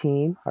what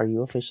team are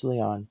you officially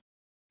on?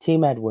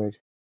 Team Edward,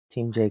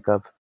 Team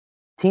Jacob,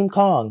 Team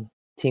Kong,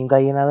 Team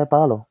Gallina de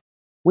Palo.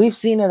 We've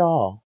seen it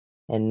all.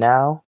 And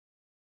now,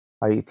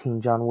 are you Team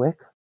John Wick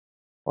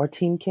or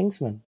Team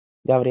Kingsman?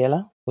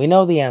 Gabriela, we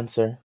know the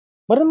answer,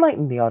 but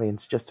enlighten the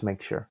audience just to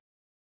make sure.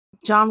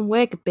 John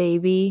Wick,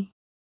 baby.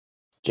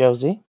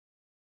 Josie,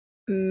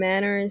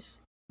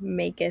 Manners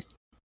maketh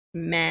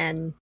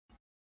man.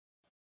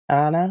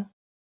 Anna,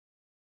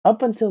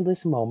 up until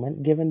this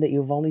moment, given that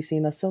you've only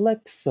seen a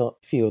select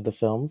few of the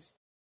films,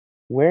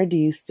 where do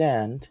you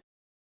stand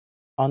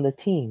on the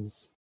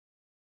teams?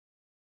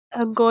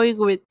 I'm going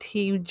with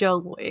Team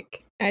John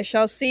Wick. I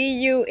shall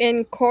see you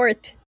in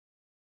court.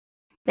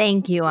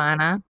 Thank you,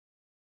 Anna.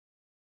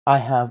 I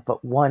have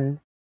but one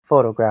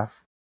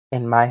photograph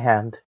in my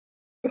hand,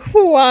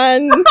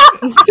 One.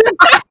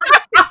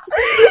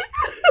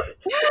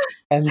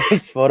 and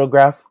this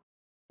photograph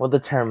will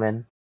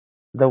determine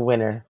the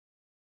winner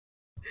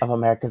of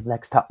America's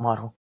Next Top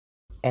Model.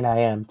 And I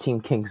am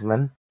Team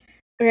Kingsman.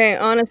 Okay,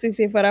 honestly,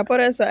 si fuera por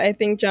eso, I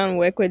think John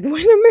Wick would win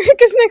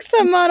America's Next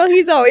Top Model.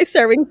 He's always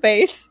serving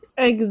face.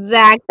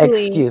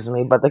 Exactly. Excuse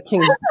me, but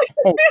excuse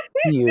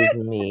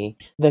me,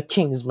 the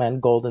Kingsman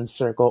Golden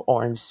Circle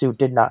orange suit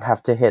did not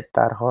have to hit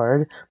that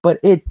hard, but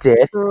it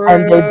did.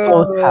 And they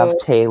both have True.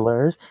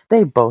 tailors.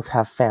 They both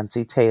have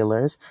fancy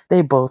tailors.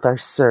 They both are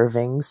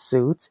serving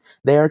suits.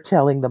 They are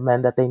telling the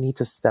men that they need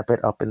to step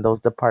it up in those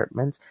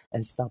departments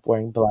and stop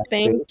wearing black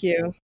suits. Thank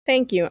you.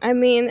 Thank you. I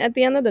mean, at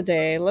the end of the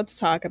day, let's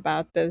talk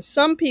about this.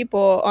 Some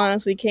people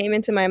honestly came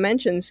into my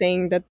mention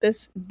saying that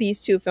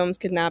these two films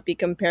could not be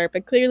compared,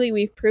 but clearly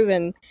we've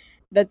proven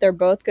that they're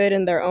both good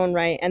in their own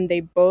right and they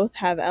both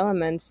have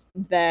elements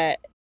that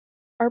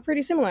are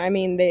pretty similar. I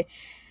mean,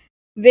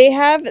 they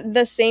have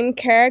the same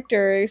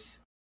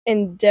characters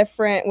in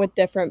different with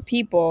different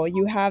people.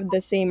 You have the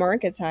same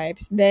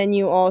archetypes. Then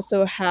you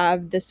also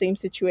have the same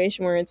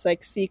situation where it's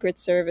like secret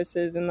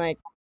services and like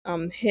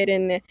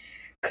hidden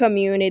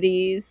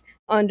communities,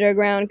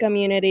 underground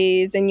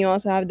communities, and you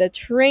also have the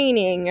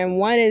training, and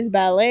one is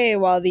ballet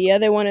while the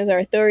other one is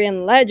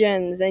Arthurian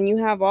legends, and you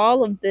have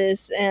all of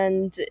this,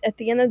 and at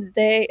the end of the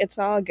day, it's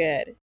all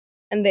good.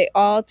 And they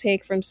all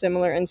take from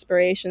similar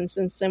inspirations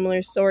and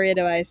similar story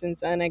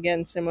devices, and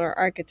again, similar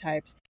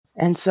archetypes.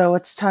 And so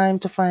it's time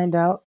to find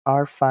out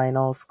our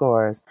final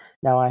scores.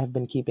 Now, I have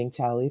been keeping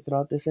tally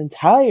throughout this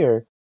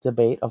entire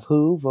debate of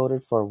who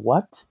voted for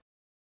what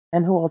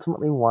and who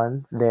ultimately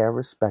won their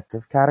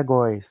respective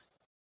categories.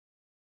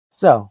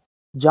 So,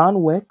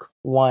 John Wick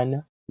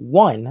won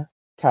one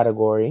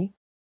category,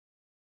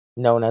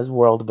 known as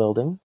world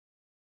building.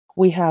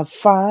 We have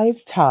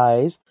 5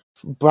 ties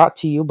brought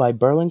to you by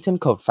Burlington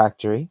Coat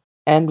Factory.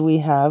 And we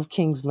have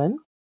Kingsman,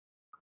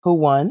 who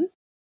won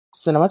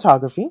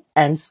cinematography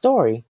and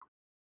story.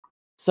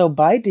 So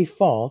by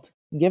default,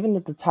 given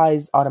that the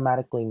ties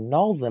automatically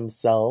null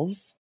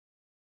themselves,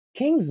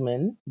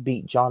 Kingsman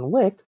beat John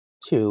Wick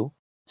 2-1.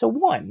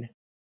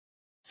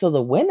 So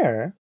the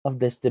winner of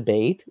this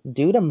debate,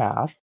 due to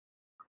math,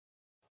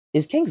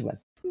 is Kingsman.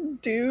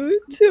 Due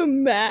to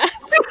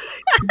math.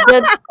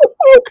 The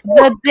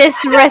the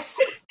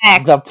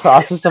disrespect. The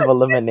process of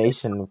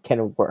elimination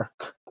can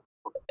work.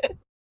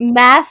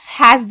 Math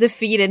has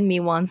defeated me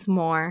once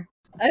more.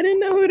 I didn't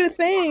know who to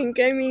thank.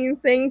 I mean,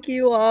 thank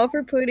you all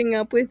for putting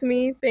up with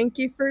me. Thank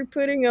you for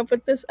putting up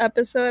with this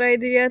episode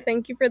idea.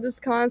 Thank you for this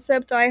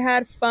concept. I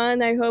had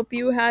fun. I hope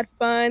you had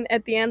fun.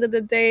 At the end of the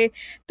day,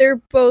 they're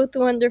both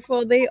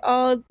wonderful. They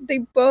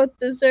both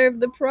deserve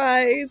the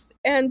prize.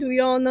 And we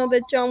all know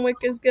that John Wick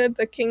is good,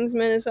 but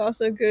Kingsman is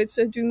also good.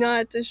 So do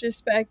not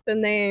disrespect the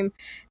name.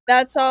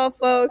 That's all,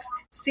 folks.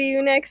 See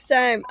you next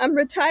time. I'm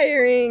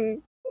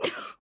retiring.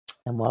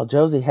 And while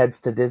Josie heads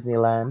to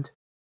Disneyland,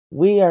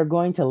 we are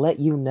going to let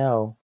you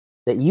know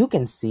that you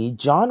can see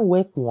John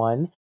Wick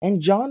 1 and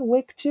John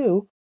Wick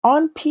 2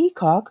 on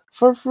Peacock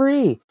for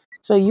free.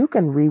 So you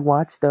can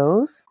rewatch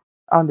those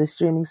on the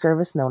streaming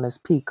service known as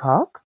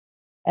Peacock.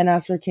 And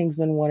as for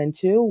Kingsman 1 and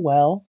 2,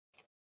 well,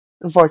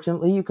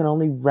 unfortunately, you can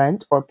only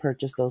rent or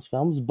purchase those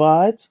films.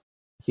 But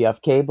if you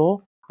have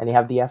cable and you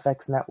have the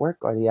FX network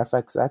or the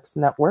FXX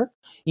network,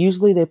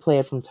 usually they play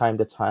it from time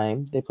to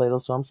time. They play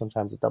those films,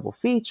 sometimes a double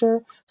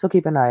feature. So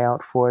keep an eye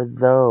out for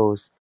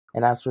those.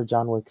 And as for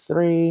John Wick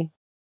 3,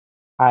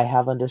 I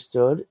have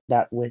understood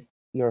that with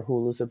your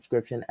Hulu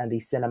subscription and the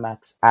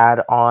Cinemax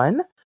add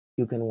on,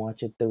 you can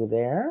watch it through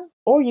there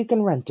or you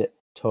can rent it.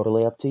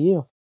 Totally up to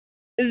you.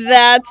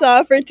 That's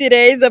all for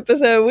today's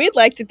episode. We'd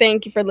like to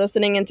thank you for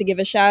listening and to give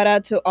a shout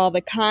out to all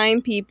the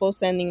kind people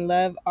sending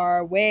love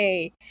our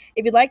way.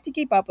 If you'd like to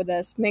keep up with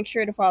us, make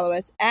sure to follow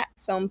us at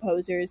Film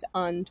Posers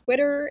on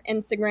Twitter,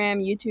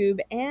 Instagram,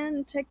 YouTube,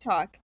 and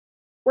TikTok.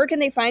 Where can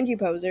they find you,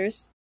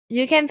 posers?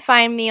 You can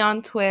find me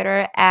on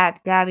Twitter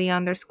at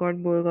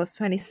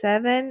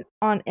Gabby_Burgos27,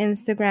 on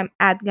Instagram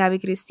at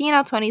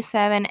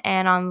GabbyCristina27,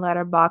 and on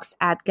Letterboxd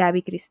at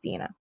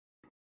GabbyCristina.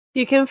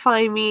 You can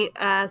find me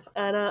as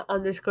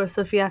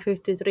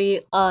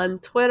Anna_Sophia53 on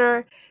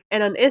Twitter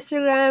and on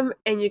Instagram,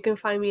 and you can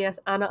find me as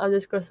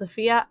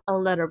Anna_Sophia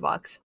on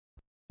Letterboxd.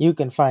 You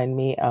can find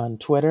me on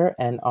Twitter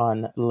and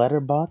on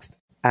Letterboxd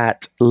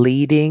at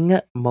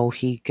Leading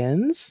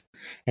Mohicans.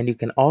 And you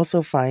can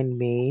also find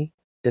me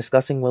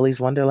discussing Willy's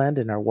Wonderland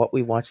in our What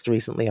We Watched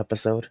Recently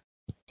episode.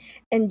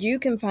 And you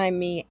can find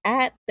me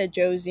at the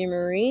Josie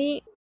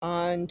Marie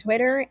on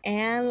Twitter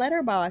and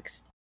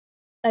Letterboxd.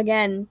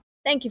 Again,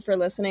 thank you for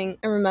listening,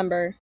 and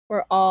remember,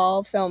 we're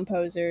all film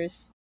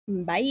posers.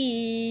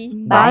 Bye.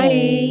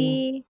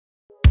 Bye.